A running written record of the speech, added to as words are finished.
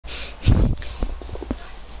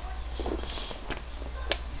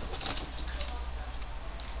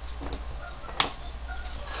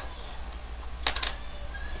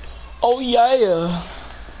Oh yeah.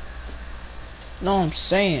 Know what I'm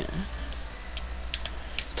saying?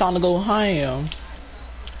 Time to go ham.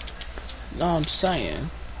 Know what I'm saying?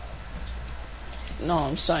 Know what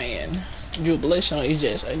I'm saying? Jubilation on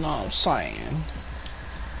EJ. Know what I'm saying?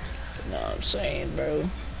 Know what I'm saying, bro?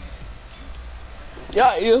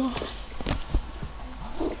 Yeah, you.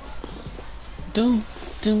 Doom,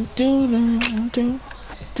 doom, doom, doom, doom,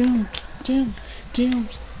 doom, doom, doom,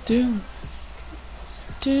 doom,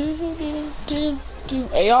 doom, doom, doom.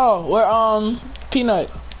 Hey y'all, where Peanut?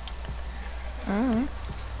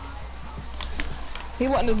 He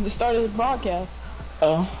wanted to start his broadcast.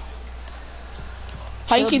 Oh.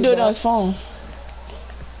 How you keep doing it on his phone?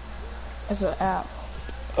 It's an app.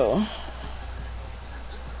 Oh.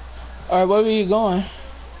 Alright, where were you going?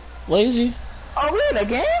 Lazy? Oh, we in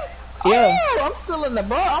the game? Yeah. Oh, I'm still in the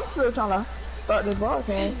I'm still trying to start this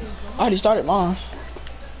broadcast. I already started mine.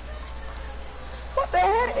 What the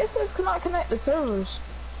heck? It says cannot connect the servers.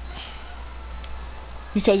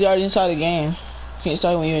 Because you're already inside the game. You can't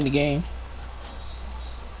start when you're in the game.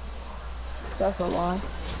 That's a lie.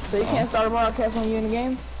 So you can't start a broadcast when you're in the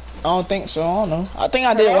game? I don't think so. I don't know. I think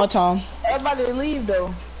I did it one time. Everybody leave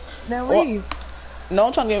though. Then leave. No,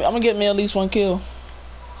 I'm gonna get me at least one kill.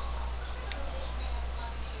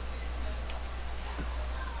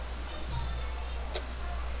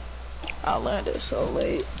 I landed so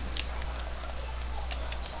late.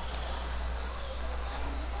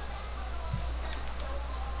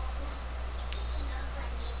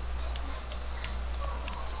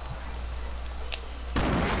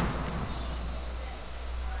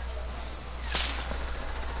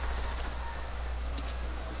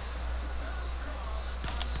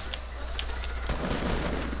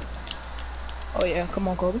 Oh yeah, come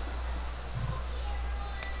on, Kobe.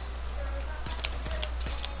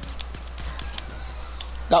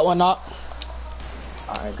 Got one knock.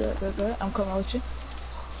 Alright, good. I'm coming with you.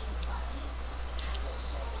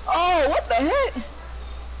 Oh, what the heck?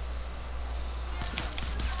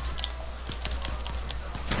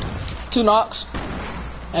 Two knocks.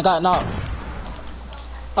 And got knocked.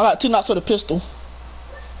 I got two knocks with a pistol.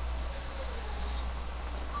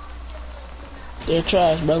 They're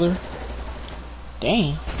trash, brother.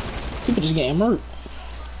 Dang. People just getting murked.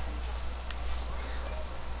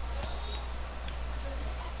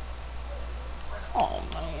 Oh,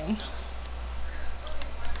 man.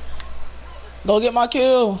 Go get my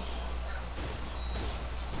kill.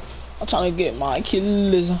 I'm trying to get my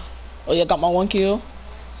kills. Oh, yeah, got my one kill.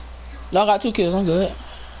 No, I got two kills. I'm good.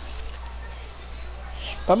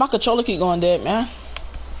 But my controller keep going dead, man.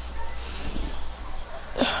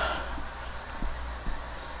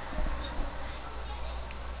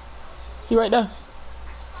 He right there.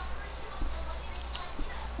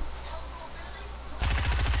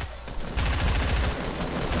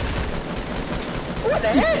 What the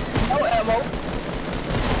heck? No ammo.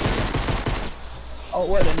 Oh,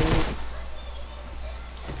 what a noob.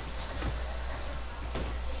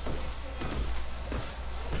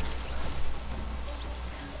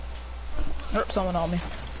 Nope, someone on me.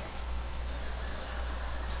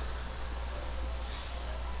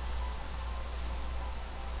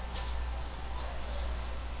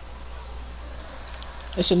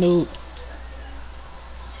 It's a noob.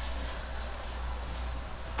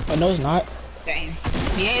 Oh, no, it's not. Damn.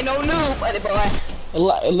 He ain't no noob, buddy boy. It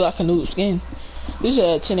look like a noob skin. This is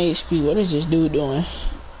at 10 HP. What is this dude doing?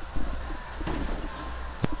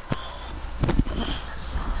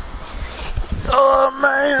 Oh,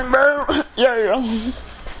 man, bro. Yeah.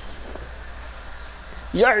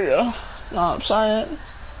 Yeah. No, I'm saying.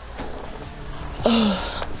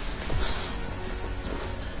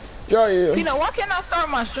 Yeah. You know, why can't I start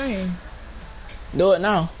my stream? Do it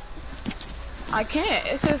now. I can't.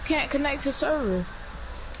 It says can't connect to server.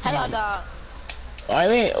 Hello, dog. I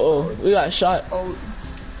mean, oh, we got shot. Oh,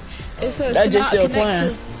 it says that just still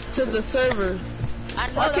connect playing to the server. I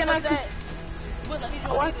know. Why can't I?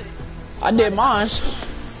 I did mine.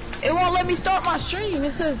 It won't let me start my stream.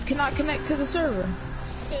 It says cannot connect to the server.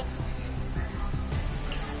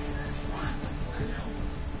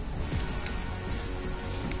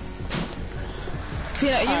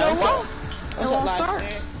 Peanut, you know what? It won't start.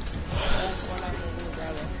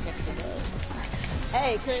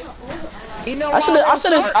 Hey, Chris. You know I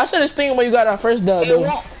should have seen when you got our first dub.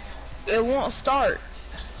 It won't start.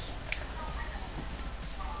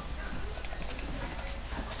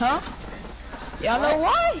 Huh? Y'all know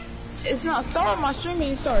why? It's not starting. My stream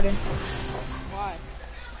ain't starting. Why?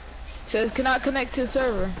 It says cannot connect to the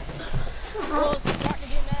server. Well, start to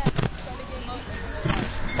get mad. Start to get mad.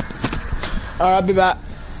 Alright, I'll be back.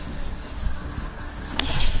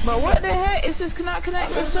 But what the heck? It says cannot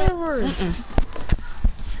connect the server.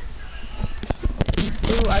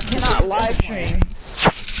 Dude, I cannot live stream.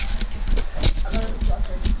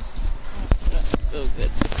 So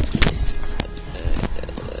good.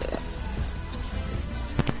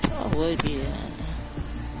 Oh, would be that.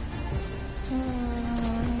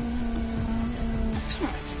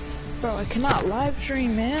 Bro, I cannot live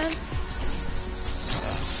stream, man.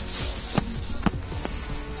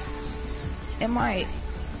 Am I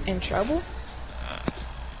in trouble?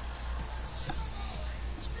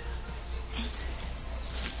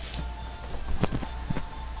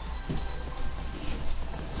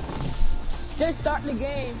 Just start the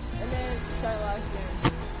game and then start live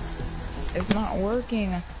stream. It's not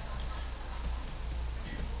working.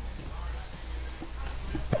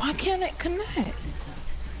 Why can't it connect?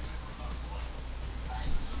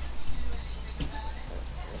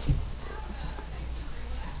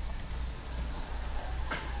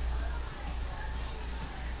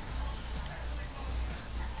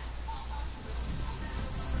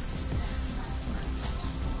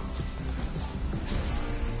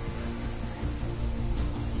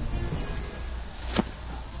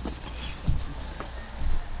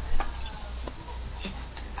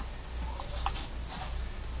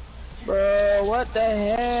 Bro, what the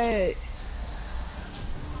heck?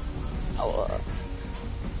 Oh,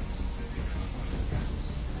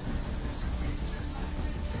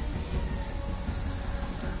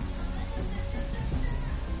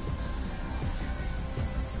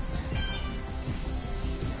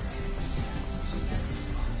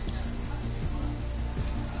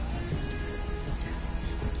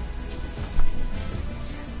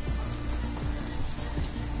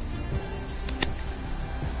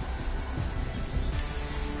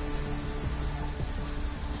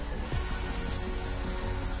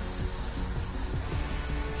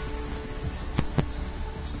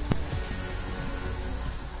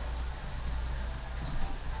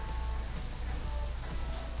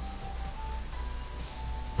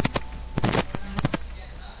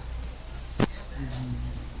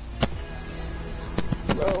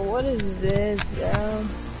 bro, what is this, yo?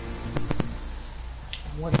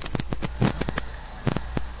 What?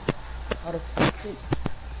 How the fuck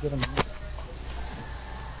get him?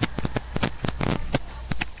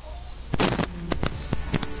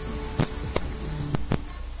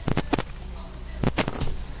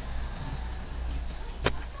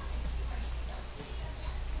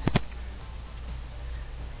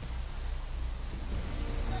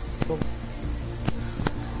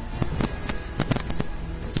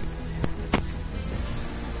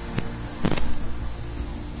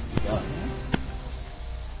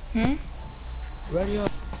 Ready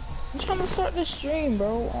up. I'm trying to start the stream,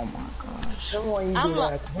 bro. Oh my gosh. Someone you I'm do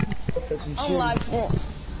like- that. I'm live for it.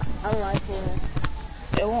 I'm live for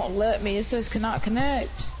it. It won't let me. It says cannot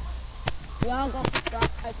connect. Y'all gonna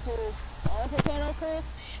start at 2. Oh, it's okay, okay?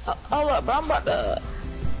 Hold up, bro. I'm about to.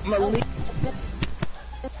 Malik.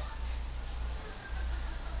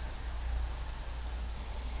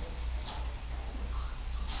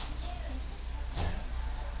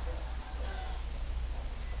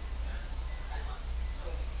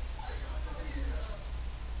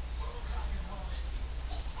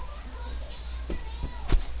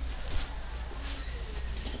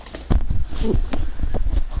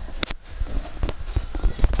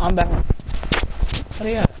 I'm back. What do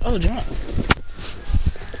you got? Oh, jump.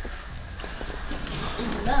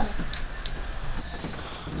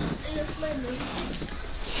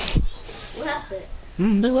 What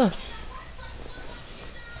happened? They left.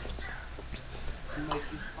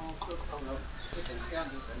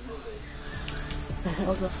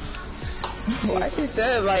 Why she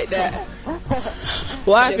said it like that?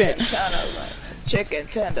 What Chicken happened? tenders, like chicken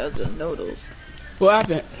tenders and noodles. What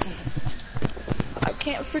happened? I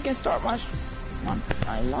can't freaking start my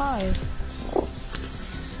live.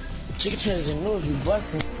 Chicken tenders and noodles, you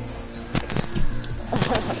busting.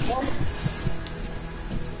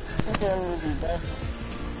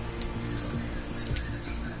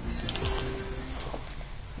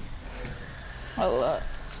 Hold up.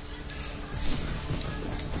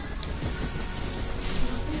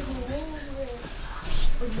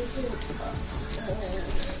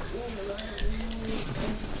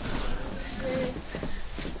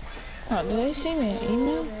 Oh, did they send me an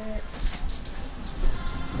email?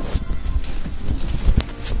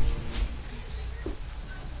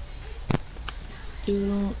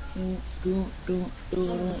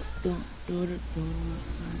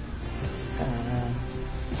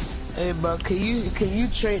 Hey, bro, can you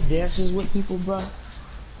trade dances with people, bro?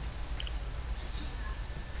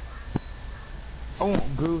 I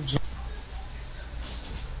want groove.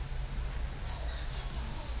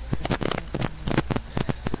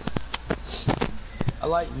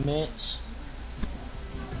 like mints.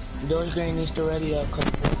 Those green Easter ready up.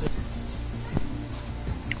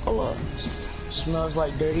 Hold up. Smells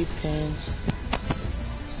like dirty pins.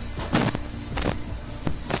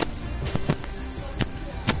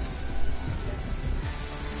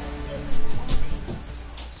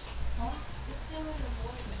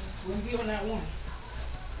 We'll be on that one.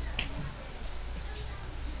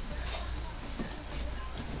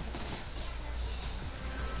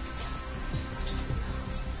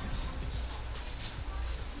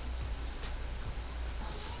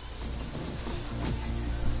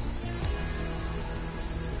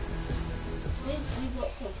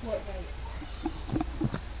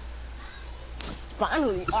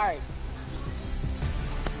 Finally, alright.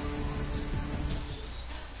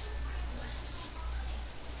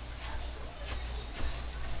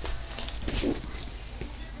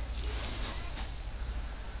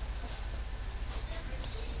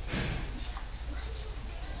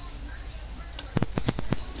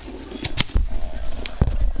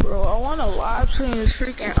 Bro, I want to live stream this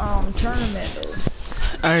freaking tournament though.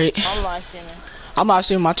 Alright. I'm live streaming. I'm not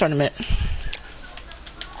seeing my tournament.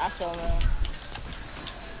 I saw man.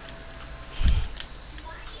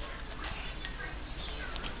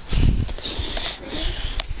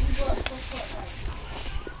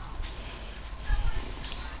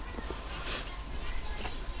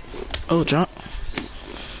 Oh, drunk.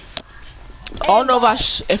 I don't know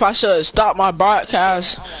if I should stop my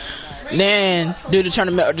broadcast, then do the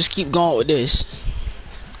tournament, or just keep going with this.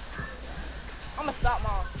 I'm gonna stop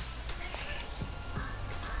mine.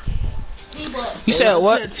 You said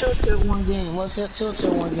what? Let's hit tilt one game. Let's hit tilt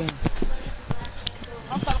one game.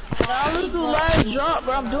 Now let's do last drop,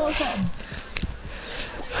 bro. I'm doing something.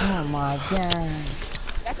 Oh my god.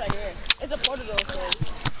 That's right here. It's a Portugal story.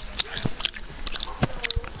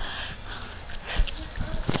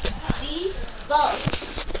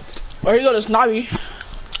 Where you go to Snobby?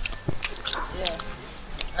 Yeah.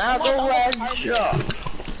 I'll go last drop.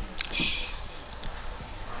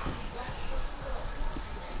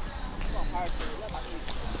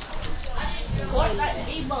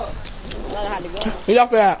 Learn how to go. Get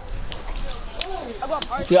off that. I got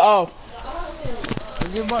party. Get off.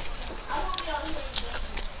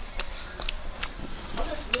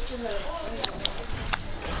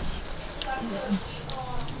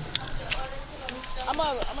 I'm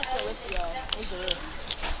gonna stay with y'all. What's the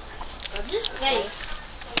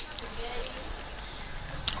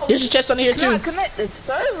There's a chest under here too. Not connected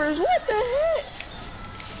servers. What the heck?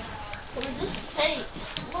 Hey,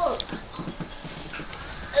 look.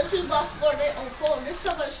 This is my Fortnite on phone. This is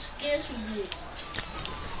how much skins we get.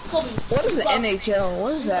 Kobe. What is the NHL?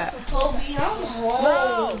 What is that? Kobe, I'm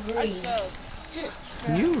hungry.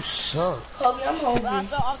 You suck. Kobe, I'm I hungry.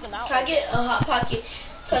 fell off the mountain. Can I get a hot pocket?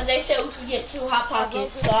 Because they said we could get 2 hot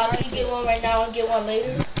pockets. So I can get one right now and get one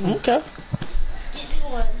later. Okay. Get me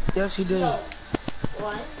one. Yes, you did. So,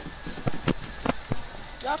 one.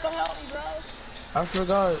 Y'all come help me, bro. I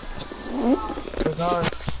forgot.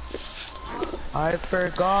 I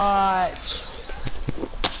forgot.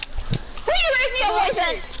 Who you raising your voice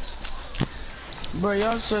at? Bro,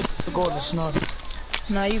 y'all said to go to Snobby.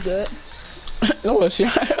 Nah, you good. No, let's see.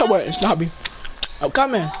 I went Snobby. I'm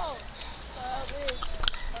coming.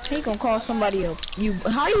 He gonna call somebody a you.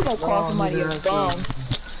 How you gonna call somebody a bum?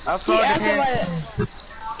 I He thought asked it. somebody.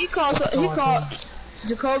 He called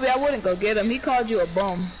Jacoby. I wouldn't go get him. He called you a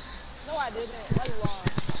bum. No, I didn't. Why you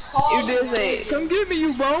lying? You did say, "Come get me,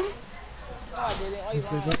 you bum." No, I didn't. Why you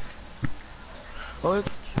This is lying? it. Oh, it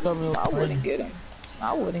told me I wouldn't get him.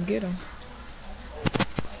 I wouldn't get him.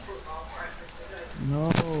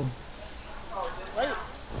 No.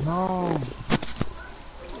 No.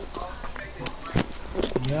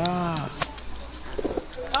 Yeah.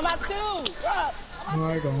 I'm at 2. Rob. No,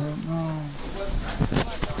 I don't know.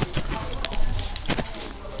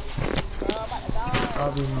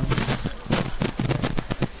 I'll be one.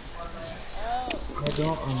 I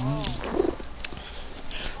don't remember.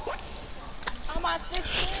 I'm at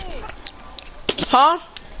 16. Huh?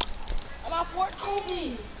 I'm at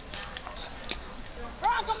 14. Bro,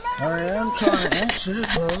 come back. I am trying to answer it,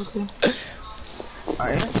 bro.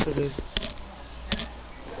 I answered it.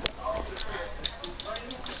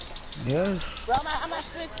 Yes. Bro, I'm at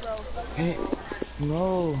 6, bro. Eh,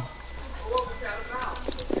 no.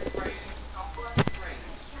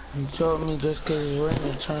 You told me just because it's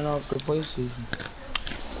raining, turn off the PlayStation.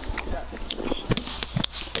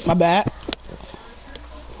 My bad.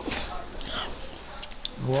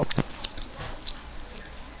 What?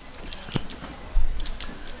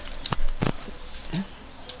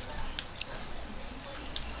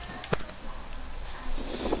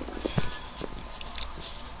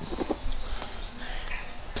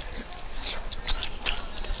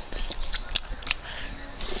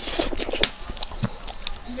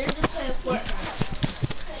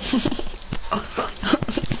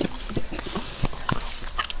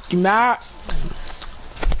 mad?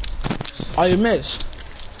 Oh, you missed.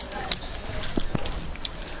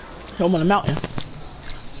 I'm on the mountain.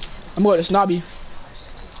 I'm going to Snobby.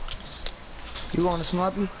 You want to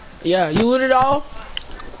snobby? Yeah, you with it all?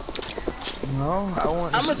 No, I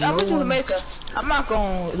want. I'm just make a. I'm not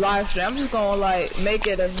gonna live stream. I'm just gonna like make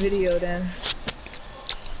it a video then.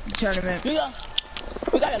 Tournament.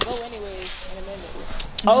 We gotta go anyways in a minute.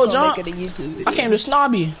 Oh, Gonna John. make it a YouTube video. I came to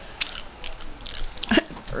Snobby.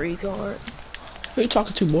 Retard. Who you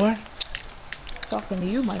talking to, boy? Talking to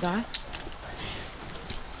you, my guy.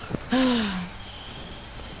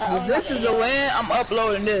 If this is a win, I'm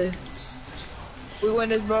uploading this. We win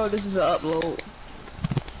this, bro. This is an upload.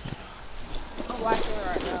 I'm watching it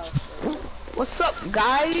right now. What's up,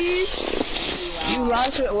 guys? You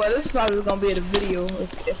like it? Well, this is probably gonna be the video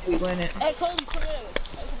if we win it. Hey, come here. Hey,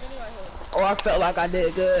 come in right here. Oh, I felt like I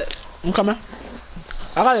did good. I'm coming.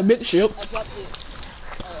 I got a big shield. I dropped it.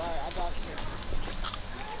 Oh, alright, I dropped it.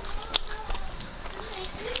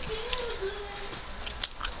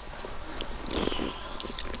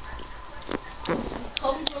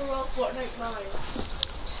 Come to the Fortnite 9.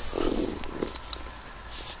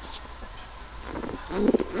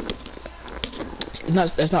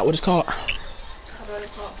 That's not what it's called.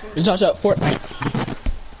 It's not about Fortnite.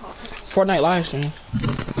 Fortnite live stream.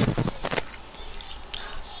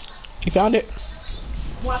 You found it?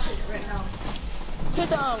 Watch it right now. Put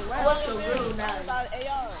down, right? What's the real now? I got an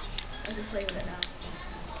AR. I can play with it now.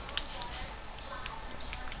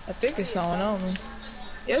 I think it's someone on me.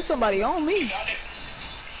 There's somebody on me.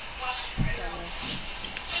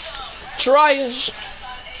 Try us.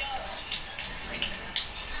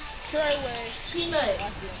 Try away. Peanut.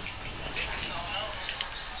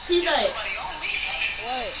 Peanut.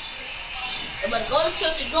 What? I'm gonna go to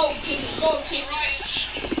church and go, keep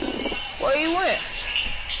Where you went?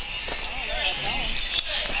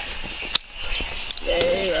 Yeah,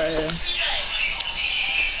 right here.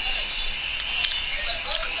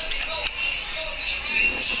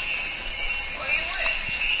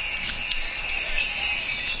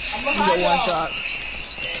 I'm You behind got one y'all. shot.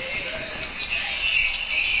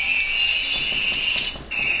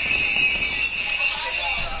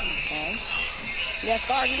 You got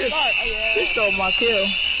scar, you got scar. Oh, yeah. He stole my kill.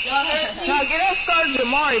 Y'all heard me? Now get that star to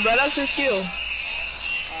Jamari, bro. That's his kill.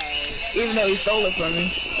 Alright. Even though he stole it from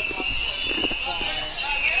me.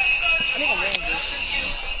 I think I'm winning this.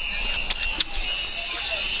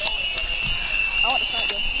 I want to fight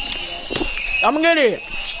this. I'm gonna get it.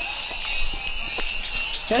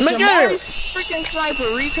 That's Look at Jamari's freaking sniper,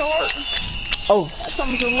 retard. Oh, That's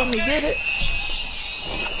something to let me get it.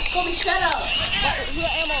 Kobe, shut up. Who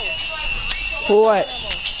got ammo? for what? Ammo.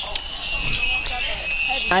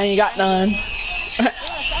 I ain't got none. You got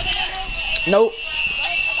shotgun ammo? Nope.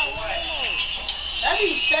 I got one ammo. That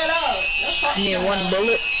means shut up. Let's talk I need about one it.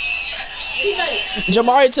 bullet. Peanut.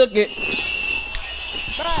 Jamari took it.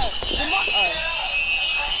 Bruh,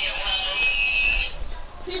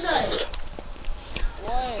 Peanut.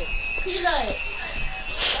 what? Peanut.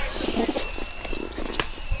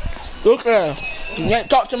 Look there. You can't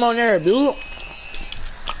talk to him on there, dude.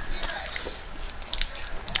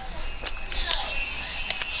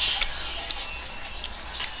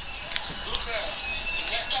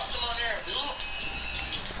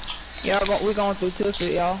 Y'all we going through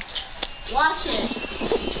Tuesday, y'all. Watch it.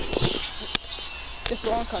 This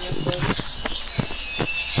storm coming through.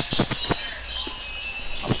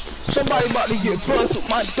 Somebody about to get plus with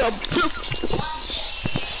my double pistol.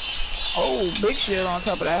 Oh, big shit on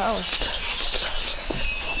top of that house.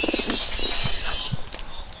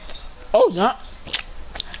 Oh, not.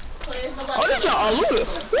 Oh, this y'all looted.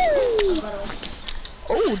 Woo!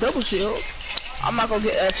 Oh, double shield. I'm not gonna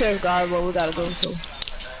get that chest, guys, but we gotta go, so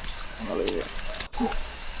I'm gonna leave it.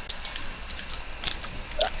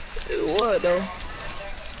 Wood, though.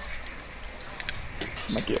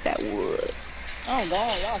 I'm gonna get that wood. Oh,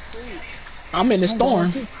 God, y'all sweet. I'm in the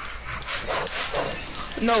storm.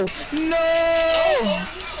 No. No!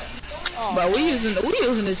 Oh, But we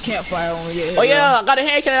using this campfire when we get here. Oh yeah, I got a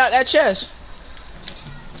hand cannon out that chest.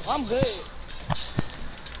 I'm good.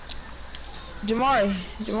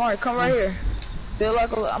 Jamari, come right here.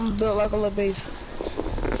 I'm built like a little base.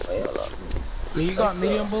 Wait, hold up. You got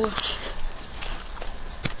medium bullets?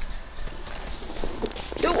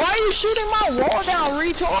 Dude, why are you shooting my wall down,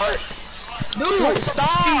 retard? Dude,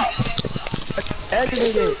 stop!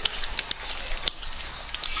 Edited it.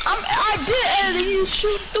 I did edit you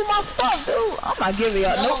shoot through my stuff, dude. I'm not giving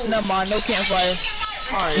y'all. Nope, never mind. No campfire.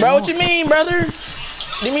 Alright, Bro, what you mean, brother?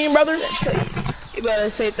 You mean, brother? You better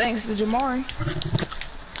say thanks to Jamari.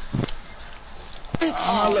 I'm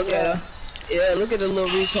gonna look at her. Yeah, look at the little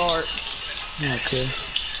retard. Okay.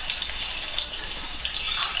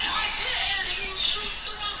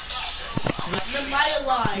 The Maya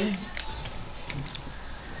line.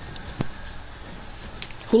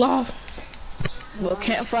 Who live? Well,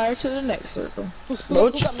 campfire to the next circle.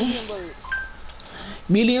 Bro, Who got medium bird?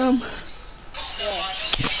 medium?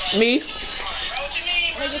 Yeah. Me? Let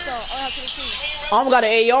me get some. I have 22. I almost got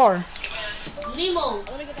an AR. Nemo.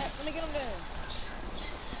 Let me get that. Let me get him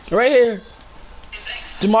then. Right here.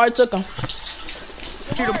 Jamar took him.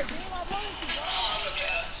 Jamar, give me my bonus, bro.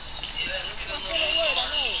 I'm feeling word, I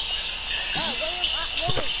know.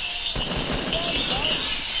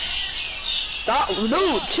 Stop,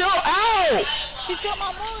 dude, chill out. He took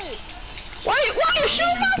my bullet. Why you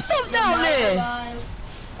shooting my stuff down there?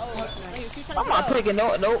 Oh, hey, keep trying I'm to not get up. picking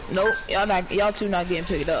nope. Y'all two not getting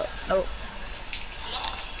picked up. Nope.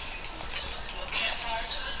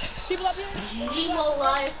 People up here? Nemo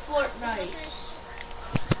live Fortnite. You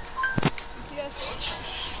see that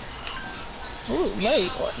shit? Ooh,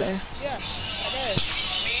 mate, what the? Yeah, right there.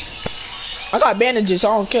 I got bandages, so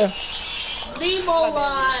I don't care. Nemo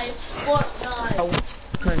live Fortnite. Oh,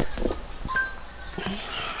 okay.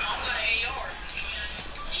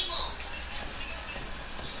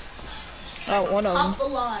 Oh, one of them. Up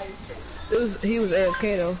alive. He was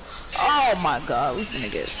AFK though. Oh my god, we finna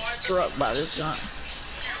get struck by this junk.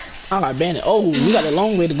 I got bandit. Oh, we got a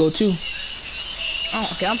long way to go too. Oh,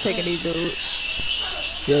 okay, I'm taking these dudes.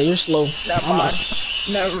 Yeah, you're slow. Never I'm mind. not-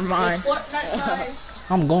 Never mind. Fortnite live.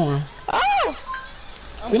 I'm going. Oh!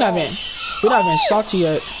 We're not even salty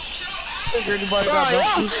yet. Bro,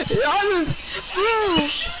 y'all just...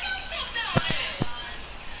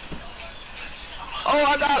 Oh,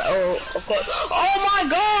 I got... Oh, of course. Oh my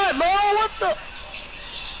god, bro, what the...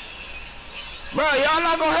 Bro, y'all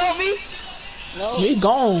not gonna help me? No. We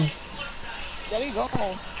gone. Yeah, we go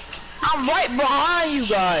home. I'm right behind you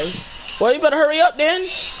guys. Well, you better hurry up then.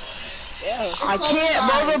 Yeah. I can't,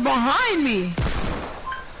 bro, they're behind me.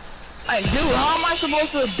 Like, dude, how am I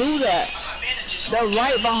supposed to do that? They're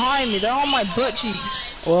right behind me. They're on my butt cheeks.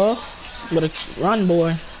 Well, better run,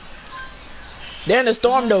 boy. They're in the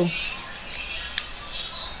storm though.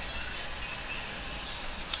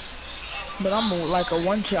 But I'm like a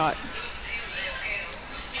one shot.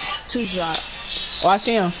 Two shot. Oh, I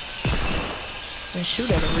see him. And shoot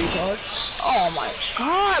at a retard. Oh my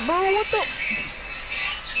god, bro, what the?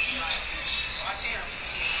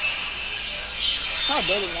 How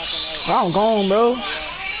dirty not gonna know. I'm gone, bro.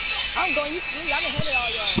 I'm going. You I can hit it all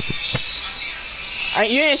y'all.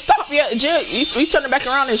 You ain't stopped yet, Jill. You turning back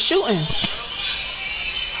around and shooting.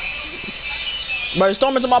 Bro, the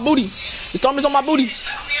storm is on my booty. The storm is on my booty.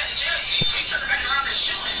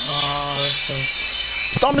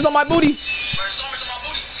 Storm is on my booty.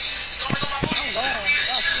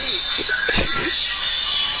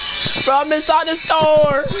 Bro, I'm inside the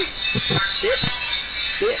store.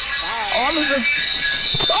 Honestly.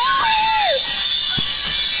 Oh!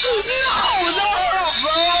 No help,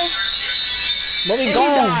 bro. But we And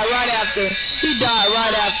gone. he died right after. He died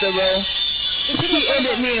right after, bro. He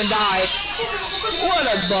ended me and died. What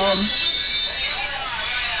a bum.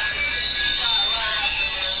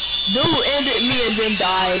 Dude ended me and then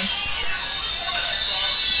died.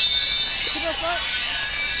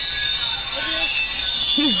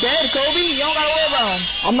 He's dead, Kobe. You don't gotta worry about him.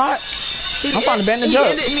 I'm not. I'm trying to bandage He up.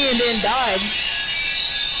 ended me and then died.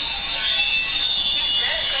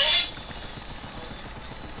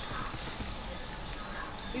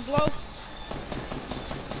 He's low.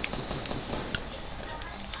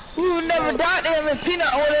 We would never died to him if Peanut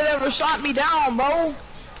would have never shot me down, bro.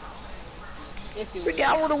 Yes, he Freaking,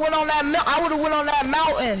 I would have went on that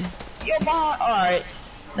mountain. You're behind. All right,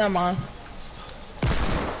 never mind.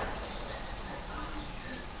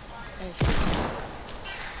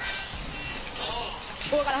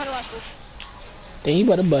 Oh, I got 100 rifles. Then you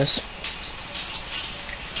better bust.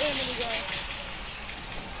 Damn, minigun.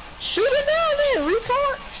 Shoot it down there,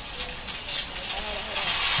 retard.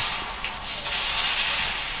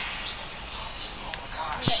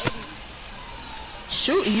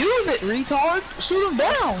 Shoot, use it, retard. Shoot him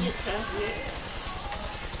down.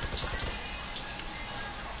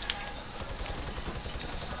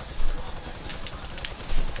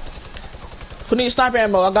 Who needs sniper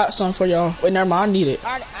ammo? I got some for y'all. Wait, never mind. I need it.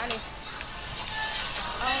 I need.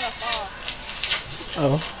 I don't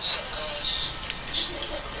know. Oh.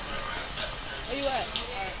 Where you at?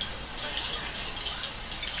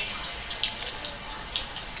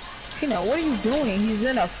 Peanut, what are you doing? He's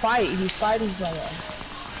in a fight. He's fighting someone.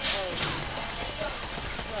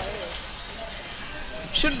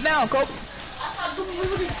 Shoot it down, Cope. I don't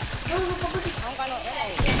got no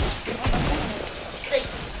ammo.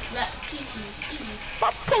 That Kiki.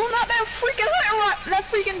 I'm pulling out that freaking hot rod, that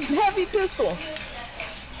freaking heavy pistol.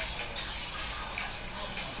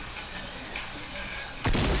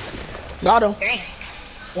 Got him. Dang.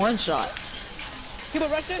 One shot. People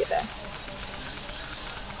rush it.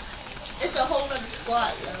 It's a whole other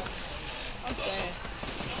squad, yo. I'm saying.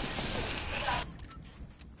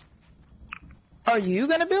 Are you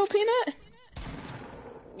gonna build Peanut?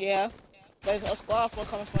 Yeah. There's a squad full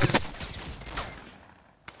coming from you.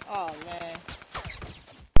 Oh man.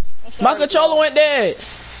 I'm sorry, My controller bro. went dead.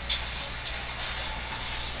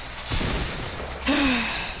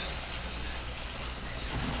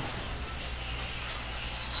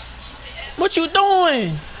 What you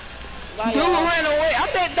doing? Bye, Dude y'all. ran away. I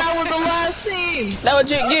think that was the last team. That what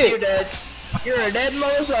you You're get. dead. You're a dead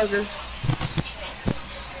motherfucker.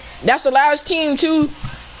 That's the last team too.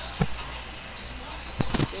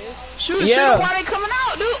 Shoot, Yeah. shoot, why they coming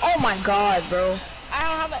out, dude? Oh my god, bro. I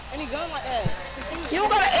don't have any gun like that. You don't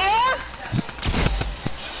got an air?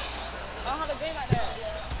 I don't have a game like that.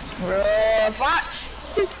 Bro, if I...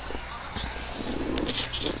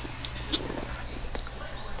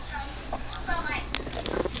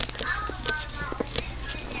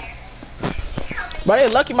 But they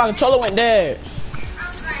lucky my controller went dead.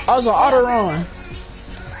 I was on auto run.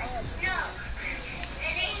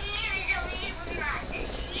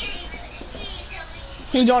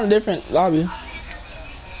 He joined a different lobby.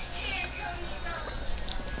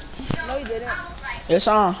 No, you didn't. It's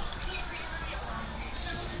on.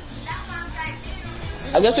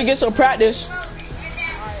 I guess we get some practice.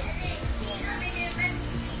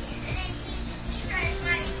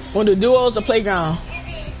 When the duos, the playground.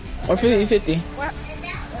 Or 50-50. What?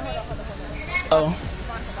 Oh.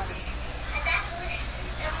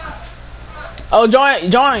 Oh,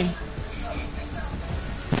 join.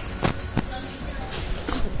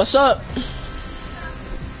 What's up?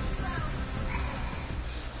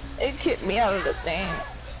 It kicked me out of the thing.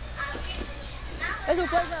 Let's do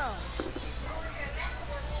playground.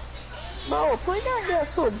 Bro, playground got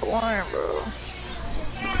so boring, bro.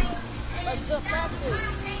 Let's do practice.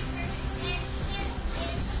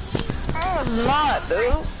 Oh, it's not,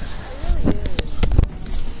 dude.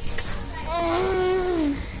 It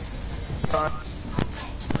really is.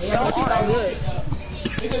 Yeah, what's all good?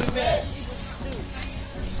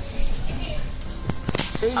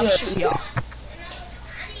 I'm shooting y'all.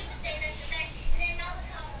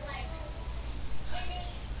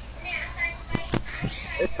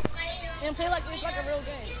 And play like it's like a real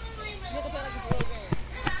game. You have to play like it's a real game.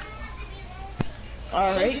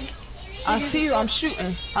 Alright. I see you, I'm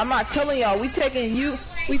shooting. I'm not telling y'all, we taking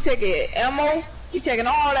ammo, we taking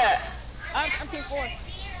all that. I'm team 4.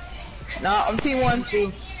 Nah, I'm team 1. I'm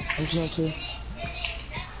team 2. I'm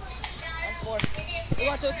 4. We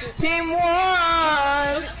want to Team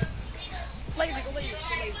 1! lazy, go lazy.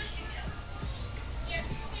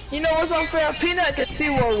 You know what's unfair? Peanut can see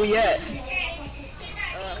where we at.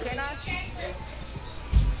 Okay, now. I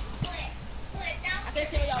can't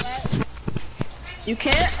see where y'all at. You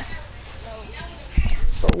can't? No.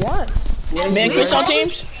 For what? Man, Chris on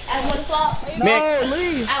teams? At 1 o'clock. No, Man.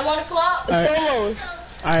 leave. At 1 o'clock. Alright. Solos.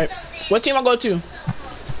 Alright. What team I go to?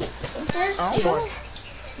 First, I'm on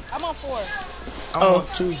I'm on 4. Oh.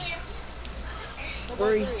 2.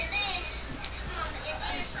 3.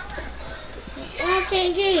 I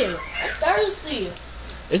can't get it. I'm thirsty.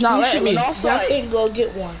 It's not letting me. Off I site. can go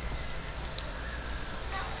get one.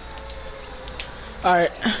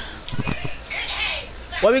 Alright.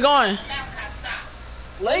 Where we going?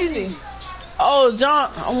 Lazy. Oh,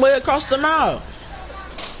 John, I'm way across the mile.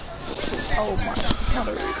 Oh my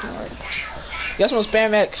god. Guess what,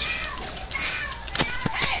 Spam X?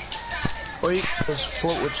 Or you can just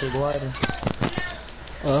float with your glider.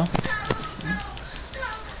 Well,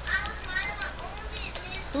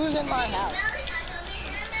 Who's in my house?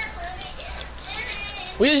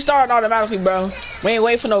 we just starting automatically, bro. We ain't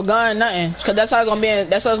wait for no gun, nothing. Cause that's how it's gonna be.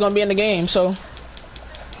 That's how it's gonna be in the game. So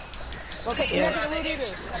Okay, you have to root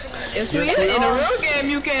either. If we in a real game,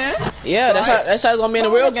 you can. yeah, that's how it's gonna be in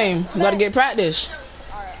the real game. You gotta get practice.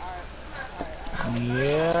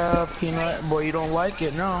 Yeah, Peanut. Boy, you don't like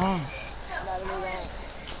it, no, huh?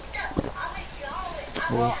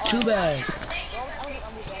 Well, too bad.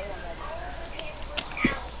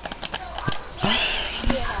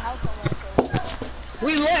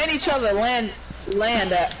 We letting each other land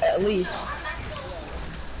at least.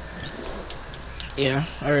 Yeah.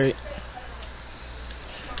 All right.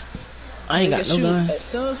 I ain't We got can no shoot gun. as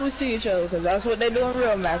soon as we see each other, because that's what they do in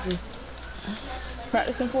real matches.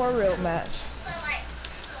 Practicing for a real match.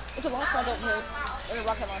 It's a long time don't hit. And a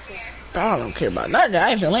rocket launcher. I don't care about none of that.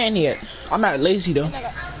 I ain't even landing yet. I'm not lazy though. And I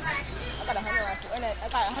got I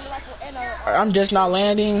got 100 rifle and I'm just not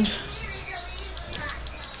landing.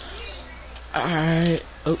 Alright.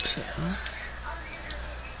 Oops.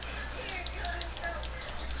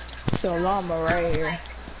 So llama right here.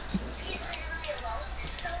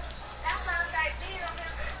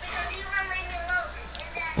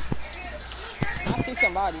 I see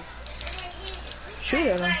somebody. Shoot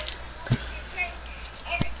at him.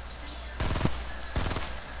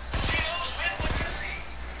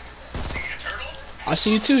 I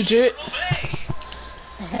see you too, Jit.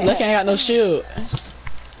 Look, I ain't got no shield.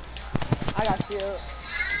 I got shield.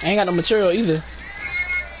 I ain't got no material either.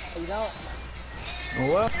 You don't?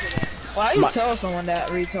 What? Why you tell someone that,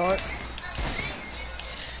 retard?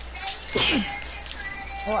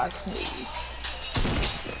 Oh, I sneeze.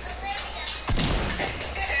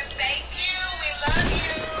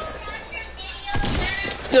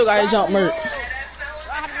 Still got his jump merc. I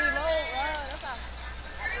have to reload, bro. That's not.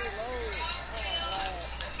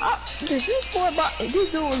 I This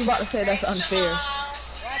dude was about to say that's unfair.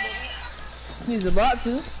 He's about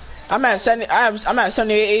to. I'm at 70. I'm at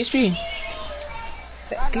 78 HP.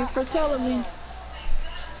 Thank you for telling me.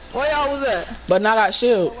 Where y'all was at? But now I got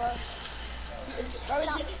shield.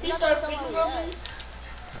 You start picking on me?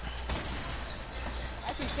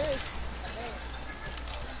 I see Chris.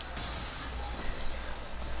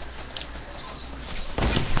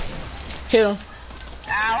 Hit him.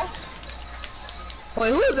 Ow.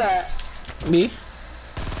 Wait, who's that? Me. And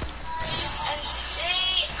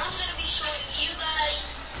today I'm gonna be showing you guys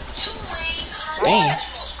 2 ways how to Damn.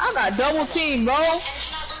 smoke. I got double team, bro. And it's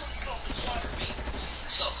not really smoke, it's water vapor.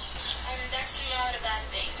 So, and that's not a bad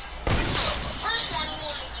thing. So, the first one you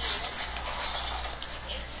want to do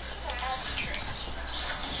is this is a multi trick.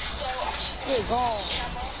 So, I'm just Get gone.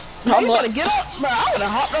 You gotta get up, bro. I would've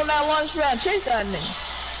hopped on that launch pad and chased that nigga.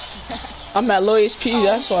 I'm at low HP.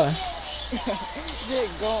 That's why. Get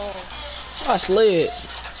gone. I slid.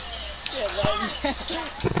 Get gone.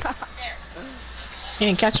 He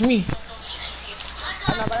ain't catching me.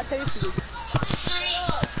 I know, but I tell you to.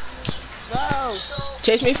 Go.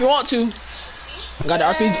 Chase me if you want to. I got the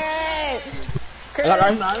RPG. Hey. I got the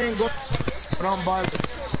I ain't going. But I'm buying.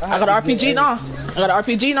 I got the RPG now. I got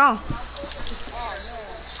the RPG now.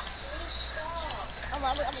 I'm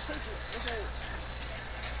gonna take it. Let's wait.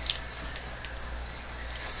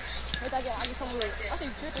 Wait, I get some of it. I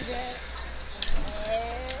think Chris again.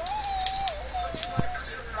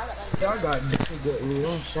 I got this good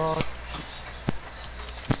real shot.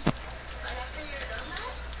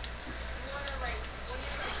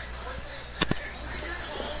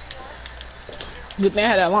 Good thing I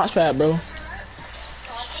had that launch pad, bro. Bro,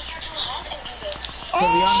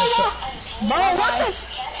 what the?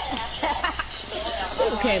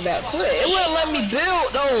 It came back quick. It wouldn't let me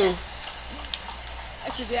build though.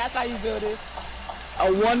 Actually, that's how you build it.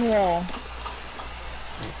 A one wall. I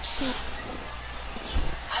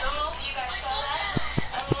don't know if you guys saw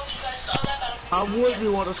that. I would be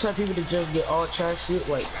one of the type of people to just get all trash shit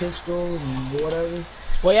like pistol and whatever.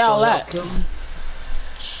 Where y'all So at? kill me. I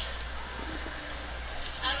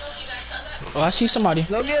don't know if you guys saw that. Oh, I see somebody.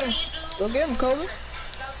 Go get him. Go get him, Kobe. Now,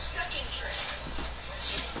 second trick.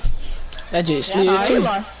 That just slid Nah, he too.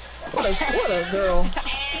 lying. What a girl.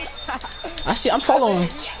 I see. I'm following.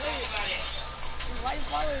 Why you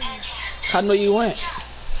following me? How know you went?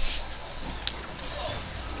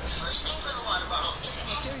 First thing for the water bottle is I'm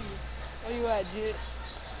gonna kill you. Where you at, Jit?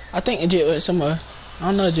 I think Jit went somewhere. I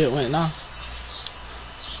don't know if Jit went now.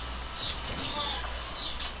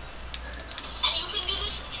 and you can do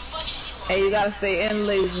this as much as you want. Hey, you gotta stay in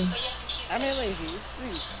lazy. But you have to keep I'm in lazy. It's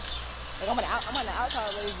sweet. Like I'm on the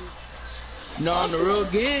outside lazy. No, on the real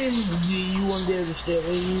game, you won't be able to stay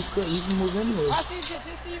away. You can move anywhere. I see Jit.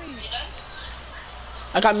 Just see me.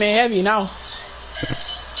 I got man heavy now.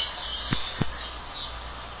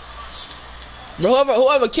 Bro,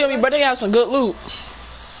 whoever killed me, but they have some good loot.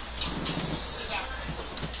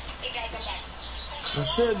 Hey guys, I'm back. I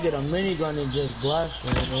should get a minigun and just blast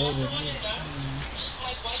her.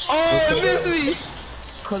 Oh, it missed me.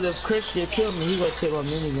 Cause if Christian killed me, he gonna take my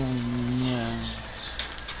minigun. Yeah.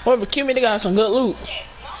 Whoever killed me, they got some good loot. Okay,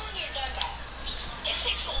 now when you're done that, it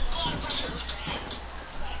takes a lot of pressure with your hand.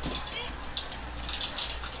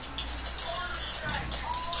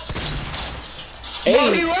 Bro, he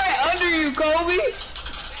Hey, right under you, Kobe.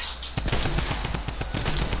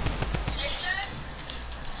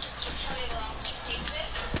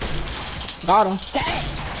 got him. Dang.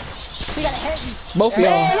 He got a heavy. Both of Bro,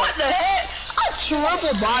 y'all. what the heck? I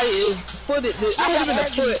triple body is footed. I hit him in the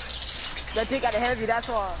foot. That Jit got a heavy. That's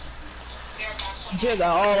why. Jit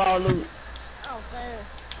got all our loot. I don't say.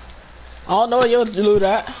 I don't know where your loot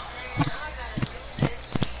at.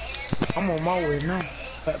 I'm on my way now.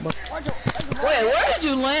 Fat boy. Wait, where did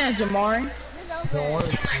you land, Jamari? Don't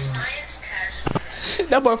worry.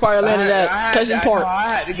 That boy probably landed at Pleasant Park.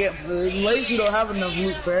 I had to get. Lazy don't have enough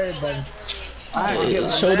loot for everybody. I had to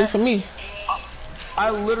get. Showed it for me.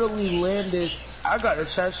 I literally landed. I got the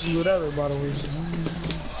chassis with everybody.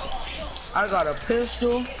 I got a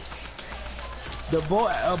pistol. The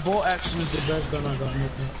bolt action is the best gun I got.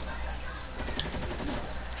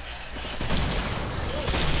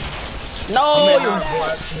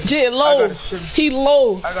 No, Jit low. He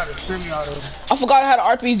low. I got a semi-auto. I forgot I had an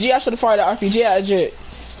RPG. I should have fired an RPG at Jit.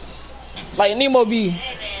 Like Nemo B.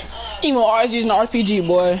 Nemo always using an RPG,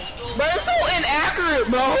 boy. But it's so inaccurate,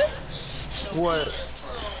 bro. What?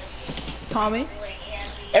 Tommy?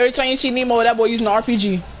 Every time you see Nemo, that boy using an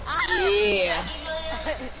RPG. Yeah.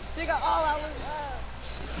 She got all I was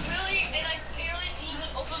Really? They like barely even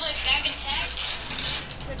open my bag attack?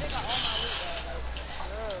 They got all my loot,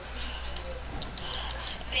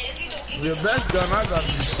 Man, if you don't give me The some best gun I got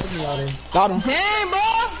is the semi-auto. Got him. Damn, bro.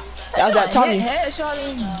 That was that Tommy. Headshot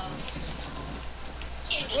him.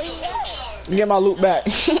 where you at? Get my loot back.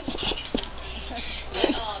 They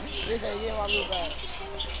said, yeah, my loot back.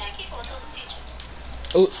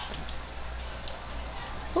 Oops.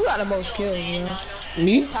 Who got the most kills, man?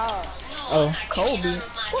 Me? Tower. Oh, Kobe.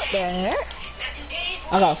 What the heck?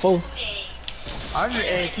 I got 4.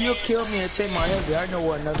 If you kill me and take my heavy, I know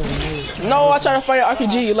what another one is. No, I tried to fire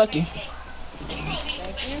RPG. You lucky.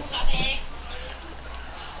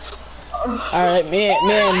 All right,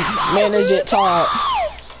 man, is it tired?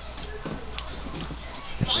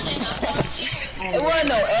 There wasn't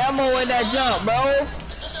no ammo in that jump, bro.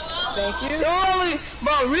 Thank you.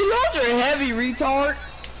 Bro, reload your heavy, retard.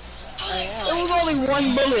 It was only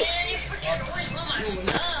 1 bullet.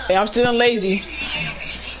 Hey, I'm still lazy.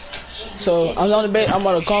 So I'm on the bed. I'm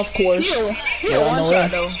on a golf course. Yeah, I one know shot, where.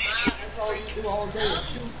 though.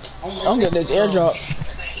 I'm getting this airdrop.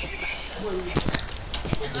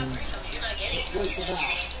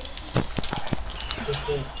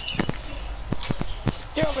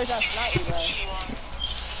 You're over there sniping, bro.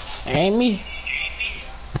 It ain't me.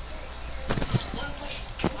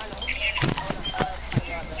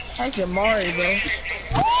 That's Jamari, bro.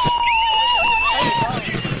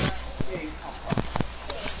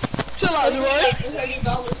 Chill out, Jamari.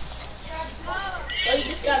 $300. Oh, you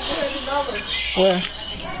just got $300. Where?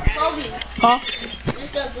 Kobe, Huh? you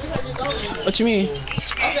just got $300. What you mean? On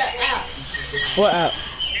that app. What app?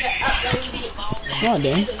 That app that we get. No, I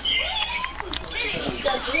didn't. You just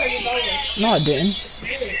got $300. No, I didn't.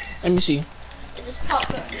 Yeah. Let me see. It just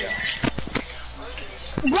popped up.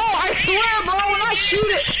 Bro, I swear, bro, when I shoot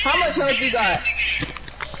it, how much health you got?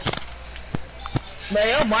 Man,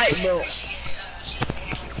 your mic, bro.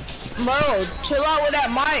 Bro, chill out with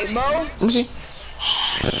that mic, bro. Let me see.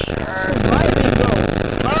 Mic me, bro.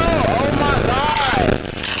 Oh my god.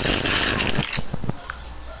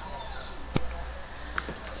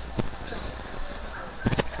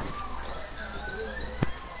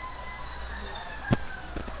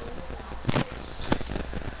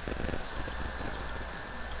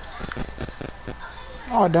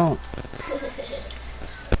 Oh, don't.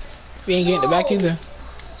 We ain't getting it back either.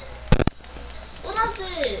 What I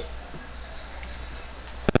did?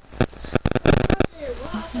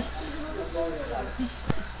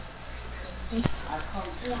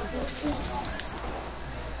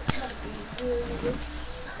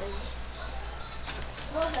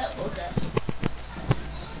 What happened that?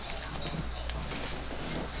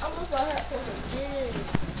 I was I had for the gym.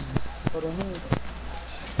 For the hood.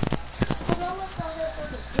 But I was I had for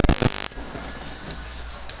the gym.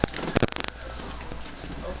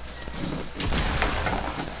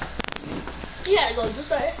 You had to go do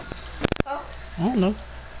something. Huh? I don't know.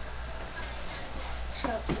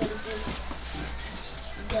 Shut up, you gotta do.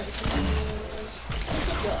 You gotta do.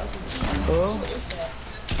 Oh. What is that?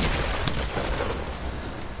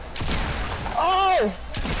 Oh!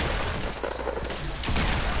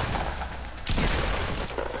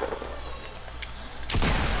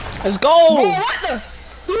 Let's Bro, go. what the?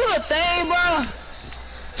 Do the thing, bro.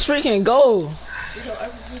 It's freaking go. You don't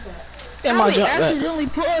ever do that. Get I my be jump back. accidentally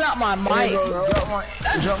pulling out my mic, bro.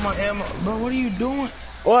 Drop my ammo. Bro, what are you doing?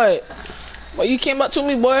 What? Well, you came up to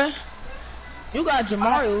me, boy. You got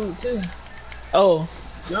Jamari loot, too. Oh,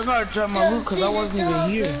 Y'all gotta drop my loot because I wasn't even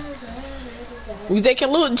here. we taking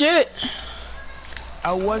loot, Jit.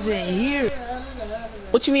 I wasn't here.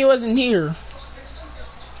 What you mean you wasn't here?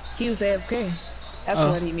 He was AFK. That's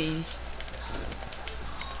Oh. what he means.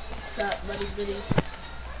 Stop, buddy, buddy.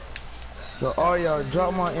 So all y'all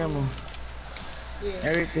drop my ammo. Yeah.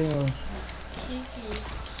 Everything else.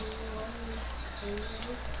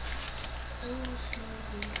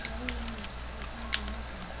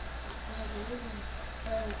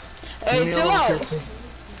 Hey, chill out. Christian.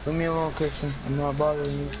 Leave me alone, Christian. I'm not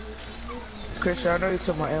bothering you. Christian, I know you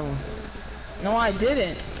took my ammo. No, I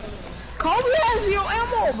didn't. Kobe has your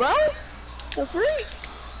ammo, bro. The freak.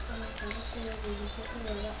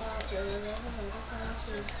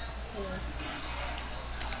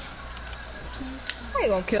 How you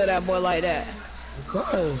gonna kill that boy like that?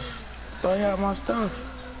 Because I had my stuff.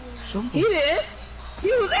 Simple. He did.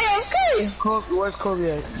 He was AFK. Kobe, where's Kobe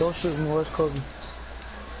at? Don't shoot me. Where's Kobe?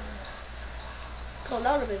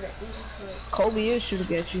 Kobe is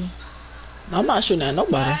shooting at you. I'm not shooting at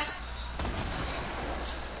nobody.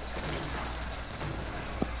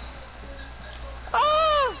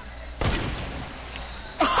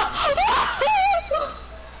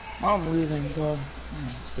 I'm leaving, bro.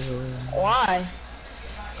 Why?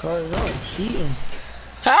 Cause y'all cheating.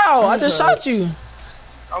 How? I just shot you.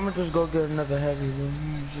 I'm gonna just go get another heavy, bro.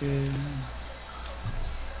 Shit.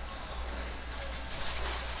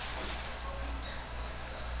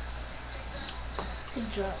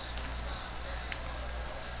 Good job.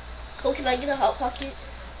 Cole, can I get a hot pocket?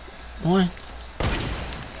 One.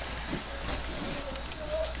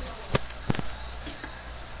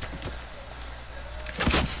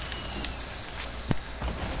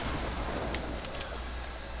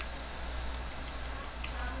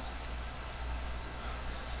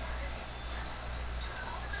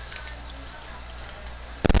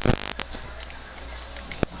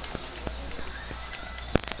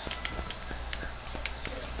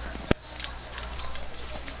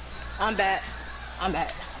 I'm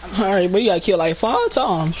back. Alright, but you got killed like 5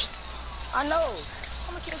 times. I know.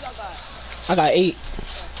 How many kills y'all got? I got 8.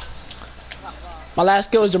 My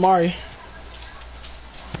last kill was Jamari.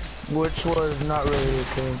 Which was not really a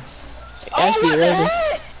kill. Actually, what the Reggie.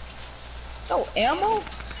 heck? No ammo?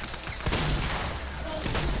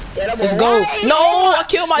 Yeah, that Let's boy go. right. No, I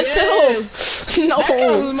killed myself. That was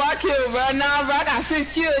No. my kill, bro. Nah, bro. I got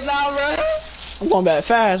 6 kills now, bro. I'm going back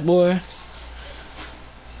fast, boy.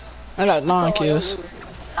 I got 9 kills.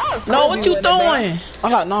 No, what you throwing? I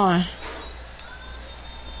got 9.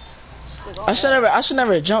 I should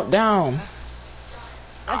never jump down.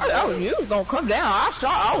 You was gonna come down.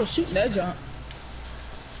 I was shooting that jump.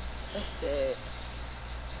 That's dead.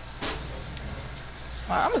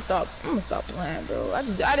 I'm gonna stop playing, bro. I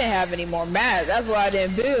didn't have any more mats. That's why I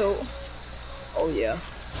didn't build. Oh yeah.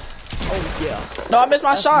 No, I missed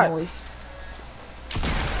my shot. Noise.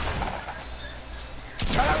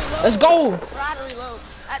 Let's go. I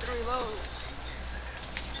had to reload.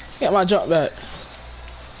 Get my jump back.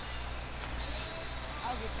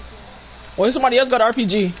 Wait, somebody else got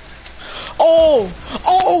RPG. Oh!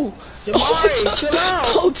 Jamari, chill out.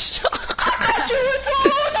 Oh, You went to a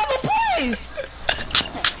whole other place.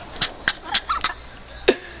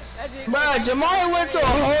 Bruh, Jamari went to a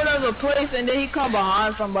whole other place and then he come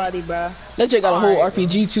behind somebody, bruh. that chick got a whole Alright,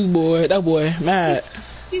 RPG too, boy. That boy mad.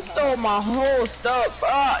 He stole my whole stuff,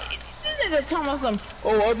 bruh. This nigga talking about some,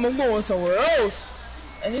 oh, I'm going somewhere else.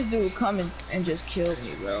 And this dude come and just killed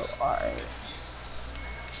me, bro. Alright.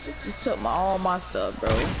 He just took all my stuff, bro.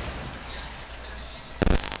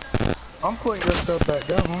 I'm putting your stuff back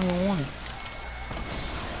down. I don't even want it.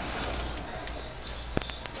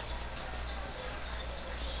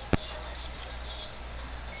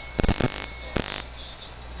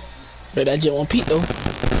 But that jet won't peek though.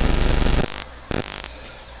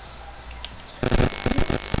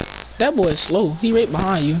 That boy is slow. He right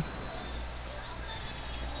behind you.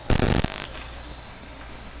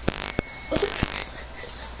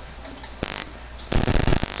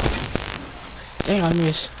 Dang, I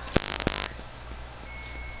missed.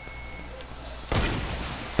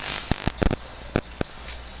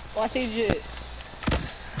 Oh, I see you.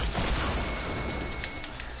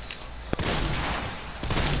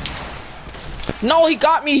 No, he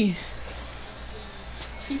got me.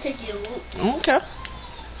 He taking your loot. I don't care.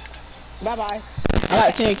 Bye bye. I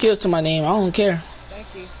got 10 kills to my name. I don't care. Thank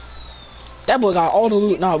you. That boy got all the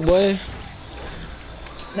loot now, boy.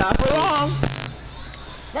 Not for long.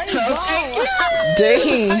 Running ball.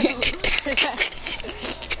 Dang. Yeah,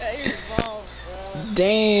 he was wrong, bro.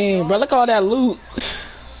 Dang, bro. Look at all that loot.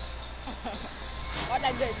 All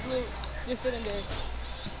that good loot just sitting there.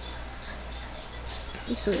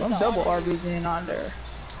 I'm double RBGing on there.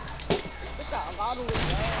 It's got a lot of loot,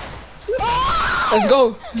 bro. Let's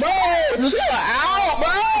go. Bro, chill out,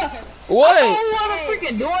 bro. What? I wasn't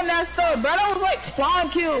freaking doing that stuff, bro. That was like spawn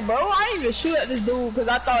kill, bro. I didn't even shoot at this dude because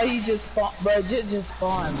I thought he just spawned, bro. Just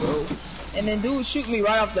spawned, bro. And then dude shoot me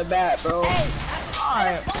right off the bat, bro.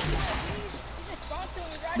 Alright.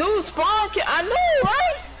 Dude spawn kill. I know,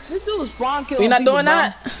 right? This dude spawn spawn killing We not people, doing bro.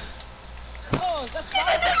 that? Oh, that's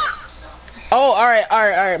fine. Oh,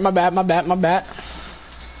 alright. My bad.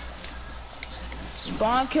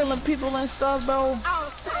 Spawn killing people and stuff, bro.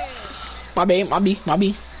 My B.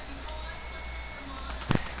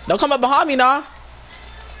 Don't come up behind me now.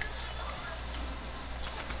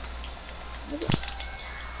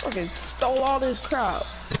 Fucking stole all this crap.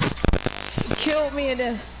 Killed me and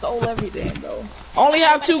then stole everything, bro. Only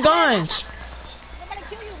have 2 guns. Somebody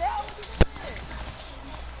kill you, bro.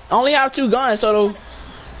 Only have 2 guns, so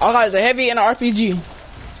all I got is a heavy and an RPG.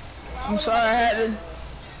 I'm sorry,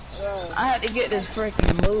 I had to get this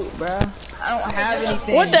freaking loot, bro. I don't have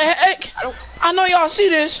anything. What the heck? I know y'all see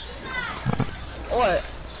this. What?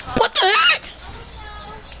 What the heck?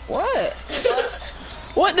 What?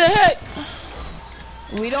 What the heck?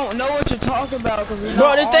 We don't know what you're talking about because we're Bro,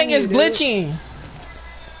 not this on thing you, is dude. glitching.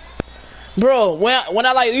 Bro, when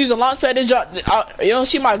I like use a launch pad to drop, you don't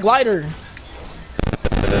see my glider.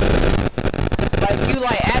 Like you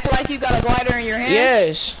like act like you got a glider in your hand.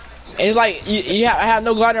 Yes. It's like I have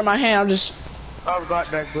no glider in my hand. I'm just. I've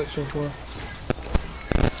got that glitch before.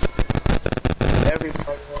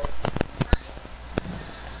 Everybody.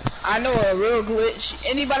 I know a real glitch.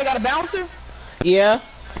 Anybody got a bouncer? Yeah.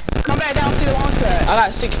 Come back down to the launch pad. I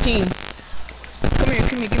got 16. Come here,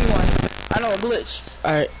 give me one. I know a glitch.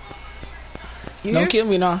 Alright. You Don't here? kill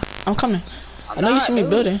me now. I'm coming. I know you see me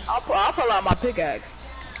dude. building. I'll pull out my pickaxe.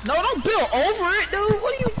 No, don't build over it, dude.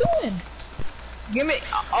 What are you doing? Give me.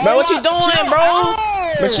 Bro, what you doing, chill bro?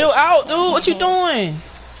 out. But chill out, dude. What you doing?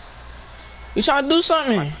 You trying to do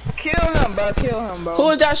something? Kill him, bro. Who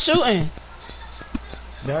is that shooting?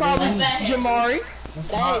 Probably Jamari.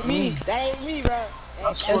 That ain't me. That ain't me, bro.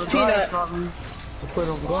 It's Peanut. Put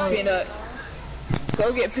on guard. Peanut.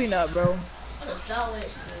 Go get Peanut, bro.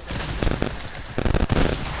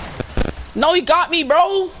 No, he got me,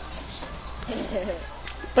 bro.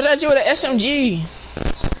 But that's you with an SMG.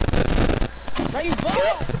 Bro, you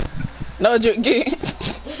broke. No, get.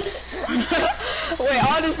 Wait,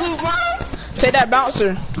 all this loot, bro? Take that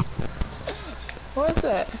bouncer. What's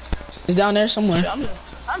that? It's down there somewhere.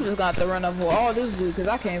 I'm just gonna have to run up for all this loot because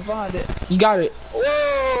I can't find it. You got it. Whoa,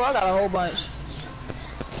 I got a whole bunch.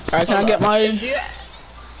 Alright, can I get my? Yeah.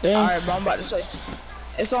 Damn. Alright, bro, I'm about to show you.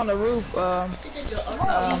 It's on the roof.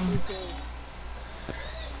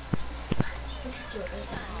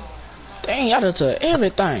 Dang, y'all done took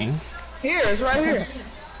everything. Here, it's right here.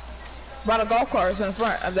 By the golf carts in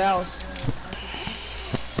front of the house.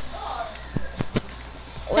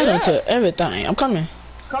 Y'all done took everything. I'm coming.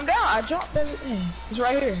 Come down, I dropped everything. It's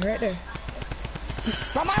right here, right there.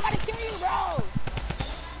 Bro, I'm about to kill you, bro.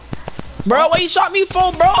 Bro, what you shot me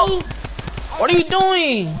for, bro? What are you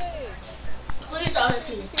doing? Please don't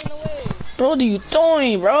hit you. Bro, what are you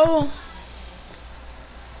doing, bro?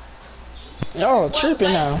 Y'all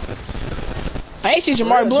tripping now. I ain't seen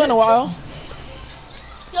Jamari Blue in a while.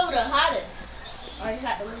 Yo, the hottest. I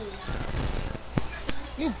had to leave.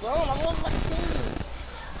 You bro, I wasn't about to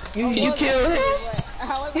kill you. You killed him? I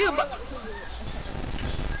wasn't Yeah, about to kill you.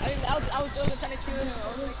 I was just trying to kill him.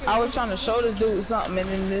 I was trying to show this dude something and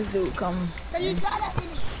then this dude come. Then you shot at me.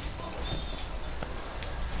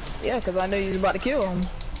 Yeah, because I knew you was about to kill him.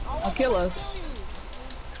 I'll kill us.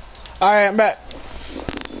 Alright, I'm back.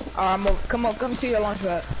 Alright, come to your launch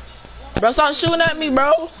pad. Bro, stop shooting at me,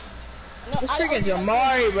 bro. This freaking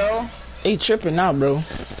Jamari, bro. He tripping now, bro.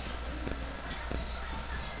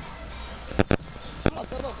 I'm a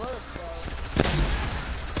double burst, bro.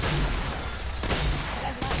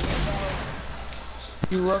 That's not me,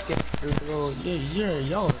 bro. You working, bro? Yeah,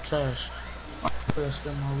 y'all are trash. I'm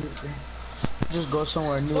spend my week, bro. Just go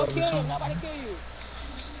somewhere new Don't every kill him. time. Nobody kill you.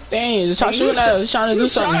 Dang, just trying shooting at us, trying to do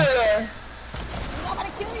something. Nobody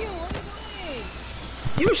kill you. What are you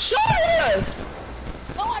doing? You shot us!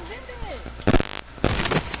 No, I didn't.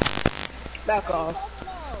 Back off. Talking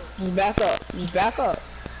about. Just back up. Just back up.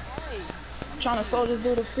 Hey. I'm trying to show this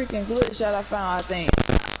dude a freaking glitch that I found,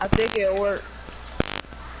 I think it'll work.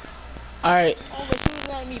 Alright. Over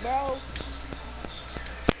shooting at me, bro.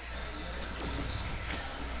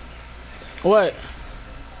 What?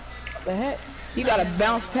 What the heck? You gotta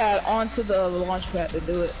bounce pad onto the launch pad to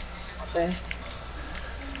do it. Okay.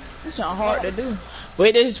 It's not hard to do.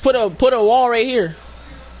 Wait, they just put a wall right here.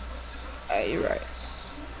 Hey, you're right.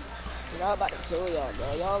 Y'all about to kill y'all,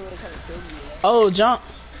 bro. Y'all really trying to kill me, bro. Oh, jump.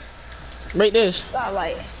 Break this. Not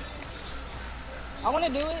like. I want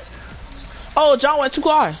to do it. Oh, John went too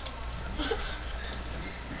high.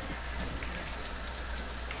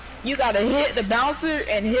 You gotta hit the bouncer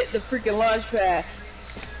and hit the freaking launch pad.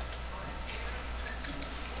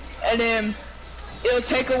 And then it'll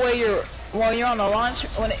take away when you're on the launch,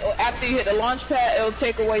 after you hit the launch pad, it'll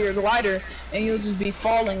take away your glider, and you'll just be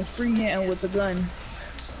falling freehand with the gun.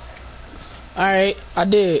 Alright, I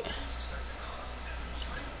did.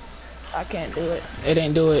 I can't do it. It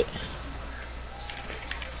ain't do it.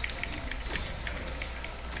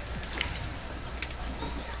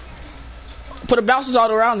 Put the bouncers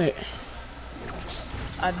all around it.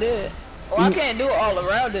 I did. Well, I can't do it all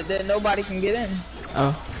around it, then nobody can get in.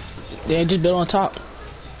 Oh. They just build on top.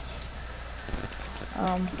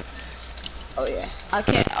 Oh yeah. I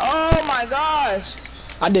can't. Oh my gosh.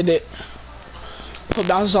 I did it. Put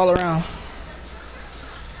bouncers all around.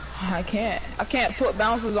 I can't put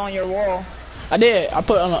bouncers on your wall. I did. I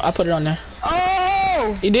put it on there.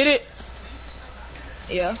 Oh. You did it?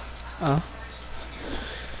 Yeah. Oh.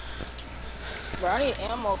 Bro, I need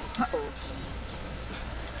ammo. I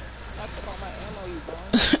took all my ammo, you bro.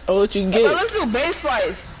 Oh, what you Hey, get? bro, let's do base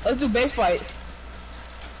fights. Let's do base fights.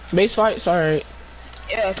 Base fights? Alright.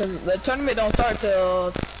 Yeah, cause the tournament don't start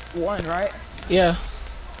till 1, right? Yeah.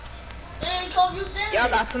 Hey, so you did Y'all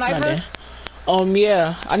it. got snipers?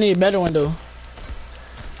 Yeah. I need a better one though.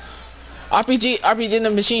 RPG in the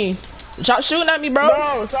machine. Stop shooting at me, bro.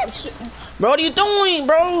 Bro, stop shooting. Bro, what are you doing,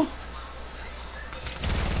 bro?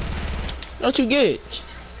 Don't you get it?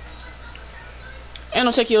 And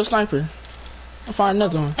I'll take your sniper. I'll find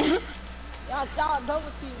another one. Y'all double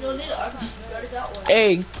team. You don't need an RPG. You already got one.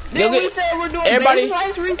 Hey, go Then we get said we're doing everybody. base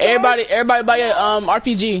fights recently? Everybody buy a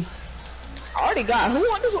RPG. I already got. Who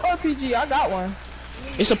want this RPG? I got one.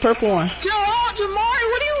 It's a purple one. Chill out, Jamari.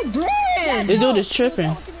 What are you doing? This dude is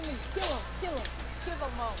tripping. Kill him. Kill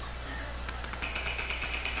him, mom.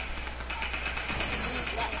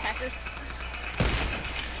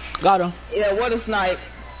 Got him. Yeah, what a snipe.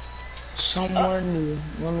 Somewhere new.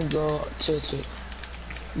 Let me go tilt it.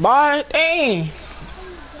 Bye. Dang.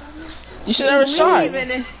 You should never shot. For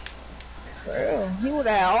real, he would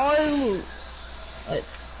have had all his loot. But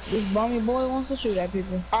this bummy boy wants to shoot at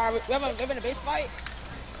people. Alright, we having a base fight?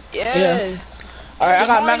 Yes. All right, I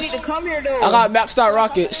got Jamari max. need to come here though. I got maxed out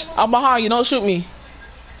rockets. I'm behind you. Don't shoot me.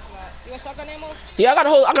 You got shotgun ammo? Yeah,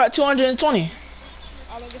 I got 220.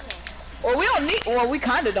 I'll get some. Well, we don't need. Well, we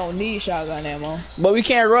kind of don't need shotgun ammo. But we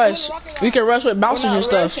can't rush. We can rush with bouncers We're and not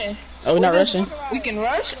stuff. rushing. Oh, we're not rushing. We can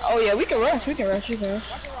rush. Oh yeah, we can rush. We can rush. We can rush.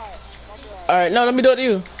 All right, no, let me do it to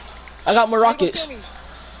you. I got more rockets.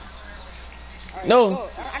 No,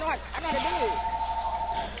 I know how to do it.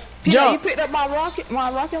 Peter, jump. you picked up my rocket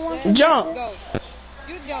one. Jump. Go.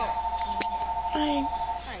 You jump. I ain't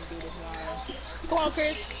do this now. Come on,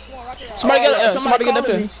 Chris. Come on, rocket. Somebody get up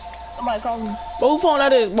here. Somebody call me. But who phone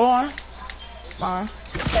that is, boy? Mine.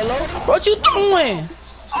 Hello. What you doing?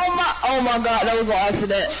 Oh my God, that was an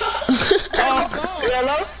accident.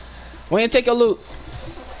 Hello. We ain't take a loot.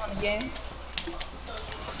 Again.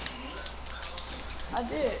 I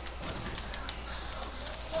did.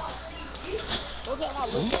 Go get my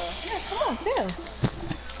loot, bro. Yeah, come on, Phil.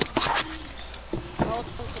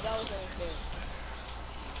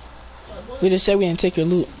 We just said we didn't take your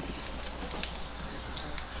loot.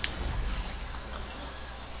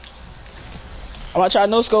 I'm gonna try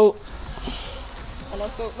no scope.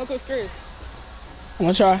 Let's go. Look who's Chris. I'm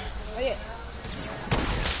gonna try. Oh, yeah.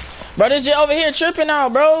 Bro, this shit over here tripping now,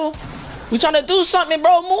 bro. We trying to do something,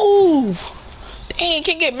 bro. Move. Dang,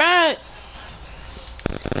 can't get mad.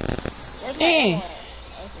 Where's my Dang. ammo at?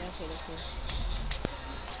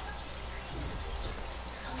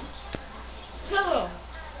 Hello.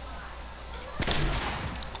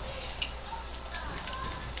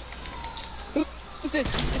 Who's this?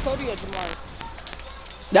 It's Cody or Jamari?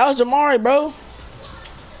 That was Jamari, bro.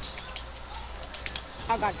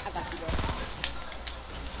 I got you, bro.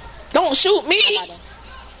 Don't shoot I me. got him.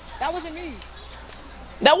 That wasn't me.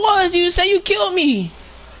 That was you. Say you killed me.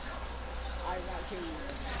 I did not kill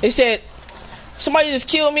you. It said somebody just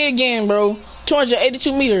killed me again, bro.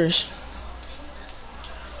 282 meters.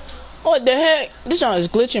 What the heck? This one is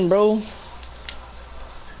glitching, bro.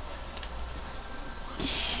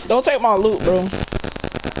 Don't take my loot, bro. I did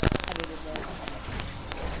it, bro.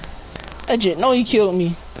 That jet, no, he killed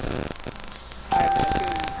me. I did not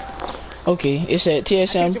kill you. Okay, it said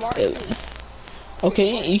TSM. I killed Jamari.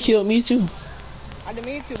 Okay, you killed me too. I didn't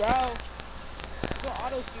mean to, bro. Go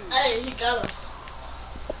auto shoot. Hey, he got him.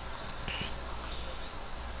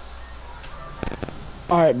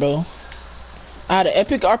 Alright, bro. I had an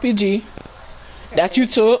epic RPG that you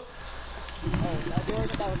took. Oh, that was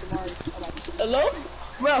Jamari. Hello.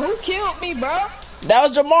 Bro, who killed me, bro? That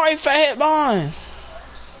was Jamari Fathead Bond.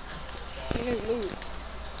 Seen his loot.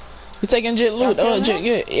 We taking jet loot. Y'all Oh, killed jet,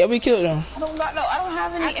 him? yeah, we killed him. I don't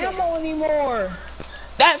have any ammo anymore.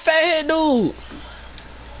 That fathead dude.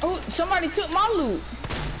 Oh, somebody took my loot.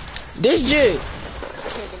 This jig.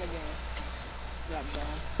 Killed them again. Yeah, I'm done.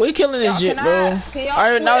 We killing this Y'all, jit, can bro. y'all Alright,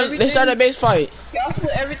 split now everything? they start a base fight. Y'all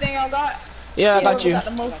split everything y'all got? Yeah, I got Whoever you. got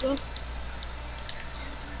the most stuff?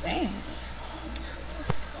 Damn.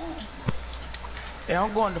 Yeah,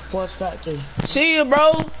 I'm going to Force Factory. See you,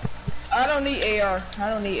 bro. I don't need AR. I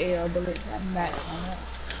don't need AR bullets. I'm max on that.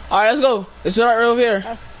 Alright, let's go. Let's start right over here.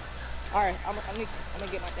 Alright, I'm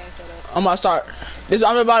gonna get my thing set up. I'm about to start.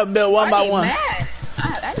 I'm about to build one by one.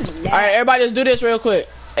 I need max. Alright, everybody just do this real quick.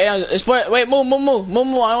 Hey, wait, move. I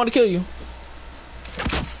don't want to kill you.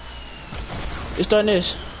 It's starting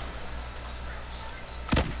this.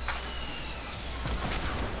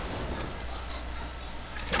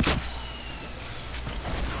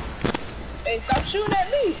 Hey, stop shooting at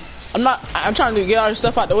me. I'm trying to get all this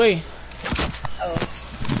stuff out the way. Oh.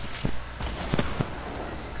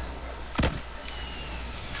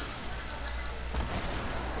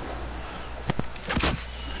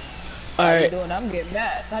 Alright. I'm getting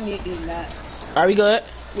mad. I need these mad. Alright, we good?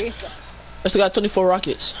 Where's the... I still got 24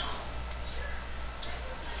 rockets.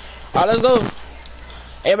 Alright, let's go.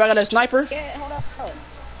 Everybody got a sniper? Yeah, hold up. Oh.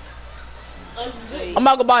 I'm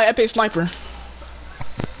about to go buy an epic sniper.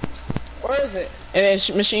 Where is it? And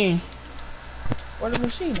then machine. Where the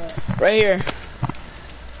machine at? Right here.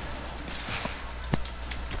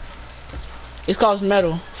 It's cost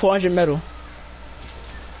metal. 400 metal.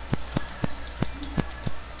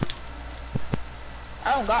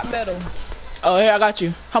 I don't got metal. Oh, here, I got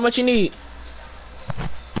you. How much you need?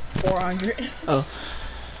 400. Oh.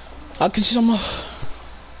 I'll get you some more.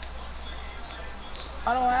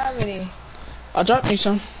 I don't have any. I'll drop you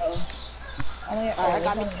some. Oh. Alright, I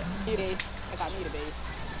got me a base. I got me the base.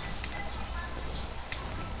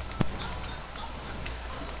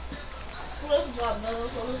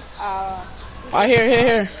 Alright,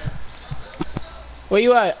 here. Where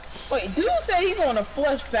you at? Wait, dude said he's on a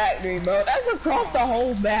flush factory, bro. That's across the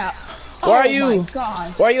whole map. Where are Oh you? my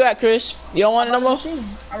God. Where you at, Chris? You don't want it no more?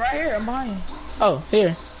 I'm right here. I'm behind you. Oh,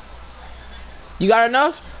 here. You got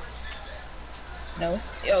enough? No.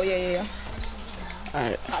 Oh, yeah.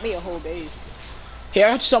 Alright. Got me a whole base. Here,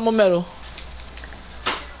 I got you some more metal.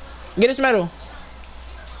 Get this metal.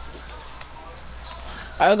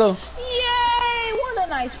 Alright, go. Yay! What a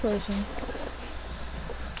nice person.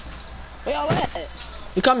 Where y'all at?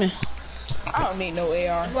 You coming? I don't need no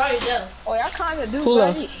AR. Right there. Oh, I kind of do. Who but I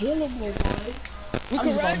left? need healing here, boy. You I'm can just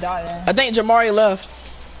gonna run? die there. I think Jamari left.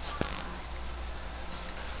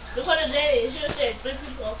 Look at the day. It should have said 3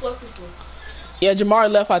 people or 4 people. Yeah,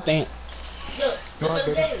 Jamari left, I think. Look. Look at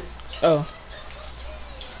the day. Oh.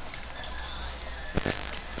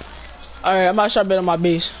 Alright, I'm about to start building my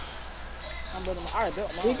base. I'm building my... I already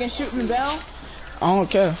built mine. You can shoot me down. I don't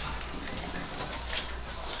care.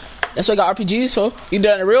 That's what I got RPGs, so you do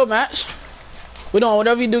it in a real match. We doing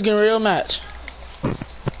whatever you do in a real match.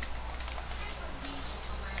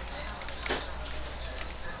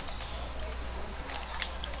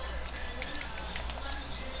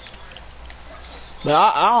 But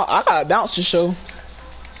I got bouncers, so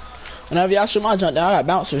whenever y'all shoot my jump down, I got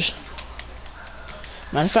bouncers.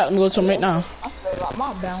 Matter of fact, let me go to them right now. I feel like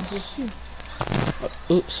my bounces too.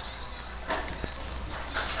 Oops.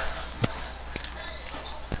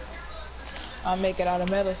 I'll make it out of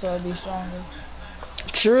metal so it'll be stronger.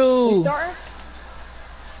 True. You starting?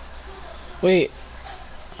 Wait.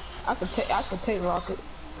 I could take rockets.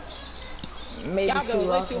 Maybe Y'all 2 go way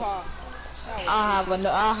rockets. too hard.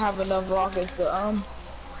 I have enough rockets to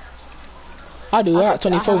I do. I got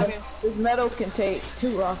 24. This metal can take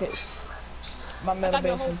 2 rockets. My I metal got the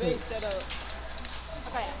base whole can take. base set up.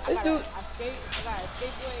 I This got dude- a escape way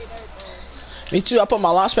and everything. Me too. I put my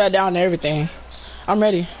launch pad down and everything. I'm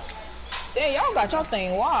ready. Damn, y'all got your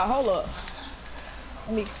thing. Why? Hold up.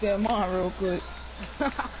 Let me expand mine real quick.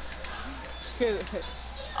 I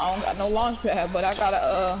don't got no launch pad, but I got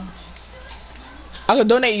a I could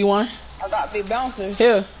donate you one. I got big bouncers.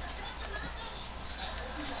 Here.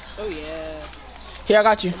 Oh yeah. Here, I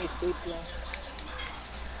got you. Let me escape them.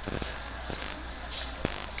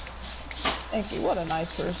 Thank you. What a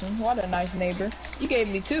nice person. What a nice neighbor. You gave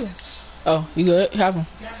me 2. Oh, you good? Have them.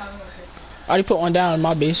 I already put one down in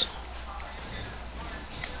my base.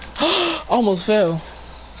 Almost fell.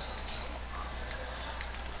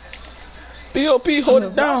 BOP, hold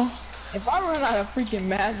it down. If I run out of freaking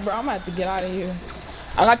mass, bro, I'm gonna have to get out of here.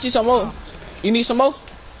 I got you some more. You need some more?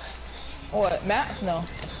 What? Max? No.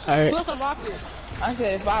 Alright. Put some rockets. I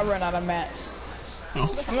said if I run out of max. Oh.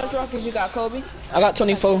 How much rockets you got, Kobe? I got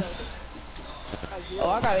 24. Oh,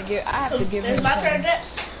 I have to give him It's my some. turn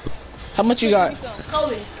next. How much you got?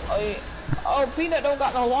 Kobe. Oh, yeah. Oh, Peanut don't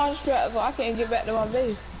got no launch pad, so I can't get back to my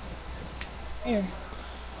base. Here.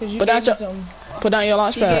 'Cause you Put down gave me your, some. put down your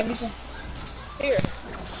launch You gave pad. me some. Here.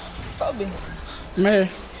 Kobe. I'm here.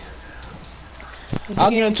 'Cause I'll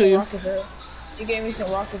gave give me it to some you. rockets You gave me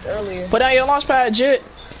some rockets earlier. Put down your launch pad, Jit.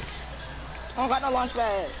 I don't got no launch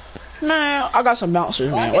pad. Man, I got some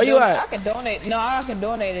bouncers, Oh, man. Where you I at? can donate. No, I can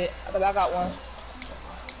donate it. Cause I got one.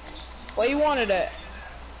 Where you wanted it?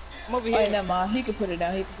 I'm over Oh, here. never mind. He can put it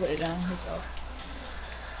down. He can put it down himself.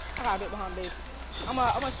 I got a bit behind base. I'm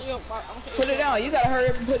gonna see you. Put it down. You gotta hurry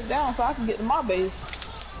up and put it down so I can get to my base.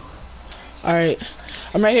 Alright.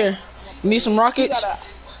 I'm right here. You need some You rockets? gotta.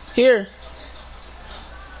 Here.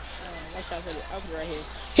 Next shot, I'll put it right here.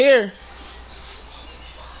 Here.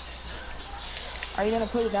 Are you gonna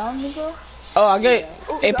put it down, Nico? Oh, I get.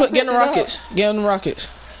 Ooh, Hey, I get in the picked it up. rockets. Get in the rockets.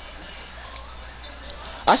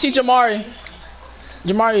 I see Jamari.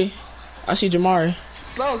 Jamari. I see Jamari.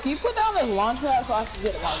 Bro, can you put down this launch pad so I can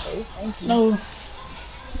get to my base? Thank you. No.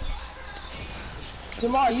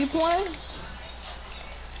 Jamar, you playing?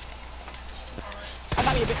 I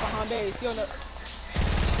got me a bit behind base. You know.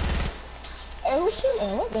 Hey, who's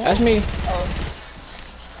shooting? What the hell? That's me.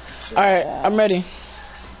 Oh. Alright, I'm ready.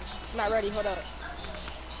 I'm not ready. Hold up.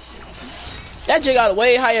 That chick got a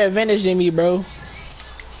way higher advantage than me, bro.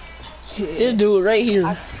 This dude right here.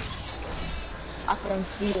 I can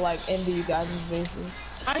see like into you guys' bases.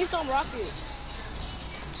 I need some rockets.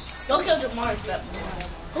 Don't kill Jamar.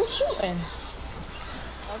 Who's shooting?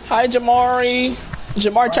 Hi, Jamari.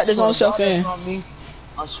 Jamari checked his own self in. Not me.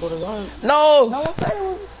 I swear to God. No. No one said it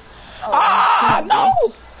was. Ah,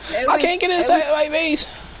 no. Hey, I can't get inside my base.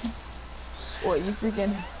 What, you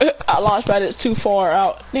freaking. I launched pad is too far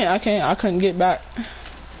out. Yeah, I couldn't get back.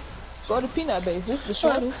 Go to Peanut Base. This is the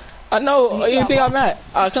shortest. I know. You What do you got think I'm at?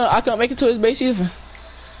 I couldn't make it to his base either.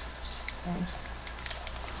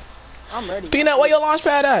 I'm ready. Peanut, where your launch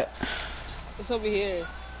pad at? It's over here.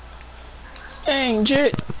 Dang,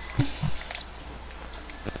 Jit.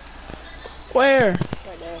 Where?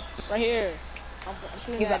 Right there. Right here. I'm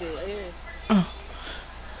shooting at it. Right here. Oh,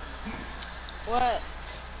 What?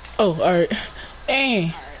 oh, alright.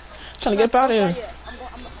 Dang. Trying to get up out of here. I'm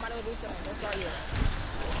about to do something. Don't start yet.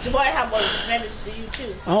 Jamar have more advantage than you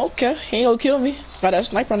too. Oh, okay. He ain't gonna kill me. Got that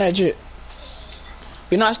sniper on that Jit.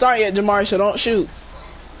 We're not starting yet, Jamari, so don't shoot.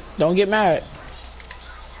 Don't get mad.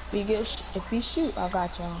 If he shoot, I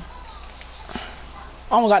got y'all.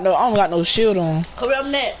 I don't got no shield on. Who up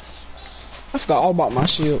next? I forgot all about my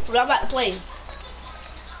shield. Who I'm about to play?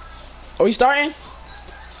 Are we starting?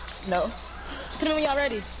 No. Tell me when y'all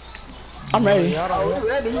ready. I'm ready. Oh, we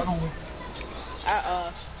ready?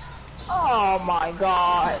 Oh my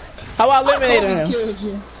god. How I eliminated Kobe him? killed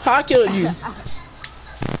you. How I killed you?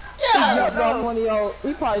 He jumped on one of your.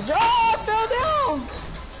 He probably fell down.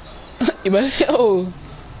 Yo,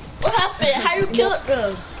 What happened? How you kill it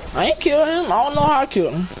though? I ain't kill him. I don't know how I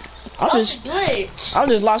killed him. I'm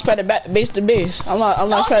just lost pad base to base. I'm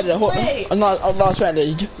lost pad the whole. I'm lost pad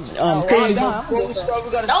the crazy. Before we start,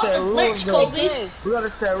 we gotta That set was a rules. glitch, though. Kobe. We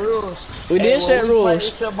gotta set rules. We did set When rules.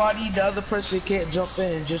 fight somebody, the other person can't jump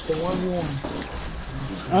in. Just the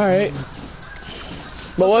 1v1. All right.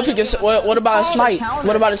 But what if he just? What about a snipe?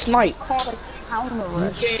 What about a snipe? Called a counter You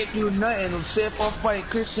rush. can't do nothing. Say if I fight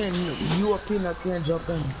Christian, you or Peanut can't jump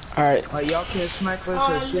in. All right. Like y'all can't snipe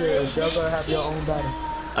us or shoot us. Y'all gotta have your own battle.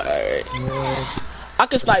 All right. Yeah. I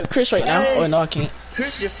can snipe Chris right now. Oh no, I can't.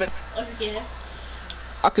 Christian fit. Okay.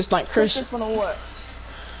 I can snipe Chris. Christian finna what?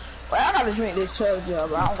 Wait, I gotta drink this chug job,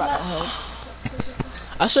 but I don't got no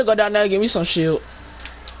help. I should go down there and give me some shield,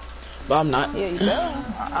 but I'm not. Yeah, you do.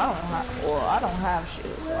 I don't have shit.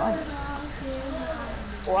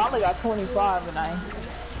 So I only got 25 and I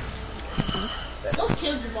Don't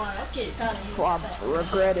kill Jamar. I'm getting tired of you. before I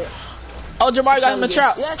regret it. Oh, Jamar got him a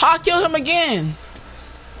trap. Yes. How I killed him again?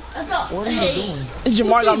 That's not. What are you doing?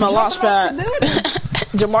 Jamar got him a launch pad. jumping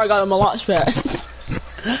off Jamar got him a launch pad.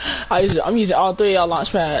 I'm using all three of y'all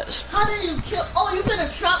launch pads. How did you kill? Oh, you put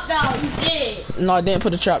a trap down. You did. No, I didn't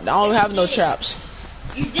put a trap down. I don't have no traps.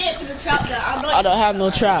 You did put a trap down. I know. I don't have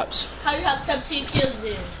no traps. How you have 17 kills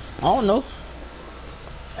then? I don't know.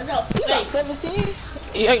 That's not You got fake. 17?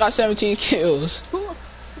 Yeah, I got 17 kills. Who goes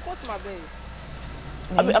to my base?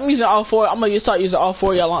 I'm using all four. I'm gonna start using all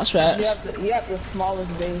four of y'all launch pads. You have the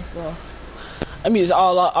smallest base, so. I'm using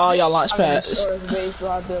all y'all launch I mean, the pads. shortest base, so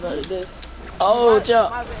I did like this. Oh,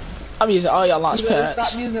 jump! I'm using all y'all launch You better pads.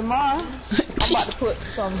 stop using mine. I'm about to put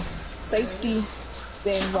some safety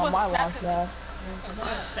things on my launch pad.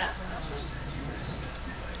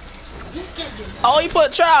 Just get this. Oh, you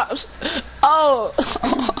put traps. Oh,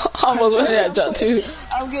 I almost went in that jump too.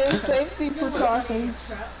 I'm getting safety precautions.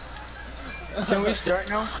 Can we start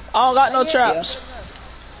now? I don't got no traps.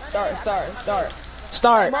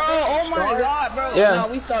 Start. Bro, oh my god, bro. Yeah. No,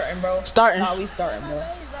 we starting, bro. Starting. No, we starting, bro.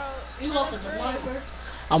 You go for the one first?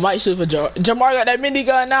 I might shoot for Jamar got that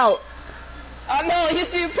minigun out. I know, you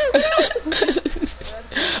see.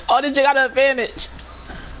 Oh, did you got an advantage?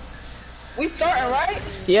 We starting, right?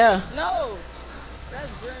 Yeah. No.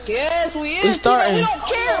 That's green. Yes, we is. We starting. We don't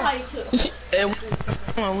care.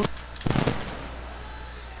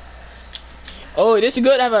 Oh, this is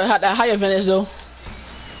good to have a high advantage though.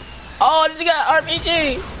 Oh, did you got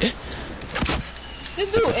RPG? This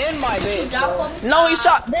dude in my bed. Bro. No, he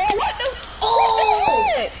shot. Bro, what the?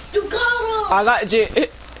 Oh, you got him. I got you.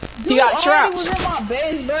 He Dude, got trapped. He was in my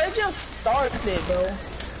base, bro. It just started, bro.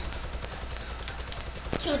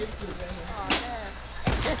 Kill this dude right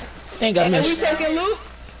here. Ain't got And we missed. taking loot?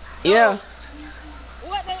 Yeah.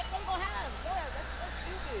 What? They gonna have?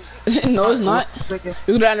 No, that's stupid. No, it's not.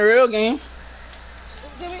 You do that in the real game.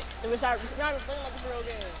 It's not even playing like a real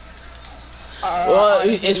game. Well,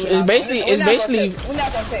 it's basically We're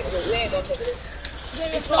not gonna take it. We ain't gonna take it.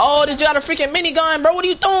 Oh, did you got a freaking minigun, bro? What are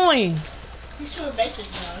you doing? He's shooting bases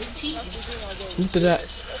now. He's cheating. Look at that.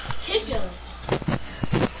 Kick him.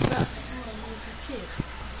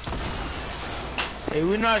 Hey,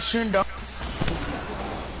 we're not shooting down.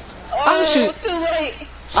 I can shoot. It's too late.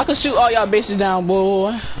 I can shoot all y'all bases down,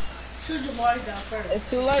 boy. Shoot Jamar down first. It's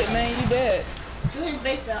too late, man. You dead. Shoot his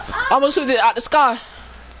base down. Ah! I'm gonna shoot it out the sky.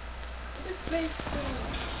 This base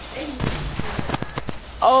down.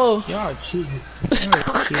 Oh. Y'all cheating.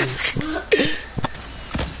 Y'all cheating.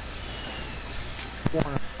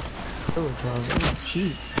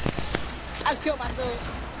 Cheat. I just killed myself.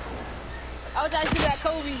 I was trying to shoot at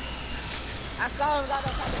Kobe. I saw him got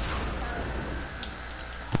up.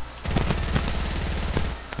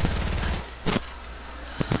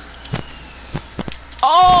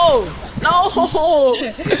 Oh no!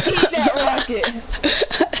 Eat that rocket.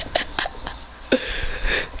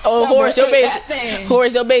 Oh, Horace, your base.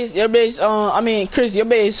 Horace, your base. I mean, Chris, your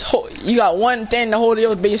base. You got one thing to hold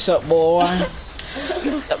your base up, boy.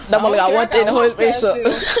 That boy got one thing to hold his base up.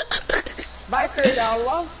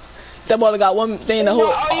 That boy got one thing to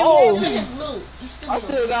hold. Oh. I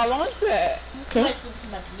still got launch pad. Okay.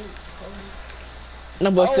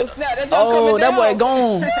 That boy still. Oh, that boy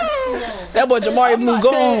gone. That boy Jamari Blue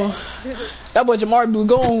gone. That boy Jamari Blue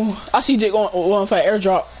gone. I see Jake going for an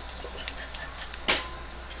airdrop.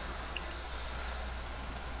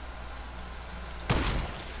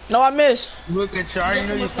 No, I missed. Look at you. I already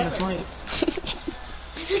know you're gonna swing.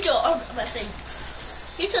 He took your arm. I'm about to say.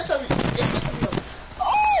 He took something.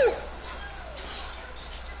 Oh!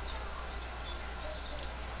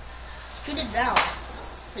 Shoot it down.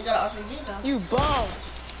 We got an RPG down. You bum.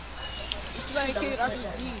 You ain't kidding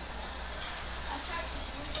RPG.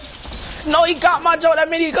 No, he got my joke. That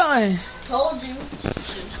minigun. Told you.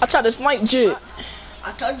 I tried to snipe Jit.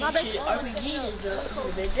 I told you shit. RPG is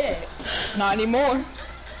the dead. Not anymore.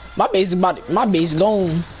 My base gone.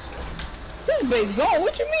 This base gone.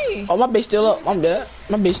 What you mean? Oh, my base still up. I'm dead.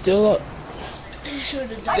 My base still up.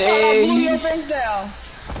 Shoot it I down. thought I blew your base down.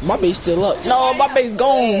 My base still up. No, my base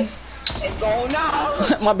gone. It's gone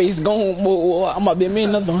now. My base gone. Boy, I'm about to be me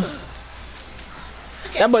another one.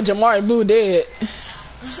 That boy Jamari Blue dead.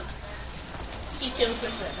 Keep killing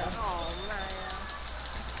Chris right now. Oh man.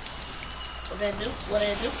 What did I do? What did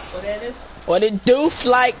I do? What did I do? What it do,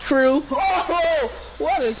 flight crew? Oh,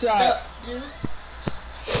 what a shot. Dude.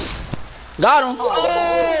 Got him. Oh,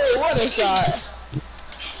 what a shot.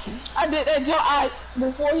 I did that jump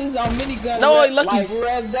before he's on minigun. No, he lucky. Like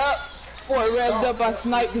revved up. Before it revved up, I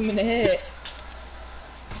sniped him in the head.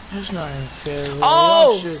 That's not even fair. Bro.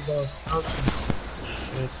 Oh! Shit, bro.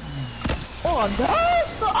 Shit. Oh,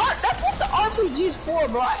 that's what the RPG's for,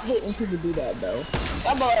 bro. I hate when people do that, though.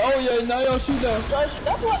 I'm like, oh yeah, now y'all shoot down.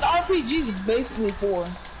 That's what the RPG's is basically for.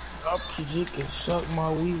 RPG can suck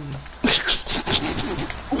my weed.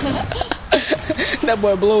 That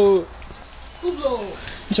boy Blue. Who blew?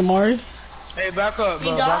 Jamari. Hey, back up,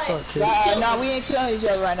 bro. He Back died. up, kid. Nah, we ain't killing each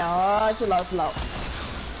other right now. Alright, chill out, chill out.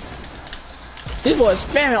 This boy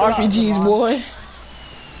spamming RPGs, boy.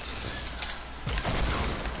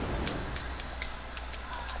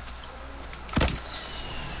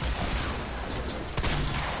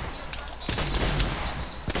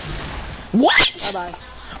 What? Bye bye.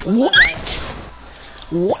 What?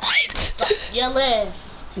 What? Yelling.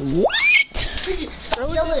 What?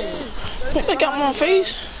 Yelling. Put that got my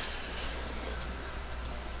face.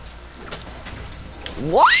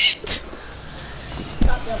 What?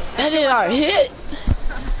 Stop yelling. That did not hit.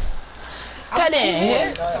 That didn't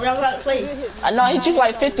hit. I'm not gonna play. I know he took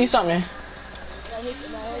like 50 something.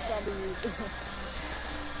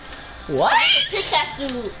 What? Pickaxe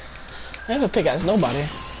dude. I never pickaxe nobody.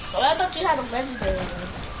 Oh, I thought you had a legendary one.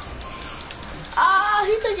 Ah,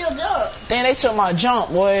 he took your jump. Then they took my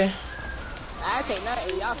jump, boy. I take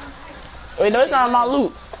nothing, y'all. Wait, no, it's not my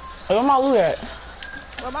loot. Wait, where my loot at?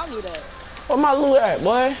 Where my loot at? Where my loot at,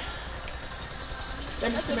 boy?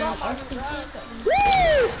 That's the man.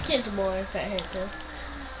 Woo! Kids boy, fat head too.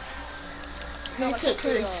 He took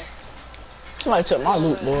Chris. Somebody took my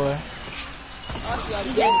loot, boy. What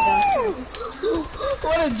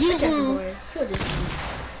a G Kids move. boy. Kill this dude.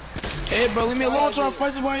 Hey, bro, leave me alone trying to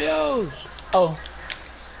fight somebody else. Oh.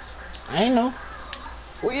 I ain't know.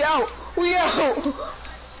 We out. We out.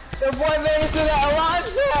 The boy made it to that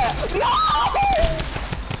launch pad.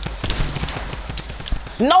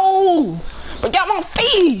 No! But got my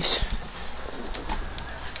face!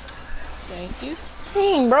 Thank you.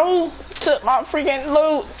 Bro. Took my freaking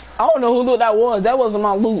loot. I don't know who loot that was. That wasn't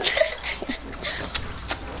my loot.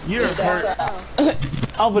 You're hurt. I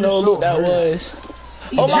don't know who loot that was.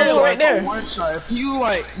 Oh, my loot right there. One shot. If you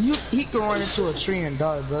like, he can run into a tree and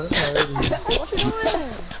die, bro. That's how it is. What you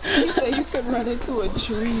doing? You said you could run into a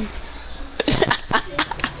tree.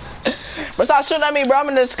 But stop shooting at me, bro. I'm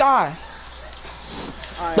in the sky.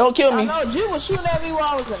 Right. Don't kill me. I know G was shooting at me while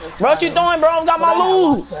I was in the Bro, what you doing, bro? I got my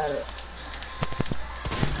loot.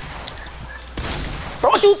 Bro,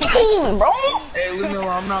 what you doing, bro? Hey, leave me alone.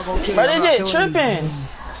 I'm not gonna kill you. Bro, I'm they not just killing you. tripping.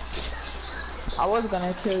 I was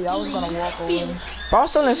gonna kill you. I was gonna walk away. Bro, I'm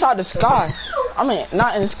still inside the sky. I mean,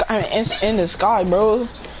 not in the sky. I mean, in the sky, bro.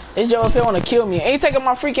 This Joe if he wanna kill me. Ain't taking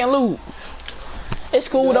my freaking loot. It's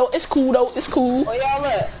cool though. It's cool though. It's cool. Where y'all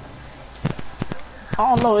at?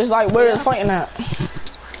 I don't know. It's like where it's fighting at.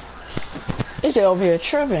 This Joe over here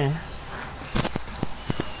tripping.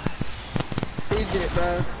 CJ,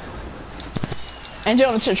 bro. And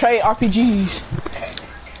Joe to trade RPGs.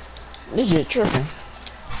 This shit tripping.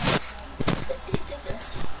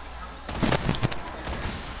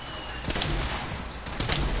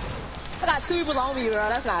 I got 2 people on me, bro.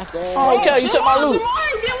 That's not fair. Oh, okay, you took my loot.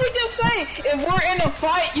 Didn't we just say if we're in a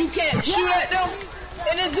fight, you can't shoot at them?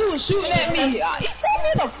 And this dude was shooting at me. He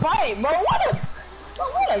said in a fight, bro. What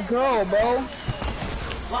a girl, bro.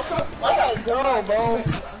 What a girl, bro.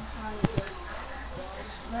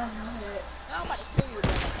 I'm about to kill you,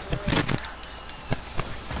 bro.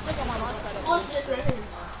 Look at my launch pad. What's this right here?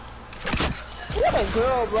 What a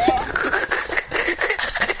girl, bro.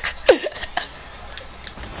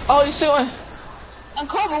 Oh, you shooting? And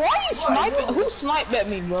Kobe, why you sniping? Who sniped at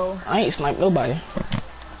me, bro? I ain't sniped nobody.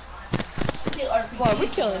 Boy, we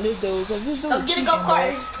killing this dude because this dude. I'm getting go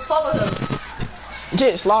kart and follow him.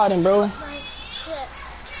 Jet sliding, bro.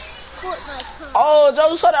 Fortnite time. Oh,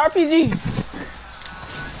 Joe saw the RPG.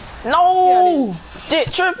 No!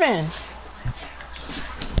 Jet tripping.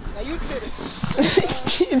 Now you did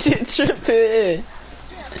it. Jet tripping.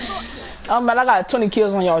 Oh man, I got 20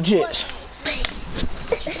 kills on y'all jets.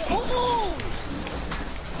 Oh!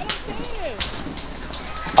 I don't care.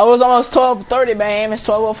 I was almost 12:30, man. It's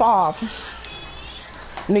 12:05.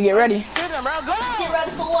 Let me get ready. Tripping, bro. Go. Get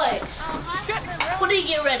ready for what? Tripping, bro. What do you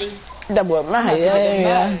get ready? That boy, man,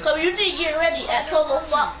 yeah. Come, you need to get ready at 12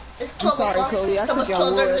 o'clock. It's 12 sorry, o'clock. Cody, I Come, took it's your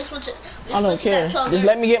 12:30. word. We switch it. We I don't switch it care. at 12:30. Just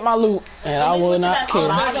let me get my loot, and I will not care.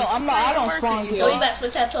 I don't spawn No, we kill. back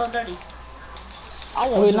switch at 12:30. I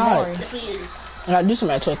We want not. Jamari. Yes, we is. I gotta do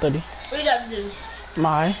something at 12:30. What you got to do?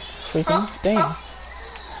 My freaking thing. Huh?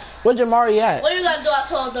 Where Jamari at? What you got to do at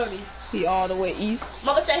 12:30? He all the way east.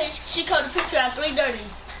 Mama said she called the picture at 3:30.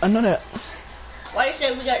 I know that. Why you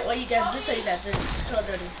say we got? Why you got to do say that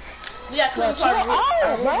 12:30? We got clean Chill part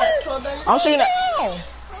out, of bro. at 12:30. I'm shooting that.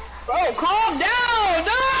 Bro, calm down,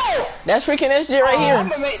 no! That's freaking this shit right I'm here.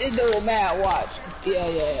 gonna make this dude mad. Watch.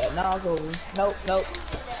 Yeah. Now it's over. Nope.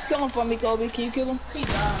 Kill him for me, Kobe. Can you kill him? He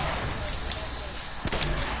died.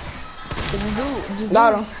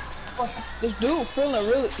 Got him. This dude feeling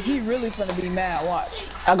really. He really finna be mad. Watch.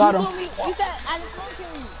 I got him. You said I just want to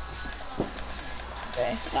kill you.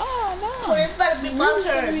 Okay. No. Oh, it's better be my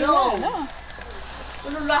turn. No. No. We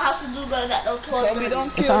don't know how to do that at no Kobe, 12:30.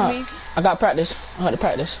 don't It's kill on. me. I got practice. I had to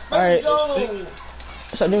practice. Alright. Let's go.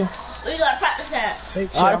 What's I do? We gotta practice that. I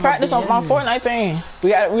had to practice on my Fortnite thing.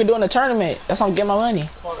 We're doing a tournament. That's how I'm getting my money.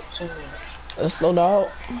 Let's slow dog.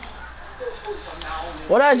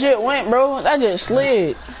 Well, that jet went, bro. That jet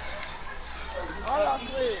slid. All y'all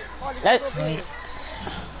slid. That.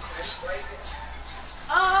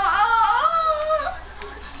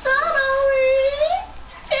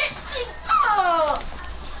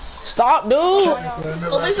 Stop, dude.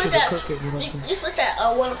 Well, we switch that. You switch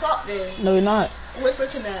that 1 o'clock then. No, we're not. We're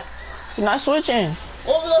switching that. We're not switching.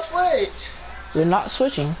 What we gonna switch? We're not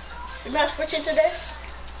switching. You're not switching today?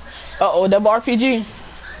 Uh-oh, double RPG.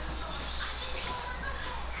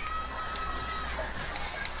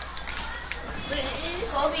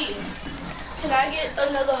 Kobe, can I get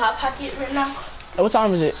another Hot Pocket right now? What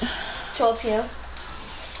time is it? 12 p.m.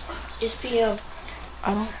 It's p.m.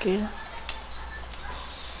 I don't care.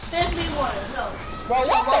 Send me one. No. Bro,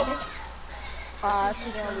 what the? I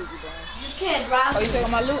see them loot you, bro. You can't drive. Oh, you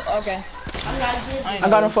taking my loot? Okay. I'm not giving. I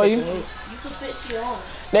got it for you. You can fix your own.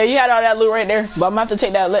 There, you had all that loot right there. But I'm gonna have to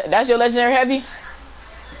take that. That's your legendary heavy?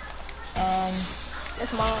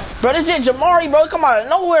 That's mine. Bro, this is Jamari, bro. Come out of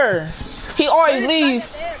nowhere. He always leave.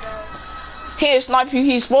 There, bro. He ain't snipe you.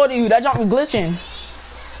 He spotted you. That jump be glitching.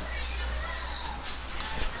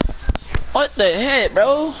 What the heck,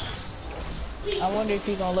 bro? I wonder if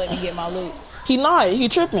he's gonna let me get my loot. He lied. He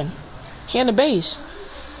tripping. He in the base.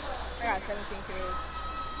 I got 17 kills.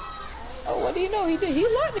 Oh, what do you know? He did. He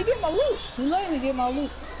let me get my loot. He let me get my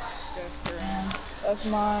loot. That's correct. That's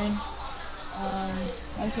mine.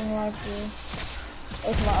 19 rifle.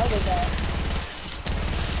 That's my other guy.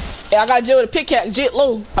 Yeah, I got Jill with a pickaxe, Jit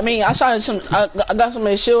low. I mean, I shot some. I got some of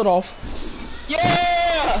his shield off.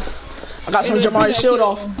 Yeah! I got some of Jamari's shield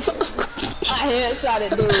off. I headshot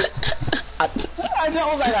it, dude. I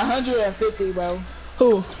jumped like 150, bro.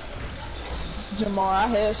 Who? Jamar, I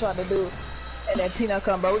headshot the dude. And that Peanut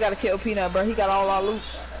come, bro. We gotta kill Peanut, bro. He got all our loot.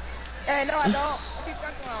 Hey, no, I don't. I keep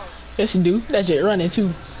fucking on. Yes, you do. That Jit running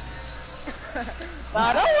too.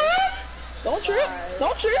 Nah, don't run. Don't trip. Why?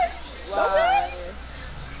 Don't trip. Don't run. Why?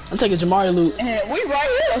 I'm taking Jamari loot. And we right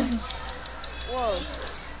here. Whoa.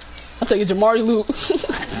 I'm taking Jamari loot.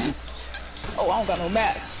 Oh, I don't got no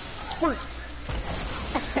max. Freak.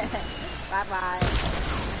 Bye-bye.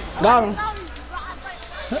 Got him.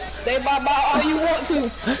 Say bye-bye all you want to.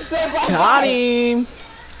 Say bye-bye. Got him.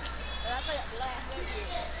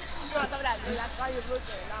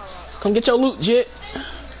 Come get your loot, Jit.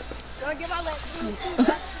 You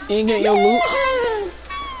ain't getting your loot.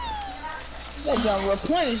 That junk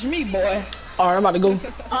replenish me, boy. Alright, I'm about to go.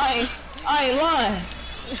 I ain't lying.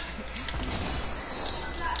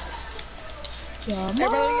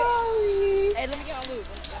 Hey, let me get on loot.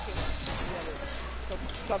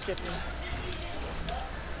 Stop chipping.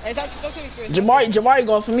 Hey, don't kill me, Chris. Jamari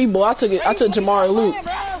going for me, boy. I took Jamari loot.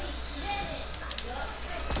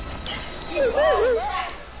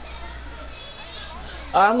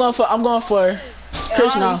 I'm going for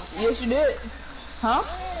Chris now. Yes, you did. Huh?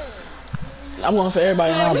 I'm going for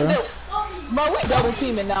everybody now, bro. Bro, we double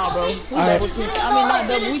teaming now, bro. We Alright. double teaming. I mean, not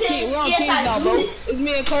double. We on teams now, bro. It's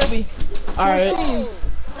me and Kobe. Alright.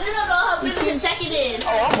 We don't know how big the second is. Oh, I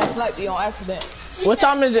almost sniped you on accident. What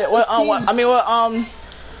time is it? What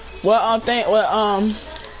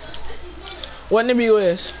number you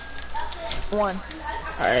is? 1.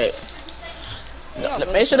 Alright.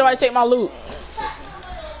 Make sure nobody take my loot.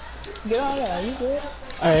 Get on there. You good?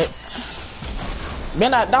 Alright. Better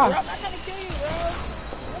not die.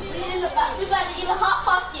 We about to get a hot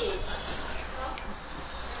pocket.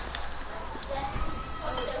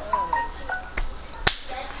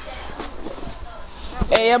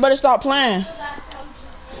 Hey, you better stop playing.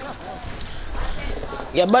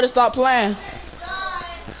 You better stop playing.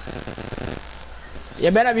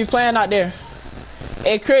 You better be playing out there.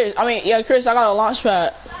 Hey, Chris, Chris, I got a launch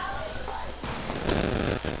pad.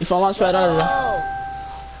 You found a launch pad out of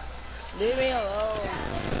there. Leave me alone.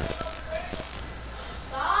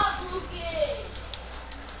 Stop, Lucas.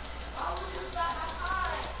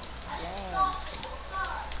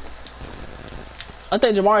 I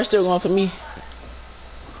think Jamari's still going for me.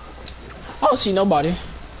 I don't see nobody.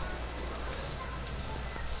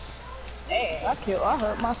 Hey, I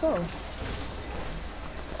hurt myself.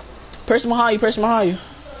 Person behind you.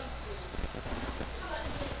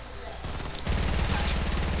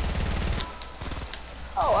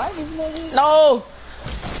 Oh, I didn't even know this. No!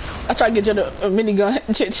 I tried to get you a minigun.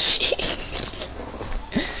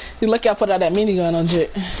 You lucky I put out that minigun on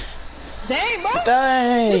Jit. Dang, bro.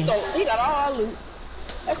 Dang. He got all our loot.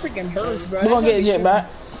 That freaking burst, bro. We're gonna get Jit back.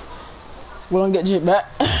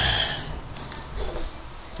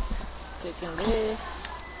 Taking this.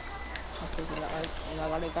 I'm taking the art. And I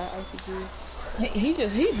already got RPG. He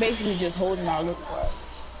basically just holding our loot for us.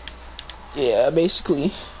 Yeah,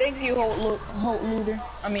 basically. Thank you, looter.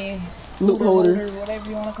 I mean, Loot holder. whatever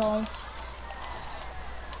you want to call him.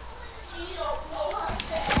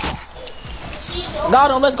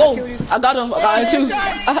 Got him, let's go. I got him. I got him too.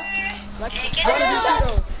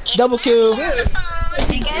 Double kill. You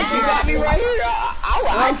got me right here.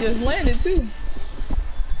 I just landed too.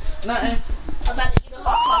 Nothing. I'm about to eat a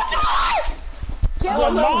hot pocket.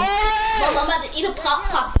 Lamar! Mom, I'm about to eat a pop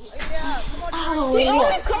pocket. Yeah, come on, touching He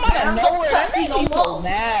always come out of nowhere. That touching makes me no so more.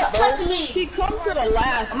 mad, Stop bro. touching me. He comes to the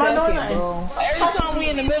last I'm not doing second, nothing. bro. Every time we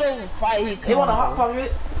in the middle of a fight, he You want a comes. hot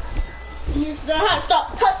pocket? You still have to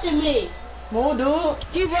stop touching me. No,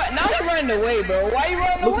 dude. Now he running away, bro. Why you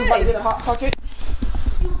running Look, about to get away? a hot pocket.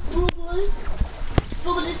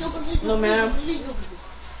 No, ma'am.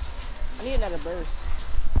 I need another burst.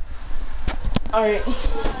 Alright.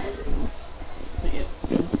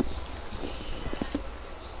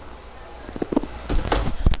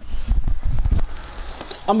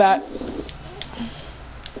 I'm back.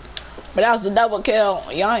 But that was the double kill.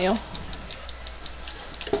 Yeah.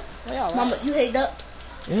 Where y'all Mama, at? you hate that?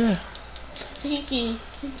 Yeah. Kiki,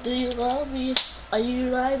 do you love me? Are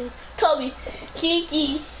you riding? Toby,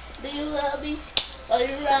 Kiki, do you love me? Are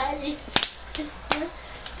you riding?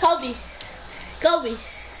 Kobe,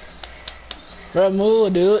 Bro,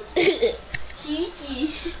 move, dude.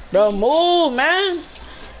 Kiki. Bro, move, man.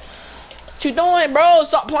 What you doing, bro?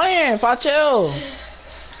 Stop playing. If I chill.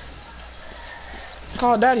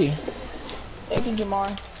 Call daddy. Thank you,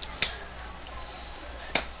 Jamar.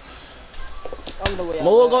 I'm the way out.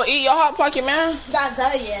 Move, go eat your hot pocket, man. Not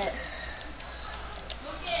done yet.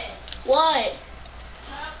 What?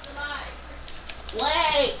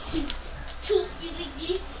 Wait.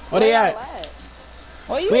 Where they at?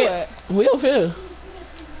 Where you We at? over here. You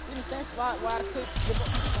the same spot where I cooked the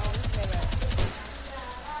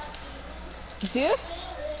You see us?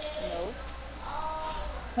 No.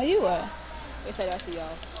 Where you at? They said I see y'all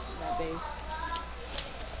in that base.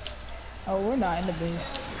 Oh, we're not in the base.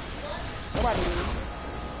 Somebody is.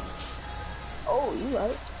 Oh, you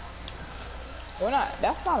right. We're not.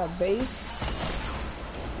 That's not a base.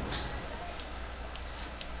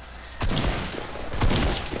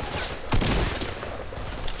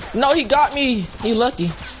 No, he got me. You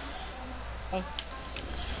lucky.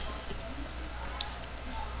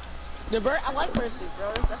 The bird, I like birds,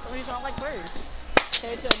 bro. That's the reason I like birds.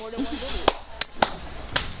 Can't tell more than one bullet.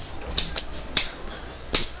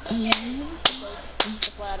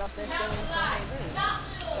 That's why I don't stand still in the same birds.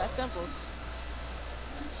 That's simple.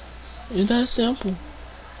 Is that simple?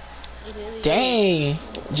 It is. Dang.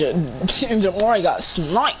 Jamari got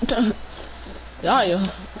sniped. Yeah.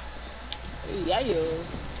 Yeah, yo.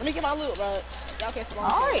 Let me get my loot, bro. Y'all can't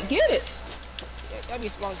spawn. Alright, get it. Y'all be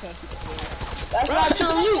spawn killing people. That's not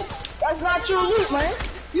your loot. That's not your loot, man.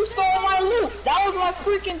 You stole my loot. That was my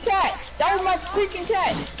freaking tat. That was my freaking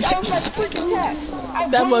tat. That was my freaking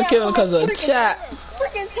tat. That boy killed because of a chat.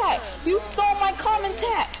 Freaking tat. You stole my common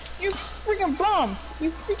tat. You freaking bum.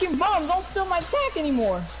 You freaking bum. Don't steal my tat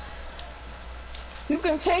anymore. You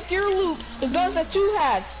can take your loot, the guns that you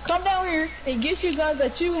had. Come down here and get your guns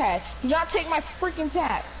that you had. Do not take my freaking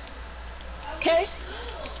tat. Okay?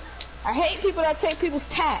 I hate people that take people's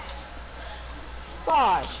tats.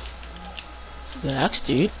 Gosh. Relax,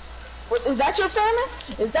 dude. What, is that your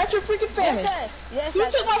famous? Is that your freaking famous? Yes, You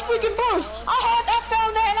took my freaking burst. I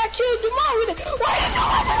found that and I killed Jamal with it. Why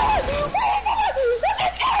did you do it?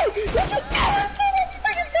 Why did you do it?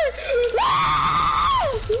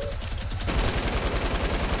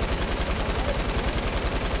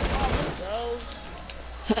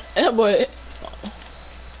 That boy.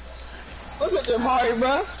 Look at Jamari,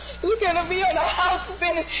 bro. Look at him. He on the house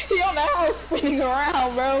spinning. He on the house spinning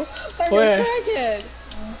around, bro. Like Where? a crackhead.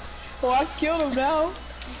 Well, I killed him now.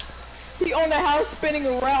 He on the house spinning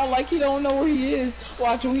around like he don't know where he is.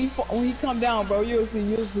 Watch when he come down, bro. You'll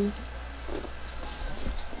see.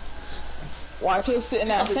 Watch, he'll sit in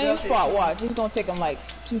that same spot. Watch, it's gonna take him like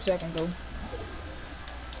 2 seconds though.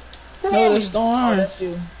 No, the storm. Oh, that's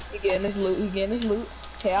you. He getting his loot.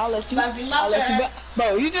 Okay, I'll let you. But be my turn.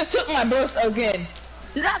 Bro, you just took my burst again.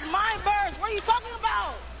 That's my birds. What are you talking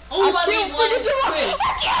about? Only I by me killed one. freaking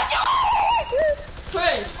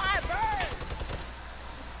Chris. My birds.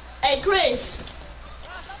 Hey, Chris.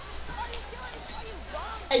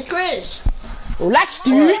 Hey, Chris. Relax,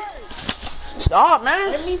 dude. Stop,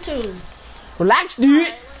 man. Let me too. Relax,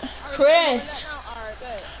 dude. Chris. Alright,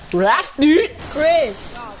 bet. Relax, dude. Chris.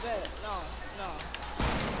 No, bet. No.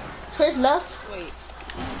 Chris left. Wait.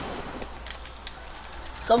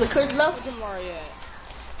 Go with Chris left. Where's Jamari at?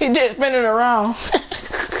 He just spinning around.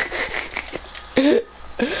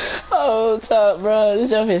 Oh, top, bro. This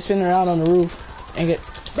stuff is spinning around on the roof. And get.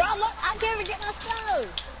 Bro, look, I can't even get my stuff.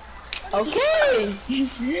 Okay.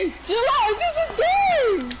 Chill out. This is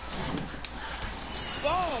good.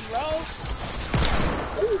 Boom, bro.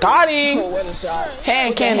 Got him. Oh, what a shot.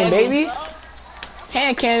 Hand cannon, baby.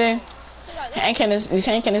 Hand cannon. Hand cannons. These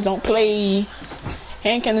hand cannons don't play.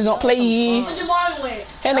 Hand cannons don't play. Where's Jamari went?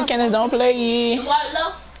 Hand cannons don't play. Jamari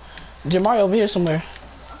left. Jamari over here somewhere.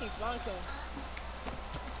 He's spawn killing.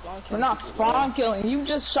 We're not spawn killing. You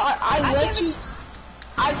just shot. I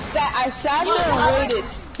sat there and waited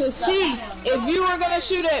to see if you were gonna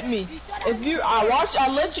shoot at me. If you, I let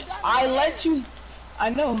you. I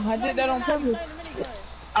know. I did that on purpose.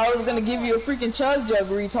 I was gonna give you a freaking chuzz jug,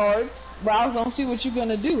 retard. But I was gonna see what you're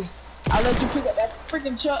gonna do. I let you pick up that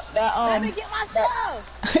freaking Let me get my stuff.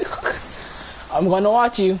 I'm gonna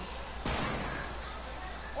watch you.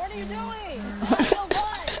 What are you doing?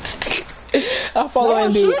 I'm following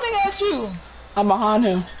no dude. shooting at you. I'm behind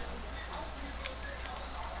him.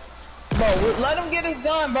 Bro, let him get his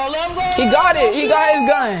gun, bro. Let him go. He got it. He got his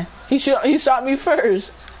gun. He shot me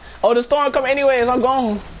first. Oh, the storm come anyways. I'm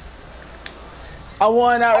gone. I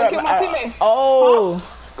won out. Okay, my teammate. Oh,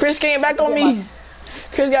 Chris came back on me.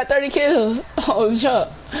 Chris got 30 kills. Oh, Chuck.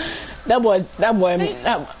 That boy. He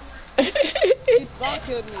spawn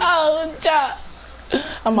killed me. Oh, Chuck.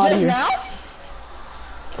 I'm out of Just here. now?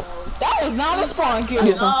 That was not a spawn kill.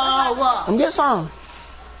 Get some. what? I'm get some.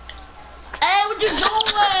 Hey, what you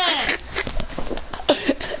doing?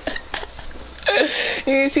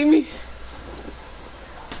 You ain't see me?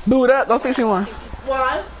 Boot up. Go fix me one.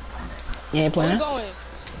 Why? You ain't Where playing? you going?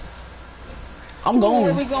 I'm Where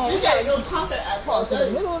going. we going? You gotta go concert at Paul In the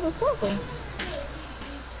middle of the circle.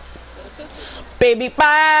 Baby,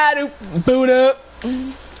 bye. Boot up.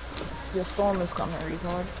 Your storm is coming,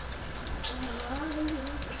 retard.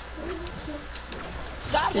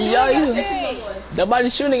 Stop Yo, shooting you. at me.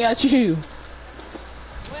 Nobody's shooting at you. Wait,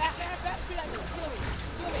 I can't shoot at me.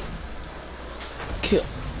 Kill me. Kill.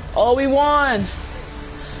 Oh, we won.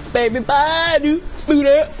 Baby, bye. Boot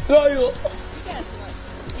up. Go. You can't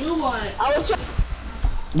shoot. You won. I was just.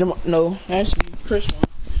 No, actually, Chris won.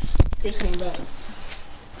 Chris came back.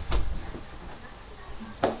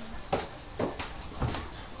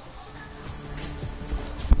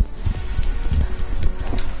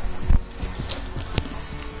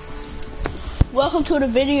 Welcome to the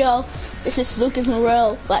video. This is Lucas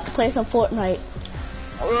Morel about to play some Fortnite.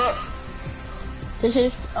 This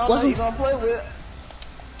is I don't know who welcome. you gonna play with.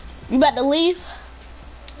 You about to leave?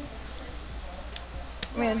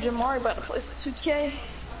 Me and Jamari about to play some 2K.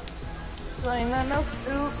 There ain't nothing else to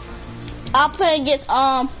do. I'll play against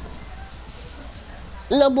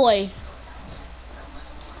little boy.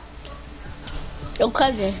 Your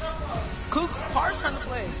cousin. Cook, Harsh trying to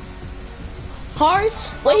play. Hearts?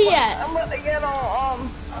 Where he at? I'm about to get on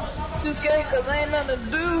 2K cause there ain't nothing to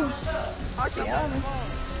do. I'll be honest.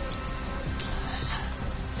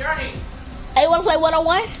 Journey. Hey, you wanna play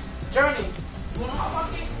 1-on-1? Journey.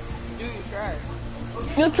 Dude, you trash.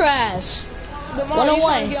 You trash. Jamari, you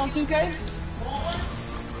trying to get 1-on-1. on 2K?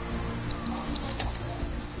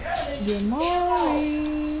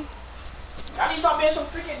 Jamari. I need to stop being some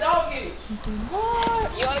freaking dog games.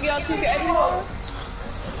 Jamari. You wanna get on 2K anymore?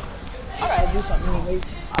 I gotta do something anyways.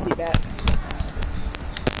 I'll be back.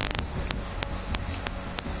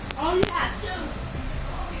 Oh, you have two.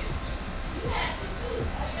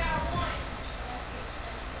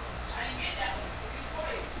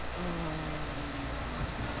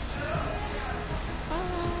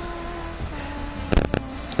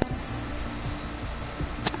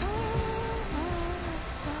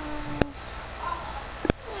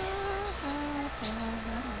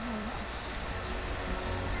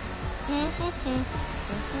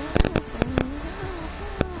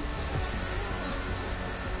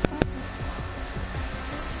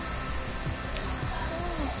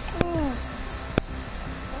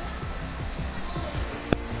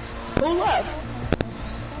 Who left?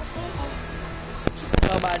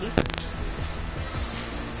 Nobody.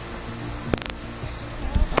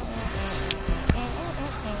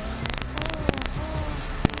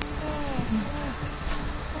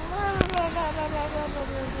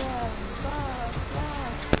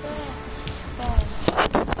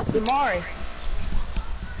 Jamari.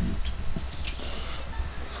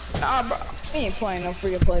 Nah, bro. We ain't playing no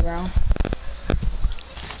freaking playground.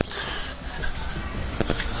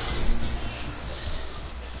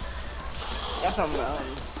 That's some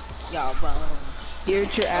y'all bum. You're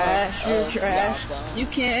trash. You're trash. y'all bum. You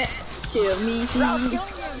can't kill me.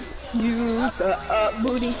 You suck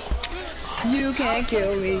booty. You can't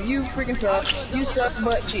kill me. You freaking suck. You suck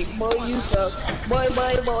butt cheek. Boy, you suck. Boy.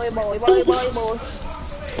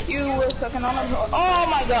 You were sucking on the. Oh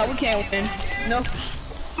my god, we can't win. No.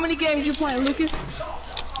 How many games you playing, Lucas?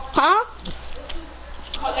 Huh?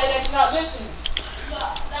 Okay, that's not listening.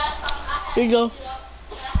 Here you go.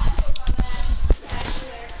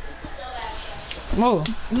 Move.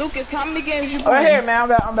 Lucas, how many games you playing? Right here,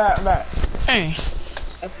 man. I'm back. Hey.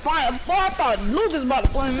 Fine. Boy, I thought Lucas about to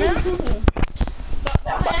play, man.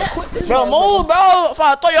 I'm about to quit this Bro, motherfucker. move, bro. If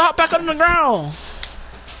I throw your hot back on the ground.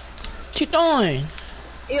 you doing?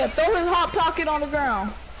 Yeah, throw his hot pocket on the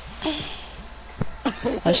ground.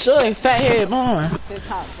 I should, fat head boy. His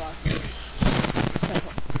hot box.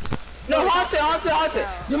 No, hunt it.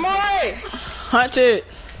 Jamari! Hunt it.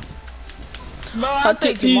 Bro, I Hunt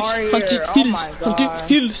think it heels, Jamari hunt here. it Oh heels, my hunt it god.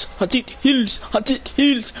 heels, hunt it heels, hunt it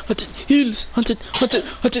heels, hunt it heels,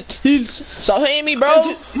 hunt it heels. Stop hitting me,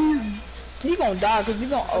 bro. He gonna die because he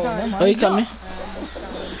gonna. Oh, never mind. Oh, he coming.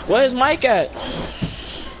 Where's Mike at?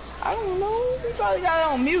 I don't know. He probably got it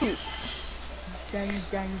on mute.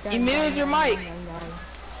 You muted your mic.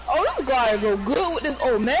 Oh, this guy go good with this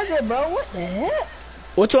Omega, bro. What the heck?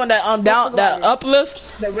 Which one? That down, that uplift?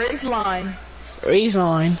 The race line. Race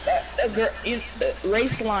line. The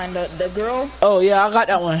race line. The girl. Oh yeah, I got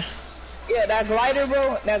that one. Yeah, that glider,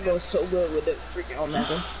 bro. That goes so good with the freaking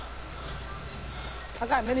Omega. I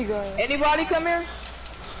got minigun. Anybody come here?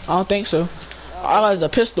 I don't think so. All I got is a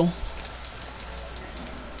pistol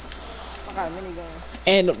I got a minigun.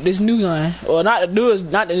 and this new gun. Well, not the newest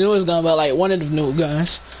gun, but like one of the new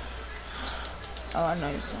guns. Oh, I know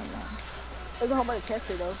you're talking about. There's a whole bunch of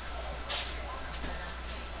tester though.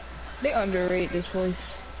 They underrate this place.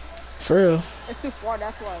 For real. It's too far.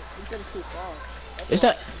 That's why. It's too far. That's It's why.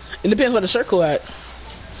 not. It depends where the circle at.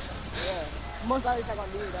 Yeah. Most likely it's not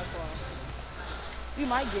gonna do it. That's why. You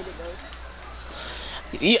might get it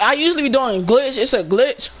though. Yeah, I usually be doing glitch. It's a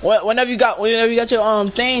glitch. Whenever you got your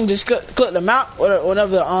thing, just click the map.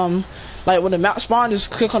 Whenever like when the map spawn,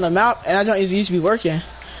 just click on the map, and I don't used to be working.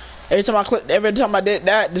 Every time I did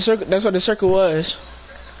that, the circle. That's what the circle was.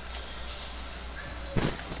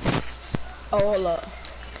 Oh, hold up.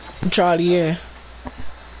 Charlie, yeah.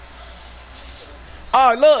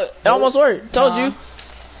 Oh look, it almost worked. Told you.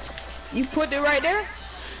 You put it right there?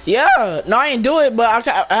 Yeah. No, I ain't do it, but I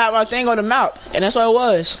had my thing on the map, and that's what it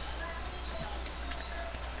was.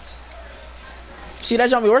 See, that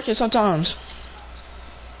don't be working sometimes.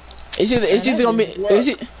 It's either gonna be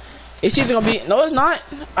no, it's not.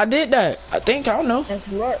 I did that. I think, I don't know. That's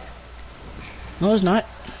what. No, it's not.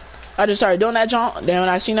 I just started doing that jump. Then when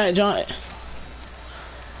I seen that jump,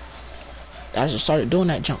 I just started doing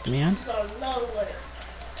that jump, man.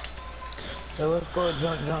 So let's go to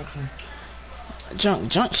Junk Junction.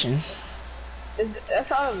 Junk Junction.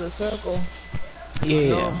 That's out of the circle. Yeah.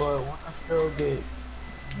 No, but when I still get.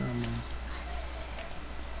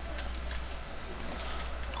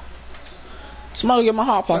 Somebody get my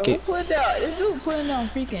hot pocket. Bro, this dude putting down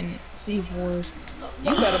freaking C4s.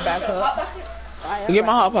 You better back up. Get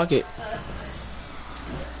my hot pocket.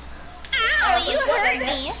 Ow, you hurt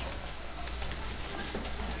me.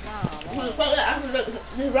 I'm gonna fuck that after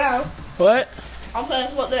this round. What? I'm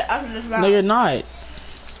gonna fuck that after this round. No, you're not.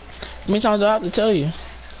 How many times do I have to tell you?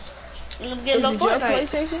 I'm not getting no Is it your Fortnite.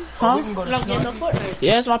 PlayStation? Huh? We can go I'm to not getting no Snoggy. Fortnite.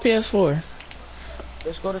 Yeah, it's my PS4.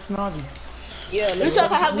 Let's go to Snoggy. Yeah, You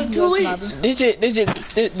talking have it 2 weeks. This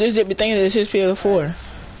it be thinking it's his PS4.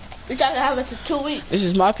 You talking have it to 2 weeks. This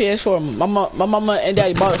is my PS4. My mama and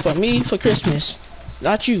daddy bought it for me for Christmas.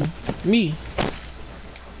 Not you. Me.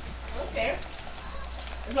 Okay.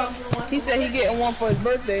 He said he getting one for his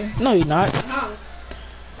birthday. No, you're not.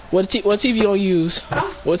 What TV you gonna use?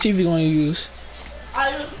 Huh? What TV you gonna use?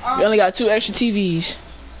 You only got 2 extra TVs.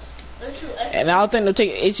 And I don't think they'll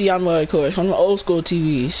take HDMI cords from the old school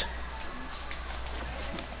TVs.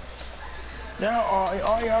 Now all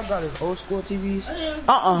y'all got is old school TVs. You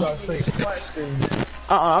got straight flat screen.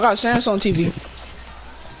 I got Samsung TV.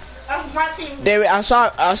 That's my team. David, I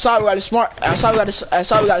saw we got a smart. I saw we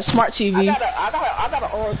got a smart TV. I got an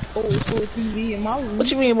old school TV in my room.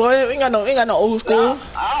 What you mean, boy? We ain't got no old school.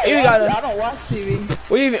 I don't watch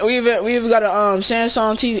TV. We even got a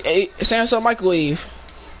Samsung TV, Samsung microwave.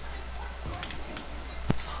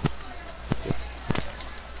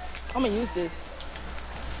 I'm gonna use this.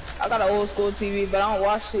 I got an old school TV, but I don't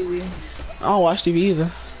watch TV. I don't watch TV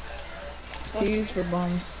either. TV's for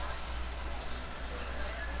bums.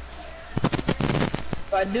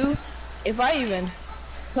 If I even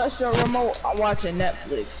touch the remote, I'm watching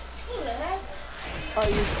Netflix. Or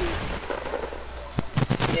YouTube.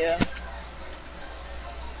 Yeah.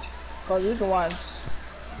 Cause you can watch.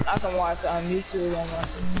 I can watch on YouTube and watch.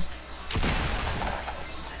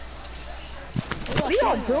 What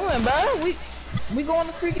y'all doing, bro? We going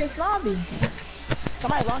to freaking Snobby.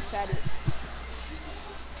 Somebody launch pad it.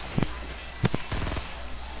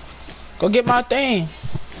 Go get my thing.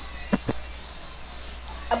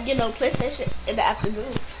 I'm getting on PlayStation in the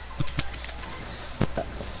afternoon.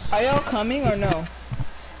 Are y'all coming or no?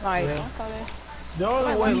 Like, Yeah. I'm coming. The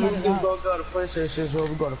only way we watching can it. go to PlayStation is when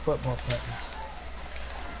we go to football practice.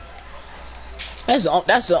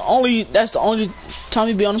 That's the only time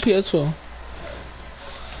you be on the PS4.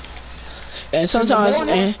 And sometimes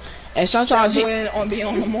and sometimes he on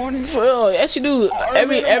the morning. for real, yes you do.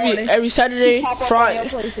 Every Saturday, Friday,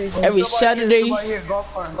 every Saturday. Somebody here, golf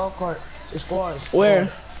cart. The squad. Where?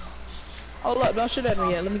 Hold up, don't shoot at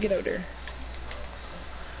me yet. Let me get over there.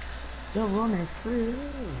 They're running free.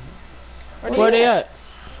 Where they at?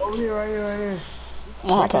 Over here, right here. My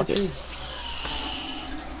hot pocket.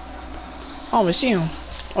 I don't even see him.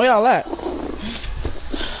 Where y'all at?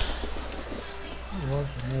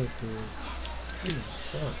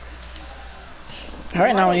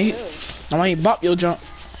 Alright, now when he bop your jump.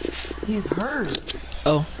 He's hurt.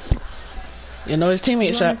 Oh. You know his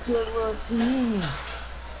teammates at.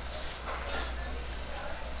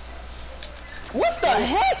 What the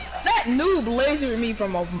heck? That noob lasered me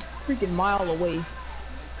from a freaking mile away.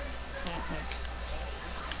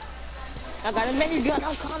 I got a minigun,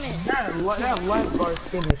 I'm coming. That lifeguard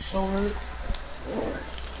skin is so hurt.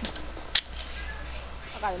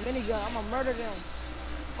 I got a minigun, I'm gonna murder them.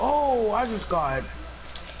 Oh, I just got.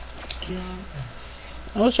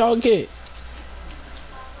 What y'all get?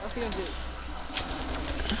 What's he gonna do?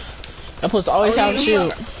 I'm supposed to always have a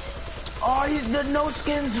shield. Oh, the no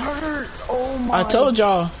skins hurt. Oh my. I told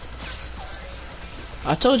y'all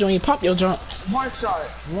when you pop your jump. One shot.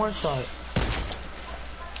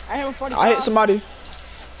 I have a 45. I hit somebody.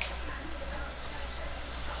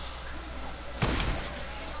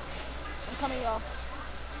 I'm coming, y'all.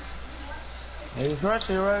 Hey, he's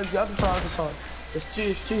rushing right the other side of the side. It's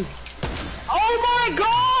two. Oh my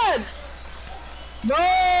god!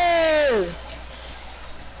 No!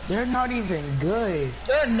 They're not even good.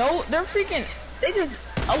 They're freaking, they just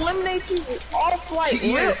eliminate you off like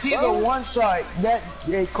He's a one shot.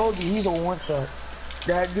 Kobe, he's a one shot.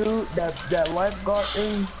 That dude, that lifeguard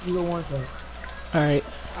thing, he's a one shot. Alright.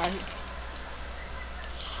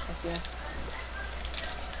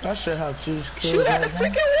 I should have two kills. Shoot at the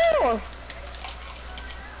freaking wall!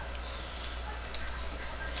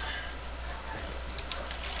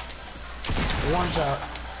 One shot.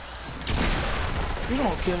 You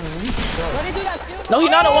don't kill me. You shot. Let me do that shield. No, he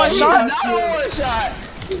not a one shot. Not a one shot!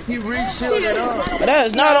 He re-shielded up. But that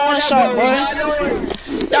is not a one shot,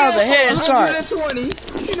 boy. That was a headshot.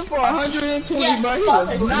 120. He for 120, Yeah, bro. He fuck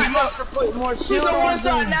was it. not. He must have put more He's shield a on one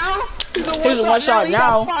shot him. now. He's a one shot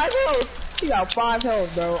now. He got 5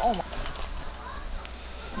 health, bro. Oh my.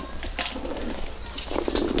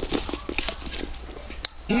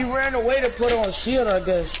 He ran away to put on shield, I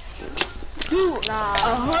guess. Dude,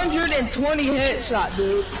 120 headshot,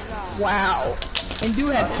 dude. Wow. And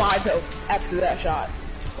dude had 5 health after that shot.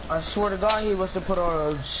 I swear to God, he was to put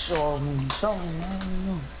on something. I don't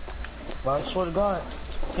know. But I swear to God,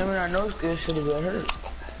 him and our nose good should have been hurt.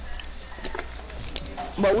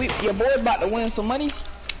 But your boy about to win some money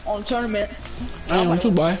on the tournament. I ain't on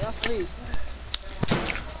too, boy.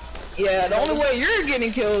 Yeah, the only way you're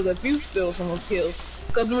getting kills is if you steal someone's kills.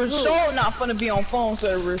 Cause we're so not gonna be on phone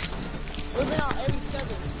servers. We've been on every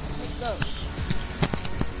server. Mixed up.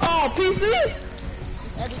 Oh, PC?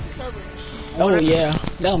 Every server. Oh yeah,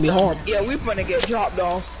 that gonna be hard. Yeah, we finna get dropped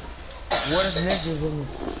off. What if ninjas in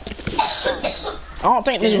I don't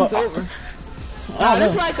think this is It's gonna. over. I Nah, don't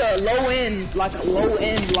it's know. like a low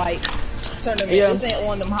end tournament. Yeah. This ain't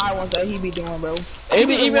one of them high ones that he be doing, bro. He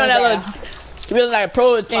be on that little. He be like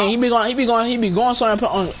pro thing. He be going somewhere and put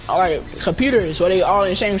on like computers so they all in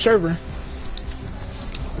the same server.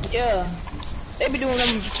 Yeah. They be doing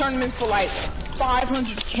them tournaments for like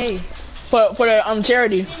 500K. For the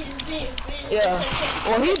charity. Yeah.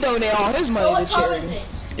 Well, he donate all his money to charity.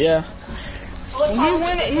 Yeah. When he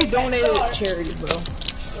win it, he donated it to charity, bro.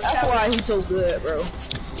 That's why he's so good, bro.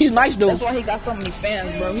 He's nice though. That's why he got so many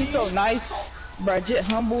fans, bro. He's so nice, bro. Just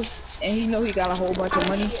humble, and he know he got a whole bunch of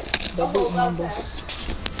money, but dude humble.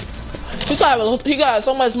 He got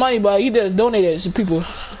so much money, but he just donated it to people.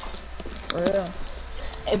 For real.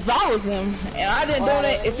 If I was him and I didn't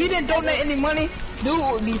donate, if he didn't donate any money, dude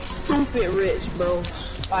would be stupid rich, bro.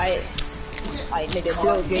 Like nigga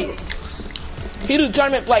Bill Gates. He do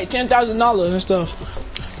tournament for like $10,000 and stuff.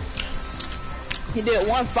 He did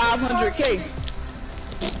one 500K.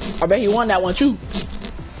 I bet he won that one too.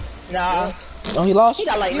 Nah, Oh, he lost. he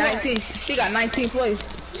got like 19. He got 19 place.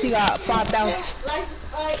 He got 5,000. Like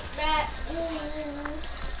that.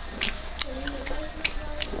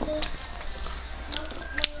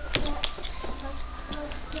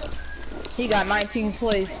 He got 19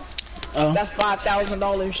 place. Oh. That's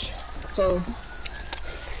 $5,000. So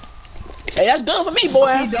Hey, that's good for me,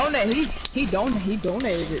 boy. he donated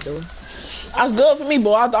it though. That's good for me,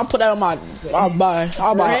 boy. I'll put that on my. I'll buy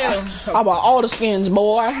all the skins,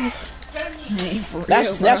 boy. For That's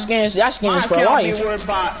real, bro. skins. That skins My for account life. be worth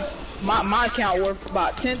about My account worth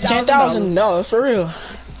about $10,000. $10,000 for real.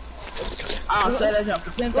 I'll sell that jump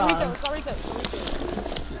for $10,000.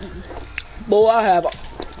 Boy, I have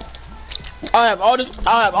all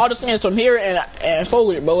the skins from here and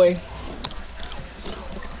forward, boy.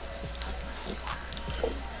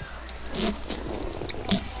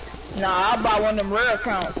 Nah, I'll buy one of them rare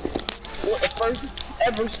accounts with the first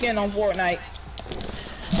ever skin on Fortnite.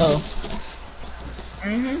 Oh.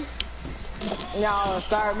 Y'all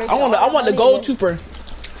start making. I want the gold trooper.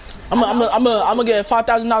 I'm gonna get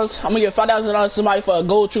 $5,000. I'm gonna get $5,000 to somebody for a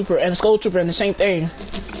gold trooper and a gold trooper and the same thing.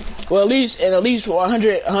 Well, at least for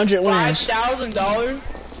 100 wins. $5,000.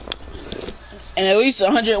 And at least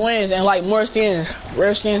 100 wins and like more skins,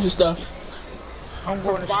 rare skins and stuff. I'm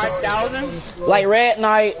going to 5,000. Like Red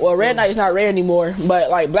Knight. Well, Red Knight is not rare anymore, but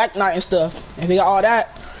like Black Knight and stuff. If you got all that,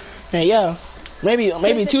 then yeah, maybe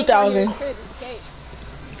 2,000.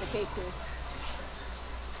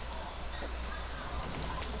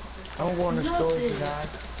 I'm going to storage, guys.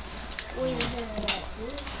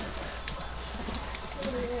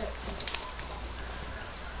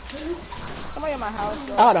 Somebody in my house.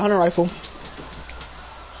 Bro. I got a hunting rifle.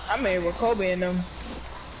 I made with Kobe and them.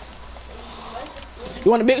 You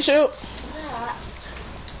want a big shield?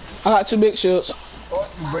 I got 2 big shields.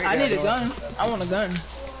 I need a gun. I want a gun.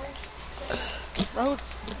 Bro,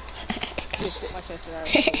 just my chest out.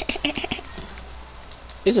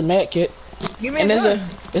 It's a med kit. Give me And a gun.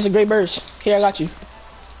 there's a great burst. Here, I got you.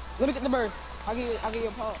 Let me get the bird. I'll give you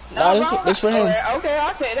a paw. Nah, this for him. Okay,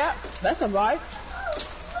 I'll take that. That's a vibe.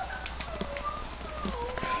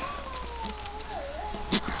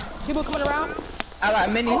 People coming around. I got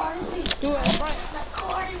mini. Do it in front.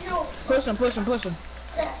 Push him.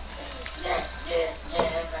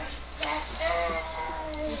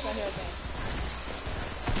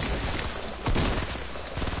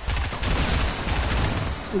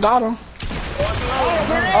 Got him.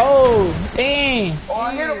 Oh, dang. Oh,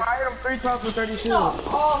 I hit him 3 times with 30 shields.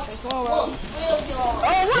 Oh,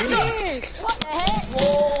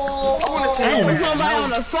 what the heck? Damn. Somebody on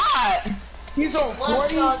the side. He's on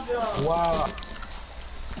 40? Wow.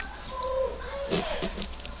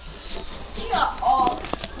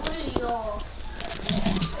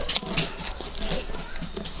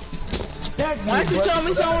 Why did you tell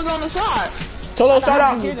me someone was on the side?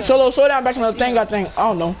 Solo, slow down back to the thing, I think. I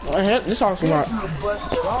don't know. This song's smart.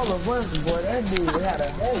 All of us, boy, that dude had a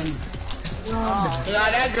heavy. Now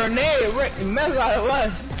that grenade ripped the mess out of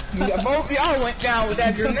us. Both y'all went down with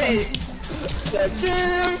that grenade.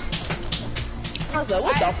 I was like,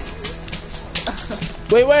 what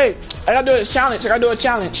the? Wait. I gotta do a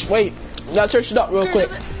challenge. Wait. I gotta search it up real quick.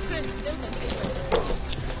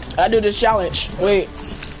 I gotta do this challenge. Wait.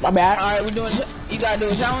 My bad. Alright, we're doing. You gotta do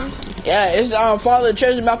a challenge? Yeah, it's follow the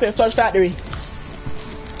treasure map at Flush Factory.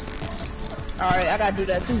 Alright, I gotta do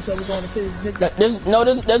that too, so we're going to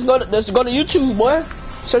Let's go to YouTube, boy.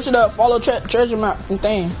 Search it up, follow treasure map and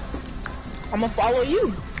thing. I'm gonna follow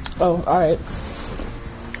you. Oh, alright.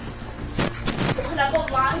 Can I go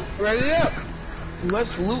live? Ready up.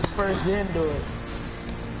 Let's loot first, then do it.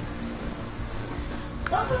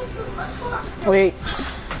 Wait.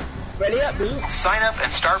 Ready up, dude. Sign up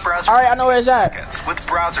and start browser. Alright, I know where it's at. With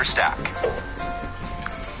Browser Stack.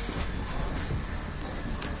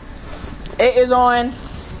 It's on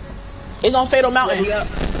Fatal Mountain. Ready up.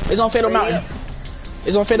 It's on Fatal Ready Mountain. up.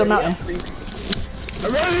 It's on Fatal Mountain.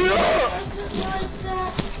 Ready up.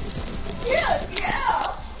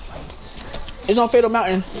 It's on Fatal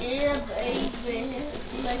Mountain. Yeah, baby.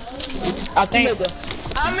 I think.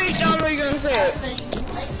 How many times are you gonna say it?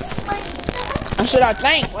 I said I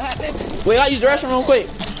think. What happened? Wait, I use the restroom real quick.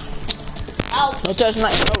 Ow. Don't touch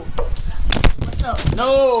nothing. What's up?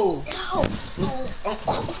 No. Ow.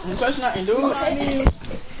 Don't touch nothing, dude. Are you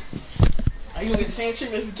gonna get the same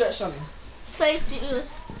treatment if you touch something? Thank you.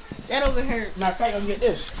 That over hurt. Matter of fact, I'm gonna get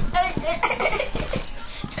this.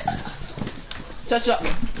 Touch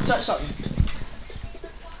something. Touch something.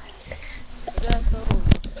 That's so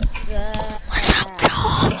good. What's up,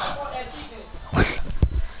 dog?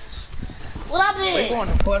 What I We're did? going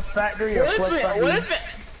to Plus Factory or Plus Factory?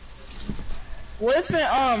 What if in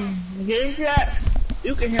game chat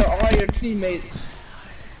you can hear all your teammates?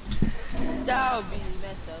 That would be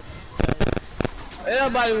messed up.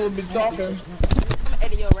 Everybody will be talking.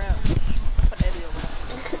 Eddie around. Eddie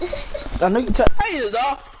around. I know you can touch. Hey,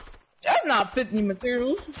 dog. That's not 50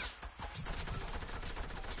 materials.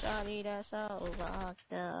 Johnny, that's all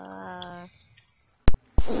rocked up.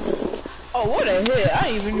 Oh, what a hit. I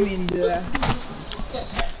didn't even mean to do that.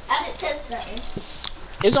 I didn't touch nothing.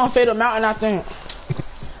 It's on Fatal Mountain, I think.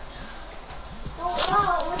 Oh,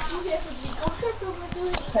 wow. What you get for me?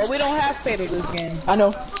 Well, we don't have fatal this game. I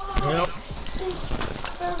know. Yep.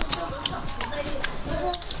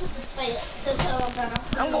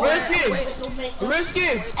 I'm going. Risky.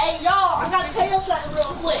 Hey y'all, I gotta tell you something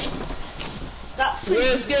real quick. Stop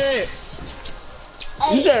Risky.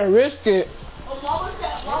 Hey, You said risk it. Mama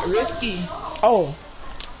said, Risky. Oh.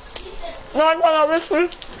 No, I'm not risky.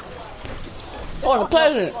 Oh, the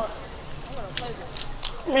pleasant.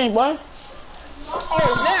 Me, boy.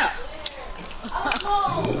 Oh, snap.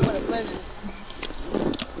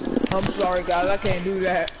 I'm sorry, guys. I can't do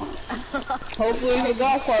that. Hopefully the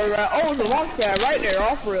golf cart right. Oh, it's a launch pad right there,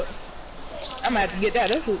 off rip. I'm gonna have to get that.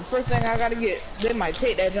 That's the first thing I gotta get. They might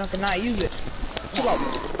take that junk and not use it. Come on.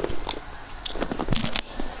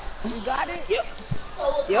 You got it? Yep.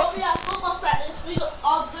 So, Yep. we have football practice. We go,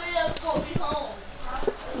 all three of us gonna be home.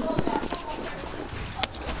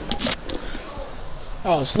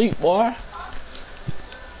 Oh, sleep, boy.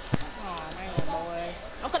 Oh man, boy.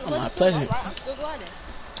 I'm not pleasant. I'm still going.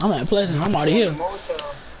 I'm at Pleasant. I'm out of here.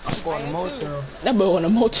 Motel. I'm going to motel. That boy in a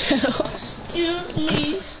motel. Excuse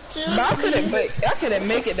me. But I couldn't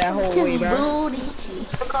make it that whole way, bro.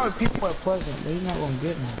 Look how many people at Pleasant. They're not going to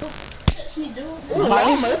get me. She do. Ooh,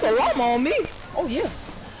 llama. It's a llama on me. Oh, yeah.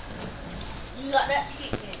 You got that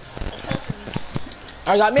kick me.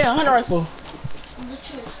 I got me a hunter rifle.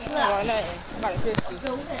 I got nothing. I got a 50.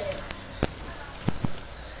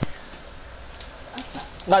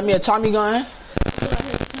 Got me a Tommy gun.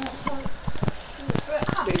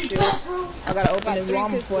 I gotta open this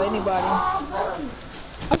llama for anybody.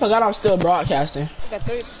 I forgot I'm still broadcasting. I got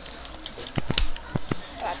three.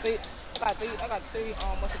 I got three,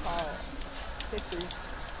 what's it called? History.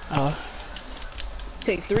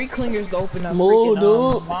 Take 3 clingers to open up Move, freaking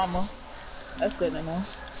dude. llama. That's good to know.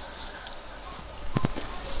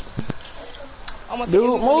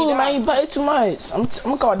 Dude, move, man. You play too much. I'm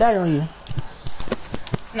gonna call daddy on you.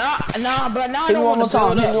 Nah, bro. Now I Hit me don't one want more to time.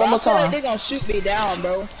 build Hit up. me one more I feel like time. they gonna shoot me down,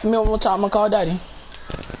 bro. Hit me one more time. I'm gonna call daddy.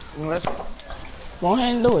 Let's Go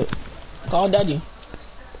ahead and do it. Call daddy.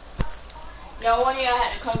 Yo, one of y'all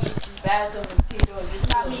had to come get this bag of Pedro. Just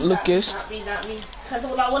not me. Lucas. Not me. Because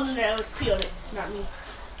when I went in there, I was peeled it. Not me.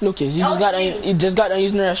 Lucas, you just got done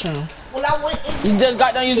using the restroom. When I went in You just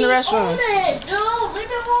got done using the restroom. Dude, leave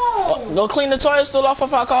me alone. Go clean the toilet stool off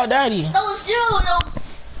if I call daddy. That was you, yo.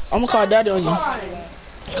 I'm gonna call daddy on you. Fine.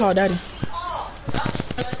 Call daddy.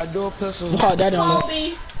 I do a pistol. I'm gonna call daddy on you.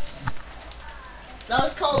 Kobe. That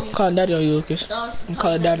was Kobe. I'm calling daddy on you, Lucas. That was I'm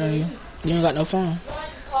calling daddy on you. You ain't got no phone.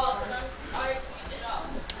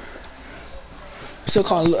 Still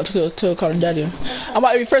calling daddy. I'm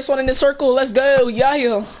about to be first one in the circle. Let's go. Yeah,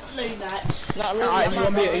 yeah. No, you're not. Not really.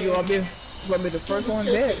 Alright, you gonna be the first one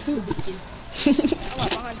dead too. You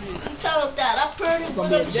tell him that. I'm pretty Gonna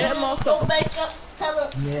be a dead motherfucker. Don't make up. Tell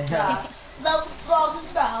him. Yeah. Love flaws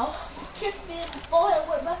now. Kiss me in the forehead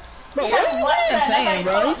with my. Bro, what are you saying,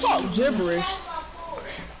 bro? You talk gibberish.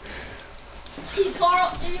 He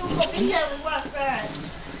Carl, you gonna be here with my friend.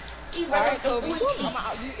 He run Alright, up the Kobe. booty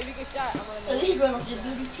cheek. If you get shot, I'm So gonna he run up the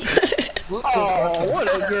booty cheek. Oh, what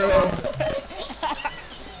a girl.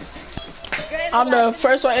 I'm the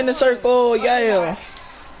first one in the circle. Yeah.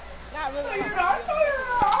 Not really.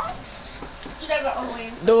 You never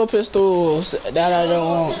win. Dual pistols that I don't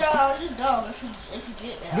want. Sit down, you dumb if you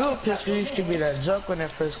get that. Dual pistol used to be that junk when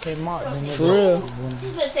it first came out. Then it For real.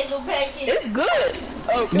 You better take your back in. It's good.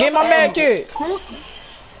 Oh, Get my man kid.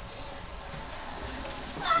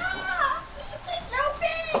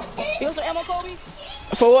 You want some ammo, Kobe?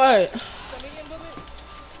 For what? Some medium bullet?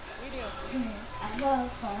 Medium.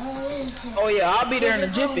 Oh yeah, I'll be there in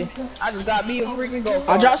a jiffy. I just got me a freaking go.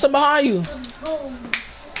 I dropped some behind you.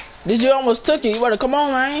 Did you almost took it? You better come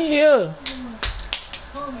on, man. Here.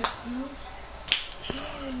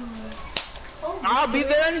 I'll be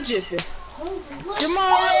there in a jiffy. Come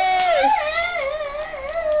on.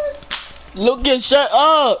 Lucas, shut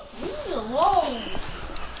up. Leave me alone.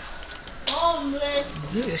 Homeless.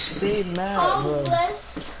 You stay mad, bro. Homeless.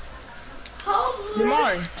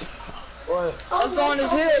 Jamari, What? what's on his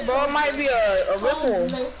head, bro? It might be a ripple.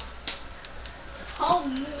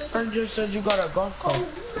 Homeless. I just said you got a golf cart.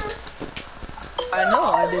 I know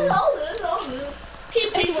I do.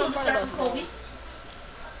 Keep people in front of Kobe.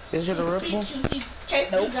 Is it a ripple?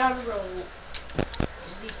 Take me down the road.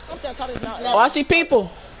 I'm still talking about. Oh, I see people.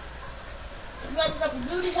 Running up a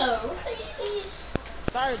booty hole.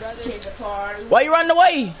 Sorry, brother. Kids a party. Why you running away?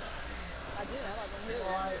 I did.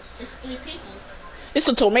 I like It's 3 people. It's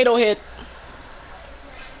a tomato head.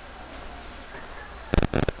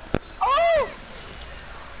 Oh!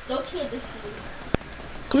 Don't kill this kid.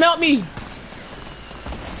 Come help me.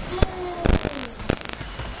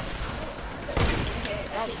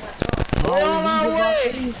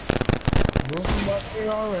 way. Wilson back here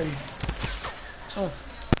already. Tough.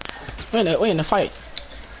 We in the fight.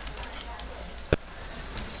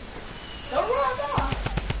 Don't run down.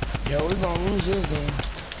 Yo, we gonna lose this game.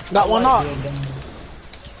 Got one up.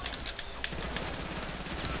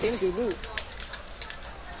 Team too good.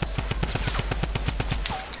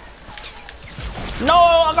 No,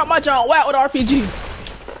 I got my jump whacked with RPG.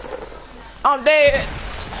 I'm dead.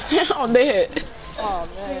 I'm dead. Oh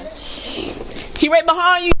man. He right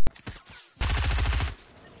behind you.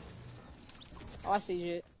 Oh, I see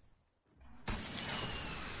shit.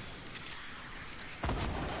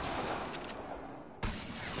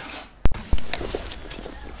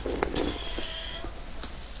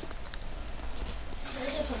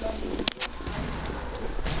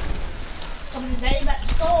 Coming ready back to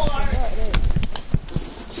store.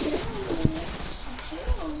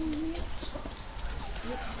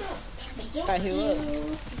 Gotta heal up.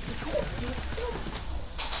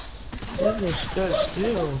 That was stood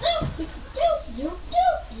still.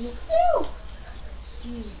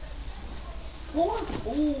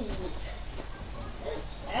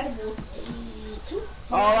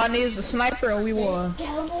 All I need is a sniper and we won.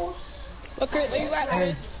 Look, Chris, where you at,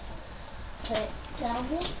 Chris?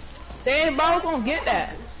 They ain't both gonna get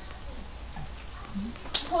that.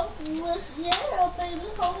 Homeless, yeah, baby,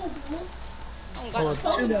 homeless. Oh,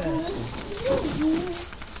 do that.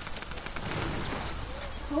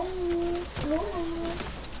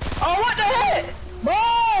 Oh, what the heck? Bro,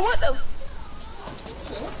 what the?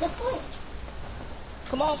 What the fuck?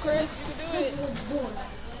 Come on, Chris, you can do it.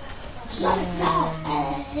 Shut it down,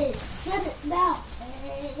 hey. Shut it down,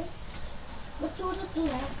 hey. What you wanna do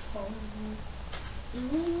that for?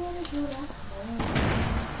 You wanna do that for?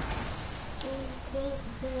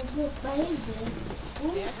 Baby.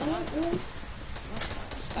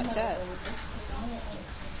 Got that.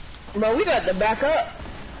 Bro, we got to back up.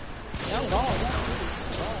 Yeah, I'm gone.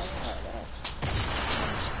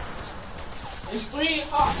 It's free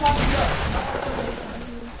hot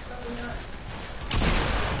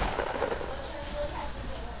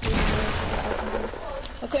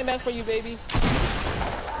I'm coming back for you, baby.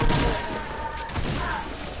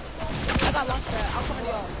 I got launch pad. I'm coming to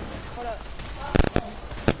y'all. Hold up.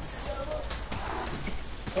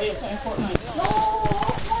 Oh, you're playing Fortnite.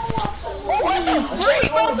 What the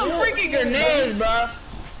freak? What the freaking grenades, bro?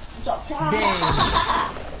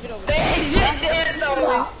 They just did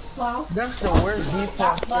though. That's the worst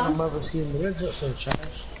defense I've ever seen. They're just so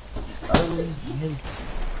trash. I really hate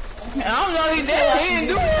I don't know he did. He didn't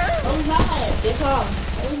do it. Oh, nice. It's hard.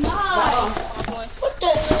 Oh, nice. What the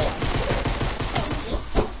heck?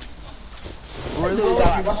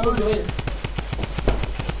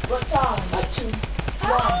 What time? Like 2.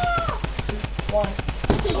 One.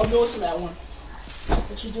 I'm doing some that one.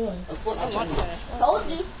 What you doing? A Fortnite Launch tournament. pad. Told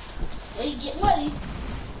you. When you get ready.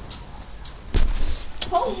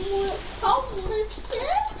 Homeless.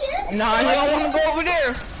 Nah, you don't want to go over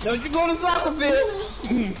there. Don't you go to the soccer field.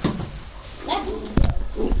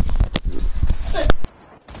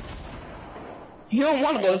 You don't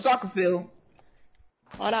want to go to the soccer field.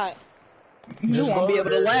 Why not? You won't be able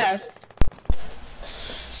to last.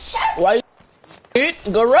 Why? Dude,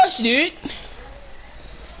 go rush, dude.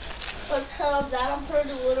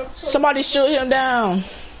 Somebody shoot him down.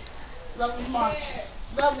 Love me, Mark.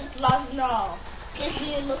 Love me, lost no. Kiss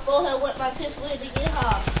me in the forehead with my tips with to get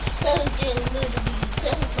hard. Tell him get a little bit.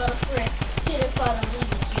 Tell him about a friend. Get it for the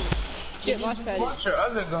little kid. Get launch pad. What's your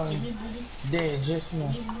other Give gun? me booties. Dead, just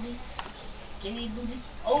now. Give me booties. Give me booties.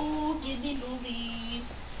 Oh, give me boobies.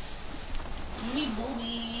 Give me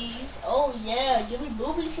boobies. Oh yeah, give me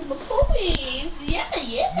boobies from the boobies. Yeah,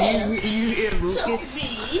 yeah. You hear Show Lucas?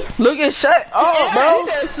 me. Look at shut up, bro.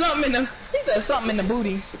 He said something in the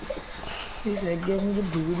booty. He said, give me the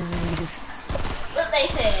booty. What they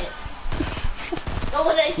said? Go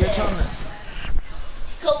what they Your said. turn.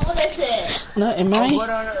 Go what they said. Nothing, Oh, man. go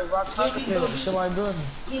down there, rock soccer field. Somebody doing it.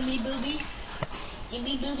 Give me boobies. Give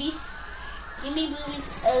me boobies. Give me boobies.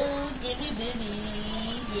 Oh, give me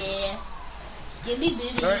boobies. Yeah. Give me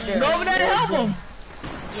boobies. Right there. Go over there and help him.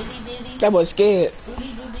 Give me boobies. That boy scared.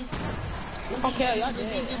 Boobies, boobies. Okay, y'all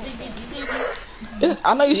did.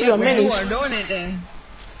 I know you see your You minis. weren't doing it then.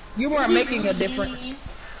 You weren't making a difference. I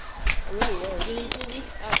really was.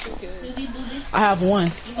 I was too good. I have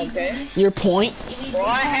one. Okay. Your point. Well,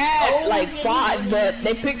 I had like 5, but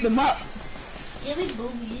they picked them up. Give me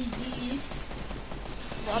boobies.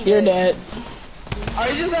 You're dead. Are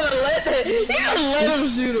you just gonna let that? You gonna let him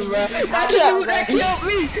shoot him, bro? That's the nuke that killed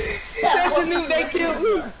me. That's the nuke that killed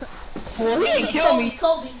me. Well, he ain't killed me.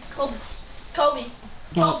 Kobe.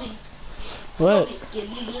 What? Give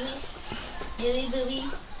me boobies. Give me booby.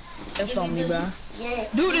 That's on me, bro. Yeah.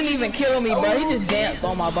 Dude didn't even kill me, bro. He just danced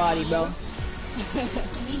on my body, bro. Give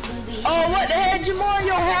me booby. Oh, what the heck, Jamar?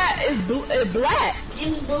 Your hat is black. Give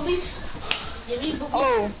me boobies. Give me boobies.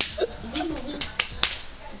 Oh. Give me boobies.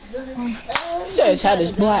 He said his hat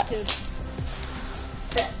is black.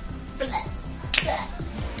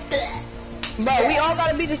 Bro, we all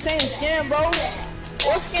gotta be the same skin, bro.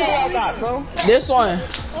 What skin y'all got, bro? This one.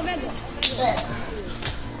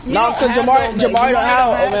 You No, don't cause have Jamari no don't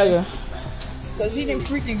have Omega. Cause he didn't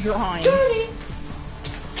freaking grind.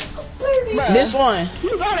 Bruh, This one. he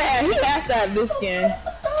has to have this skin.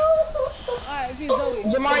 Alright, if you Zoe.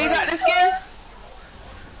 Jamar, you got this skin?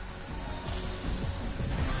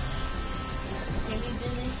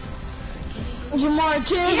 Jamar,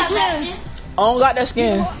 chill, You have chill. that skin? I don't got that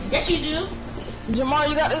skin. Yes, you do. Jamar,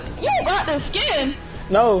 you got this? You don't got this skin.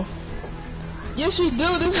 No. Yes, you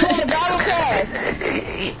do. This is on the battle pass.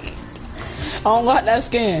 I don't got that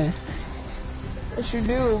skin. Yes, you do.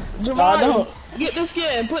 No, I Jamar, don't. get the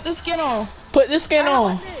skin. Put the skin on. Put this skin How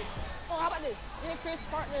on. about this? Oh, how about this? Me and Chris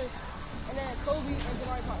partners, and then Kobe and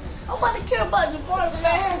Jamari partners. I'm about to care about the boys,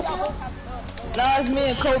 man. Y'all both have Nah, it's me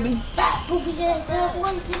and Kobe. Fat booby ass girl.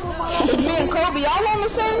 One kid on my It's me and Kobe. Y'all on the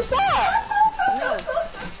same side.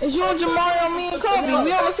 It's you and Jamari on me and Kobe.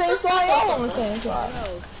 We on the same side. Y'all on the same side.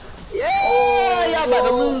 Yeah, y'all about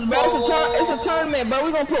to lose, bro. It's a tournament, bro.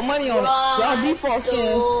 We gonna put money on it. Y'all default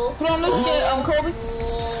skin. Put on this skin, Kobe.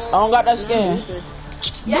 I don't got that skin.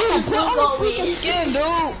 Yes, Put on the freaking skin,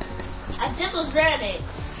 dude. I just was granted.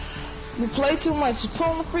 You play too much. Just put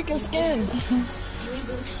on the freaking skin.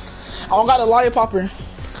 I don't got a lollipopper.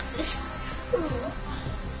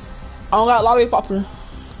 I don't got a lollipopper.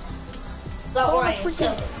 Don't worry.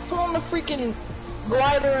 Put on the freaking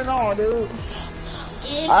glider and all, dude.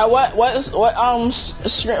 Alright, what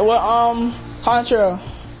contrail?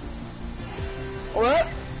 What?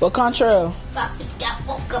 What contrail?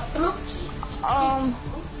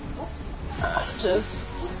 Just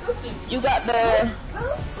you got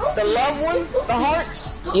the love one, the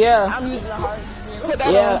hearts. Yeah. I'm using the hearts. Put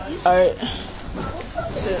that Yeah. on. Alright.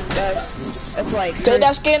 That's like Take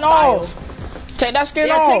that skin off. Take that skin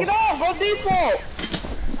off. take it off. Go default.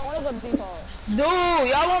 I want to go default. Dude,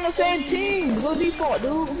 y'all on the same team. Go default,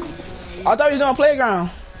 dude. I thought you was on playground.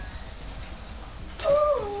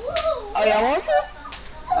 Oh, y'all want to?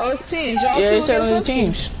 Oh, it's teams. Y'all Yeah, two you said on the against us?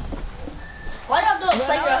 teams. Why y'all doing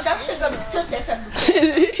playground? Y'all should go to Tilted from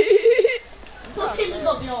the What team you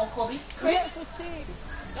gonna be on, Kobe? Chris? Yes, this team.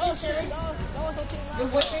 That was team. That was a team. Your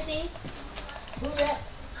boyfriend team? Who's that?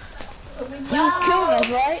 You was killing us,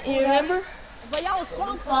 right? You remember? But y'all was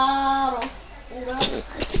close. Bottle.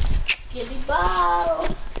 Give me bottle.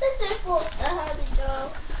 This is for the happy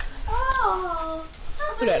girl. Oh.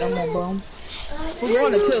 Do that no more, bro. We're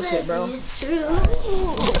going to Tilted, bro. It's true.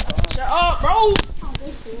 Shut up, bro.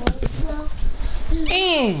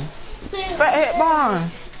 Fathead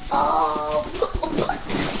Bond. Oh.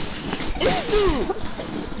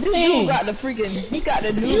 This dude got the freaking, he got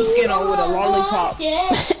the new skin on with a lollipop. Yeah.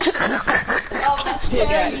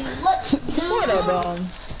 What up,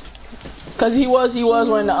 Cause he was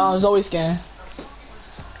wearing the Zoe skin.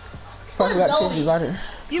 Probably got tissues right here.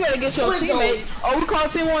 You better get your Who's teammate. Oh, we call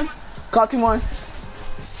team one? Call team one.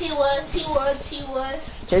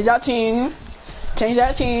 T1. Change that team. Change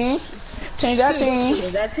that team. Change that team.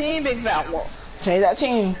 Is that team, big fat wolf? Change that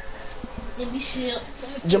team. Give me shit.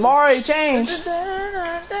 Jamari, change.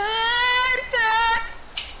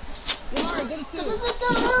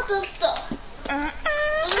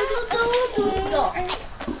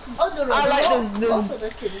 I like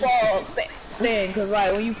this fall thing, cause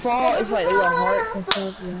like when you fall, it's like little hearts and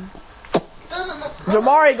stuff. Yeah.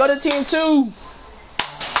 Jamari, go to team 2.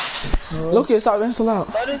 Lucas, stop being so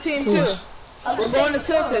loud. Go to team 2. We're going to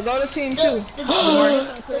Tilted. Go to team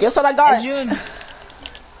 2. Guess what I got? June.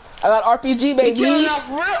 I got RPG, We baby. killing off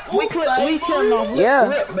rip. We killing off rip. Yeah.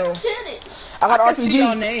 Rip, though. I got I can see your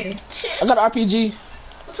RPG. name. I got RPG.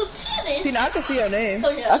 See, now I can see your name.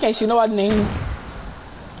 I can't see nobody's name.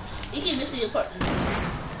 You can just see your partner.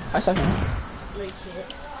 I suck. No, you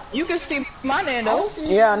can't. You can see my name, though.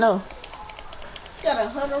 Yeah, I know. Got a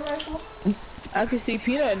hunter rifle. I can see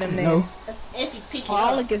Peanut in them names. No, If you pick it I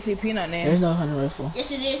up. only can see Peanut there's name. no hunting rifle.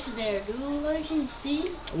 Yes, it is there, dude. Like you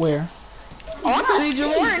see. Where? Oh, I can see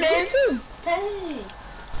Jamori name, too. Dang.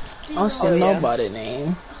 I don't see Oh, yeah. nobody's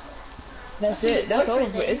name. That's it. That's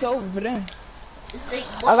over. It's over for them.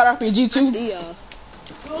 I got RPG too.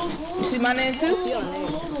 See my name, too?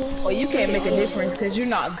 Well, you can't make a difference, because you're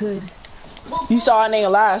not good. You saw our name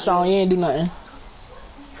last round. You ain't do nothing.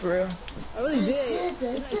 For real. I really did.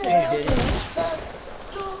 Yeah, you did.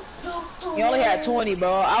 He only had 20,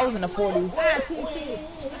 bro. I was in the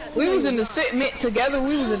 40s. We was in the together.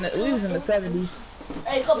 We was in the 70s.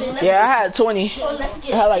 Hey, come here, let's Yeah, I had 20. go, let's I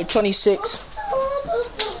get had like 26.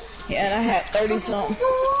 Yeah, and I had 30 something.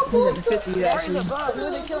 He was in the 50s Where's actually. the bomb? You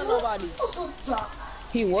didn't kill nobody.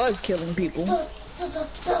 He was killing people.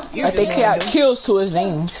 You I think just he had wanted to- kills to his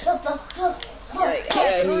names.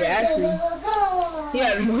 Yeah, he actually. He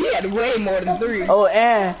had way more than 3. Oh,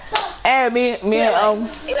 and me He and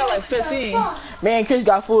had like 15. me and Chris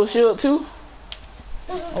got full shield too.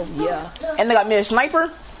 Oh yeah. And they got me a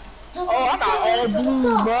sniper. Oh, I got all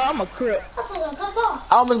blue, bro. I'm a crip. I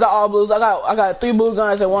almost got all blues. I got 3 blue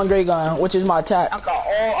guns and 1 gray gun, which is my attack. I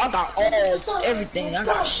got all everything. I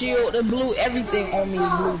got shield, the blue, everything on me is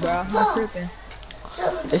blue, bro. I'm cripping.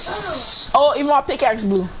 Oh, even my pickaxe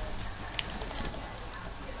blue.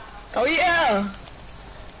 Oh yeah.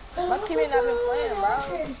 My teammate not been playing,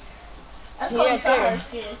 bro. Yeah, fair.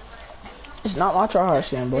 It's not my tryhard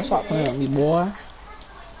skin, bro. Stop playing with me, boy.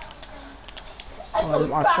 Oh, it's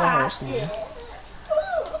my tryhard skin.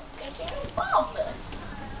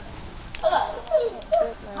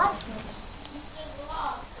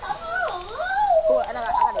 Cool, and I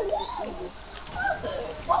gotta get this.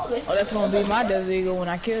 Oh, that's gonna be my Desert Eagle when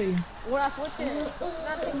I kill you. When I switch in,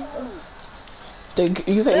 not taking food. You think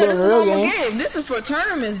Yeah, live in this a is real normal game? game. This is for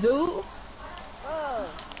tournaments, dude. I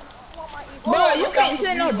want my equal. Bro, you can't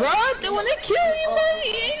say no bro. When they kill you, man,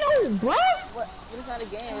 you ain't no bro. But it's not a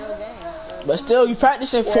game, real game. So. But still, you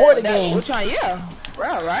practicing for the game. We're trying, yeah.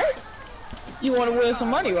 Bro, right? You want to win some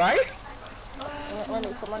money, right? I want to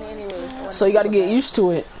make some money anyway. So you got to get used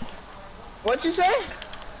to it. What you say?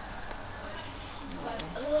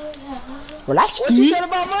 Relax, What you dude. said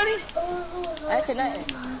about money? I ain't say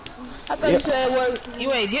nothing. I thought you said, well,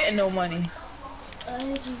 you ain't getting no money.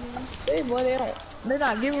 Hey, boy, they're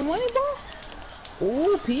not giving money, bro?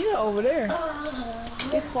 Ooh, Peter over there.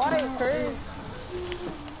 It's quiet, Curry.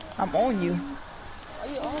 I'm on you. Oh,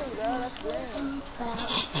 you own me, bro. That's great. And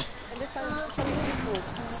this time, tell me people.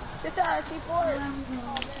 This time, C4. Oh,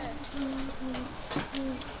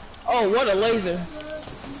 man. Oh, what a laser.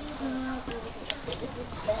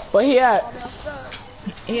 Where he at? Oh, man, I'm stuck.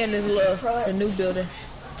 He in this the new building.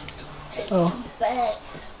 Oh.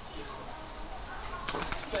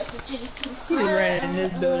 He just ran in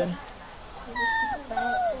this building.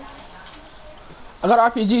 I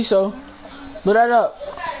got RPG, so blow that up.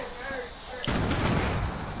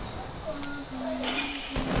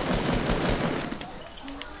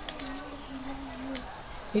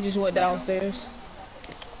 He just went downstairs.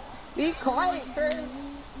 Be quiet, Curry.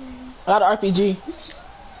 I got an RPG.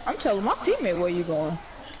 I'm telling my teammate where you going.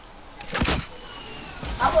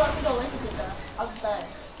 I want to go into the other side.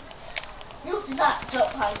 You do not jump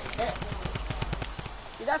high to that.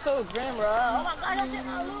 Dude, that's so grim, bro. Oh my god, that's it,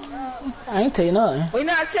 my loot, bro. I ain't tell you nothing. We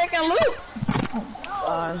not taking loot.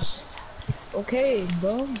 Gosh. Okay,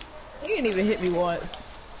 bro. You didn't even hit me once.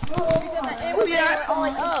 You did my aim was all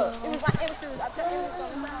like up. It was my amateurs. I tell you, it was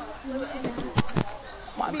on the sound. It was amateurs.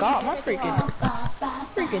 My God, my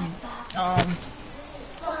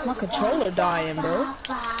my controller dying, bro.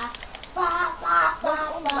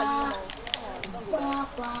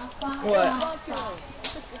 What?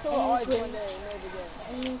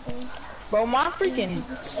 Bro, my freaking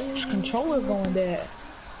controller going dead.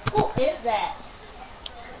 Who is that?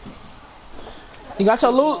 You got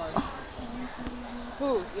your loot?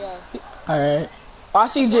 Who? Yeah. Alright. I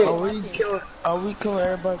see Jay. Are we killing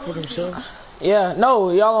everybody for themselves? Yeah,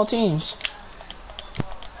 no, y'all on teams.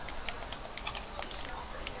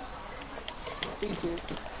 C2.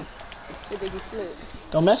 See if they get split.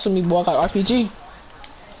 Don't mess with me, boy. I got RPG.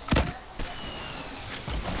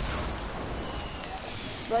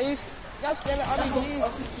 Bro, y'all spamming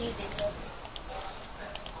RPG.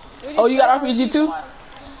 Oh, you got RPG too?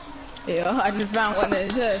 Yeah, I just found one in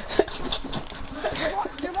the chest.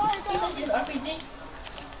 RPG?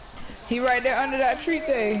 He right there under that tree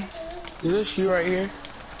thing. Is this you right here?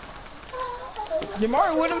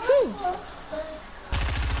 Jamari with him too.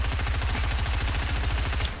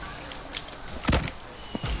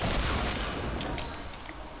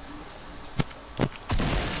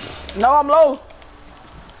 No, I'm low.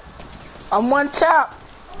 I'm one tap.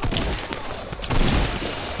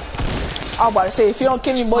 I was about to say, if you don't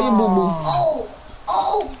kill me, boy, you boo boo.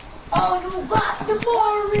 You got the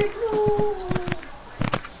blue.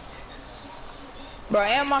 Bro,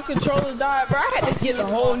 and my controller died, bro. I had to get a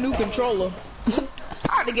whole new controller.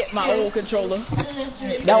 I had to get my old controller.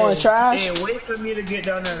 That one trash. And wait for me to get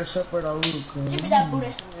down there to separate our loot, cuz. Give me that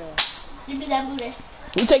booty. Give me that booty.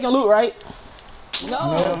 You taking loot, right?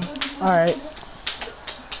 No. Alright.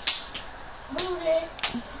 Booty.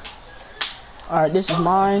 Alright, this is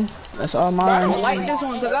mine. That's all But I don't mine. like this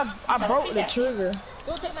one because I broke the trigger.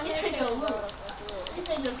 Go take my hand cannon, bro. That's real. You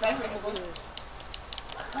take your back and go.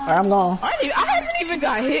 Alright, I'm gone. I haven't even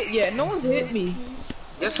got hit yet. No one's hit me.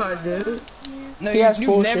 Yes, I did. No, He has you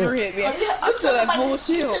full never shield. hit me. I took like full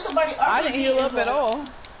shield. I didn't heal up at all.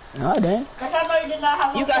 No, I didn't. Cause I know you did not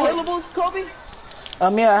have You got healables, Kobe?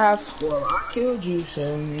 Yeah, I have. Well, I killed you,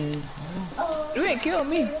 so. You ain't killed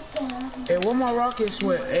me. Hey, where my rockets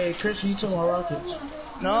went? Hey, Chris, you took my rockets.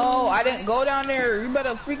 No, I didn't go down there. You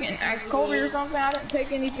better freaking ask Kobe or something. I didn't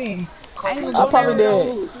take anything. I didn't even I go probably there.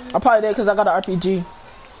 did. I probably did because I got an RPG.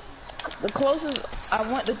 The closest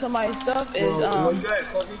I went to somebody's stuff is Where you at,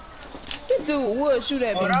 Kobe? this dude would shoot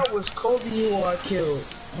at Oh, me. that was Kobe who I killed.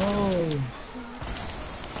 Oh.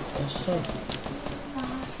 That's tough.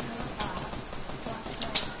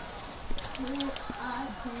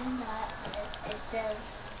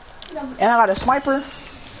 And I got a sniper.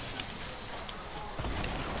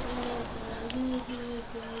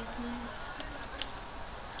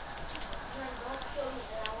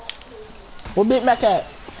 Where Big Mac at?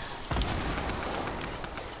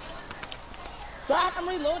 Bro, I'm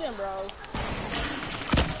reloading, bro.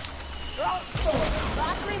 Bro, I'm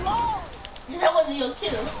reload. That wasn't your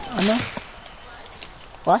kill. I know.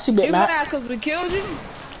 Well, I see Big You gonna Mac. ask us we killed you?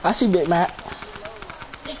 I see Big Mac.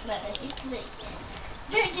 Big Mac, he's snake.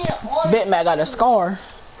 Didn't get all the Big Mac got a scar.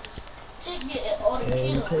 didn't get all the Hey,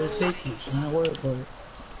 you kills. could take it, so not worry about it.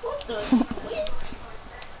 What the?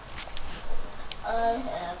 I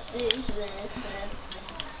have things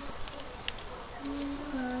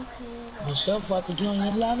Myself about to get on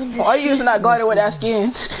your lavender. Why are you using that glider with that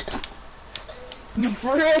skin?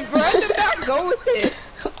 For real, bro. I did not go with it.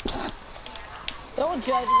 Don't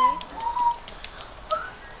judge me.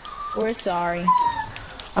 We're sorry.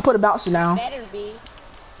 I put a bouncer down. Better be.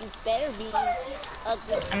 You better be.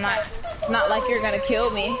 Ugly. I'm not. It's not like you're gonna kill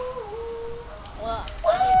me. Well,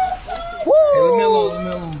 Hey, leave me alone, leave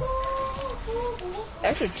me alone.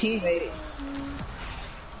 That's your teammate.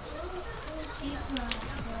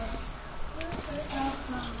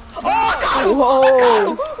 Oh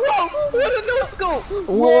Whoa! Whoa! What a no scope!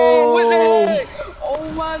 Whoa! What the heck?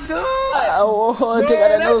 Oh my god! Oh, take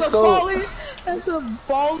out a no scope. That's a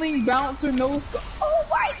balling bouncer no scope. Oh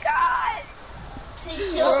my god!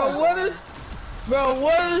 Bro,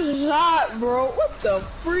 what a shot, bro. What the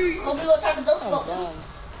freak? Kobe gonna try to do I'm something. done.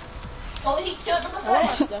 Kobe, he killed him. Where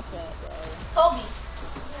my stuff at, bro? Kobe.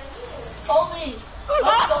 Kobe.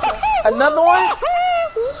 Another one?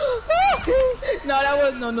 No, that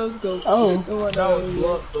was no scope. Oh. That was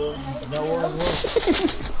luck, though. That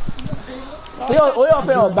was luck. we all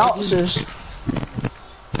play on bouncers.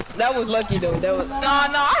 That was lucky though. That was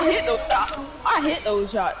I hit those shots. I hit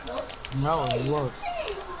those shots. That was luck.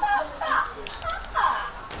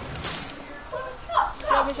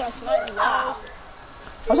 That bitch I sniped me, bro.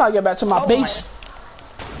 I'm trying to get back to my base.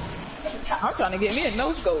 I'm trying to get me a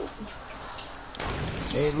no scope.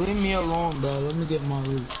 Hey, leave me alone, bro. Let me get my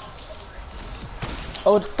loot.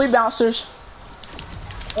 Oh, 3 bouncers.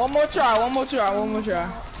 One more try.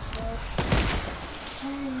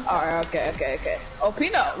 Alright, okay. Oh,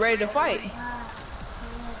 Peanut, ready to fight.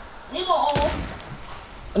 Nemo on.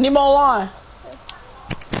 Nemo online.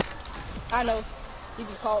 I know. He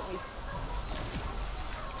just called me.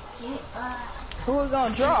 Who we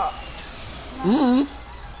gonna drop?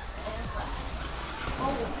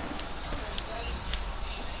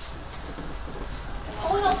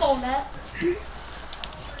 Oh, we don't own that.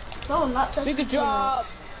 No, not touching. We could drop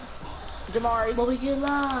Jamari. But we get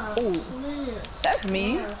live. Ooh, that's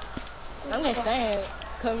me. I'm just saying,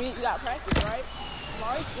 cause you got practice, right?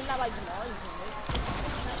 Jamari, you're not like Jamari.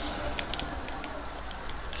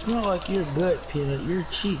 It's not like you're good, Peanut. Your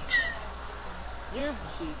cheeks. You're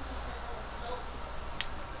cheap.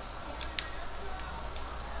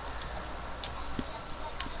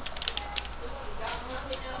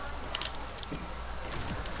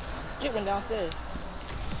 Shit went downstairs.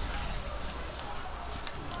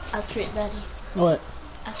 I tricked Daddy. What?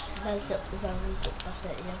 Daddy said, is that really good? I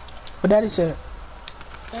said, yeah. What Daddy said?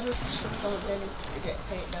 Daddy was just going to Daddy.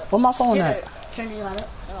 Where my phone at? Turn the light up.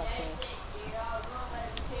 I don't care.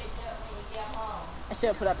 I should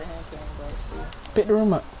have put out the hand cannon, but it's cool. Pick the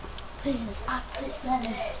room up. Please, I tricked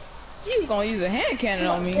Daddy. You was gonna use a hand cannon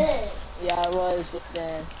on me. Yeah, I was, but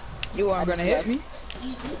then, You weren't gonna hit me. so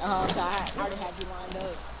I already had you lined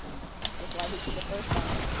up. It's like hit you the first time.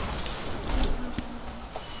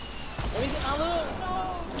 Let me get my loot.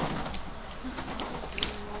 No.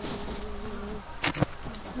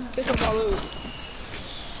 Pick up my loot.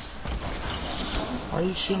 Why are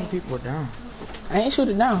you shooting people down? I ain't shoot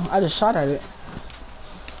it down. I just shot at it.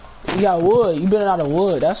 You You got wood. You building out of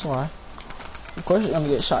wood. That's why. Of course you're gonna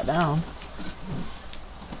get shot down.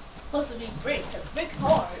 Supposed to be brick, cause brick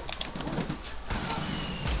hard.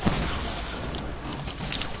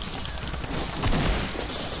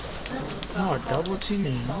 Oh, double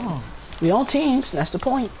teaming. Oh. We on teams. That's the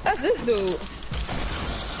point. That's this dude.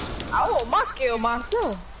 I want my skill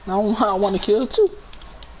myself. I want to kill too.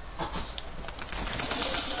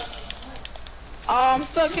 Oh, I'm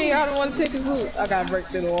stuck here. I don't want to take his loot. I gotta break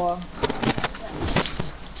through the wall.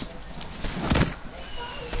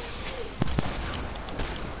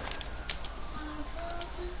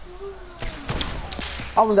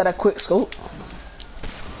 I almost got a quick scope.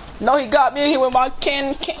 No, he got me here with my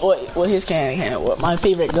with his can, with my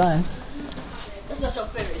favorite gun. That's not your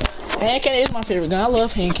favorite gun. Hand cannon is my favorite gun. I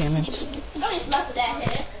love hand cannons. No, it's not to that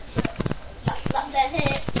head. Slap that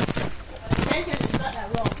head. That head is not that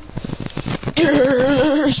wrong.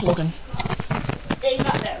 Smoking. They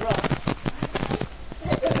not that wrong.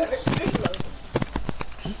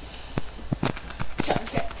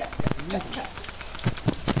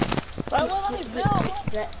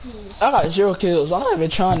 I got 0 kills. I'm not even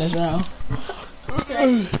trying this round.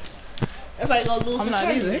 Everybody gonna lose I'm the not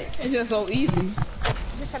either. tournament. It's just so easy.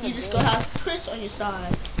 You just gonna have Chris on your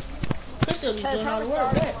side. Chris will be doing all the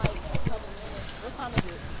work. What time is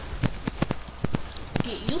it?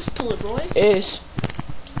 Get used to it, boy. It's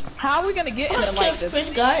How are we gonna get in it like this? Chris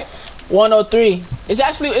got 1:03.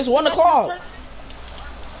 It's 1 o'clock.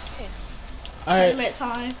 Alright. tournament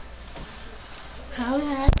time. How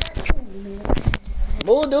had that tournament?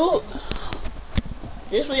 We'll do it.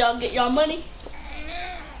 This where y'all get y'all money?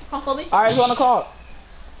 Huh, Kobe? Alright, it's 1 o'clock.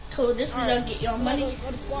 So this where y'all get y'all money?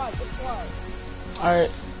 Go to squad. Go to squad.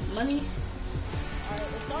 Alright. Money?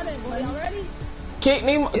 Alright, we're starting. Boy, y'all ready? Kick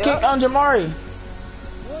Jamari.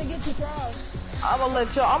 We only get 2 tries. I'm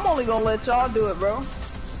only gonna let y'all do it, bro.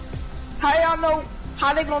 How y'all know?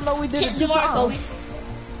 How they gonna know we did Kick it? Jamari, Kobe.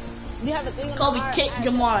 You have a thing on Kobe, the kick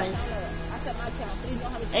Jamari. I set my count, so you know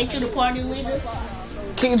how to Ain't you the party leader?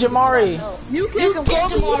 Kick Jamari. You You kick him, kick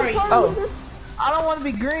Kobe. Jamari. Oh. I don't want to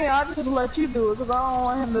be green. I just let you do it because I don't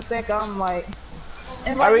want him to think I'm like.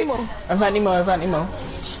 Alright. Invite Nemo.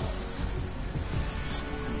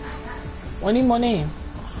 What Nemo name?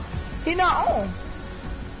 He not on.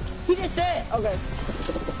 He just said. Okay.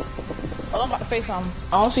 Oh, I'm about to face him.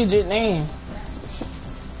 I don't see Jit name.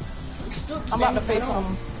 I'm about to face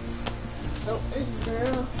him.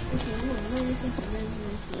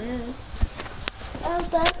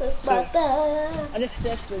 I just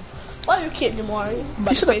texted. Why you kick Jamari?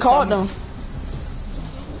 You should have called them.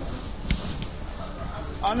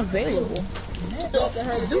 Unavailable. Look at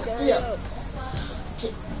her. Look at her. Yeah.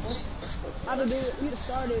 How to do it? You'd have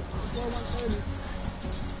started before 1:30.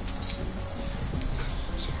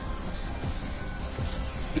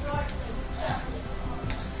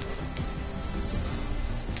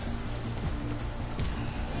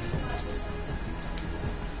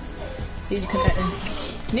 He's connecting.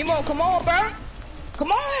 Nemo, come on, bro.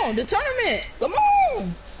 Come on, the tournament. Come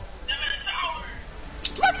on.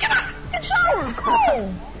 Let's get out the shower. Come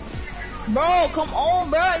on. Bro, come on,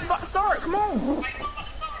 bro. It's about to start. Come on.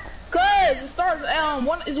 Cause it starts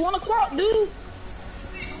it's 1 o'clock, dude.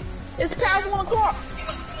 It's past 1 o'clock.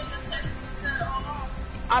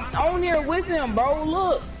 I'm on here with him, bro.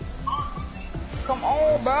 Look. Come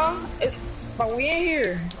on, bro. But we in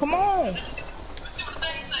here. Come on.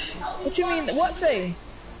 What you mean? What say?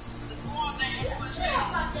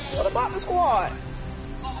 What about the squad?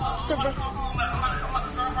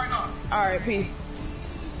 Alright, peace.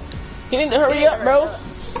 You need to hurry up, bro.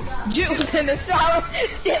 Jit was in the shower.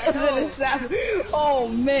 Jit was in the shower. Oh,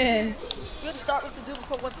 man. We'll start with the do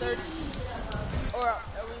before 1:30. Or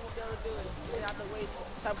we won't be able to do it. We have to wait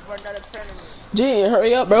time for another tournament. Jit,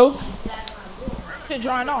 hurry up, bro. Shit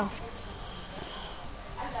drying off.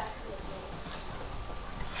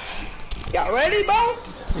 Y'all ready, bro?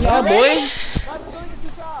 Yeah, boy.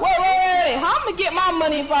 Wait. How I'm gonna get my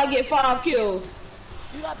money if I get 5 kills?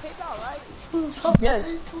 You got PayPal, right? Yes.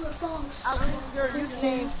 I linked your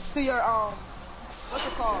username to your what's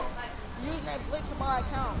it called? Username linked to my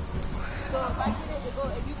account. So if I get it, it go.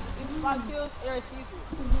 If you 5 kills, it receives it.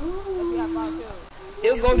 If you have 5 kills,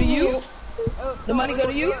 It'll go to you. The money go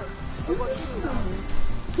to you. it'll go to you.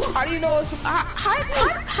 How do you know it's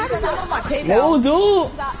how does that on my PayPal? No,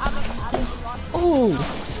 dude. Ooh.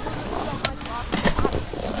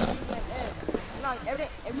 No,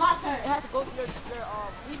 everything. My turn. It has to go to your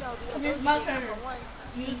email. It's my turn.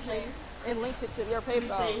 It links it to your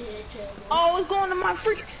PayPal. Oh, it's going to my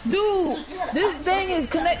freaking dude. This thing is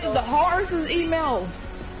connected to Horace's email.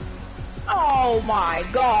 Oh my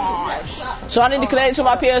gosh. So I need to connect it to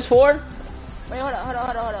my PS4? Wait, hold up. I'm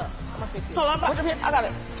gonna fix it. Hold on, What's your pin? I got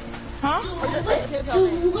it. Huh? What's your pin? Tell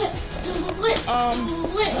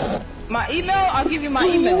me. My email? I'll give you my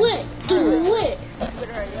email. Do it. You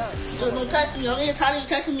better hurry up. Don't touch me. Don't get tired of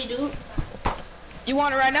touching me, dude. You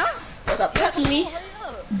want it right now? Stop touching me.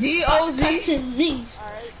 DOZ. Touching me.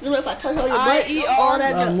 Alright. You know if I touch on your butt, IER. all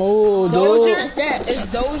that That stuff. move, Dozier. dude. Just that. It's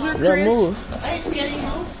Dozier That Chris. move. I ain't scared of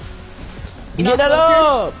you. Get that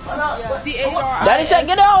up. CHRIS. Daddy said,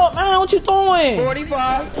 get up, man. What you doing?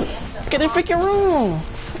 45 Get the freaking room.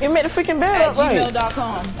 You made the freaking bed at up right.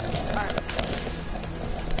 gmail.com.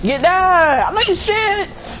 Get that. I know you shit.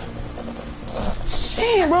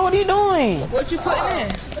 Damn, bro, what are you doing? What you putting in?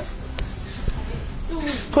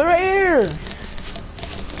 Put it right here.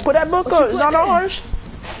 Put that book What up. you It's not putting in? ours.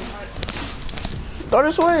 Throw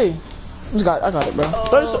this way. I got it, bro.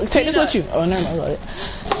 Throw this, take this with you. Oh, never mind. I got it.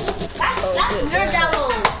 That's your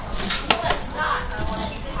download.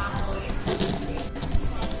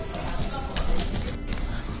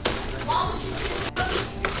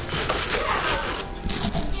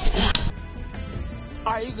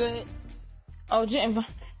 Alright, you good? Oh, Jim,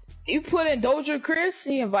 you put in Dozier Chris?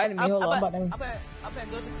 He invited me. Hold on, I'm about to. I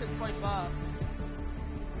put Dozier Chris 45.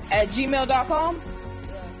 At gmail.com?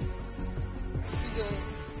 Yeah. You good?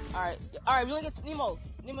 Alright, we gonna get to Nemo.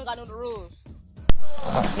 Nemo gotta know the rules.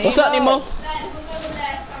 What's up, Nemo?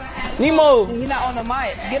 Nemo. He's not on the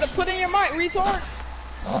mic. Put in your mic, retard.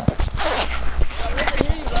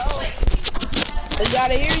 They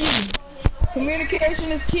gotta hear you.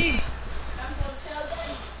 Communication is key.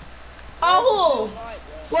 Oh,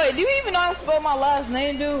 Wait, do you even know how to spell my last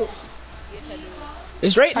name, dude?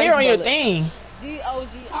 It's right there How on you your spell it? thing. DOZIER.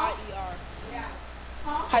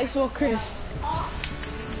 High school Chris. HRIS.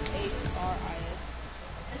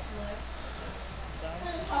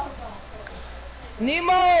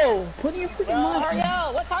 Nemo! Put in your freaking Hurry mic.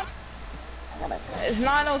 up. What time? It's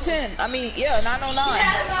 9:10. I mean, yeah, 9:09.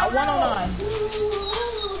 1:09.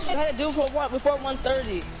 You had to do before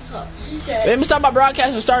 1:30. she said, Let me stop my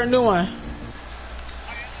broadcast and start a new one.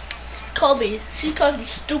 Kobe. She calls me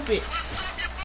stupid.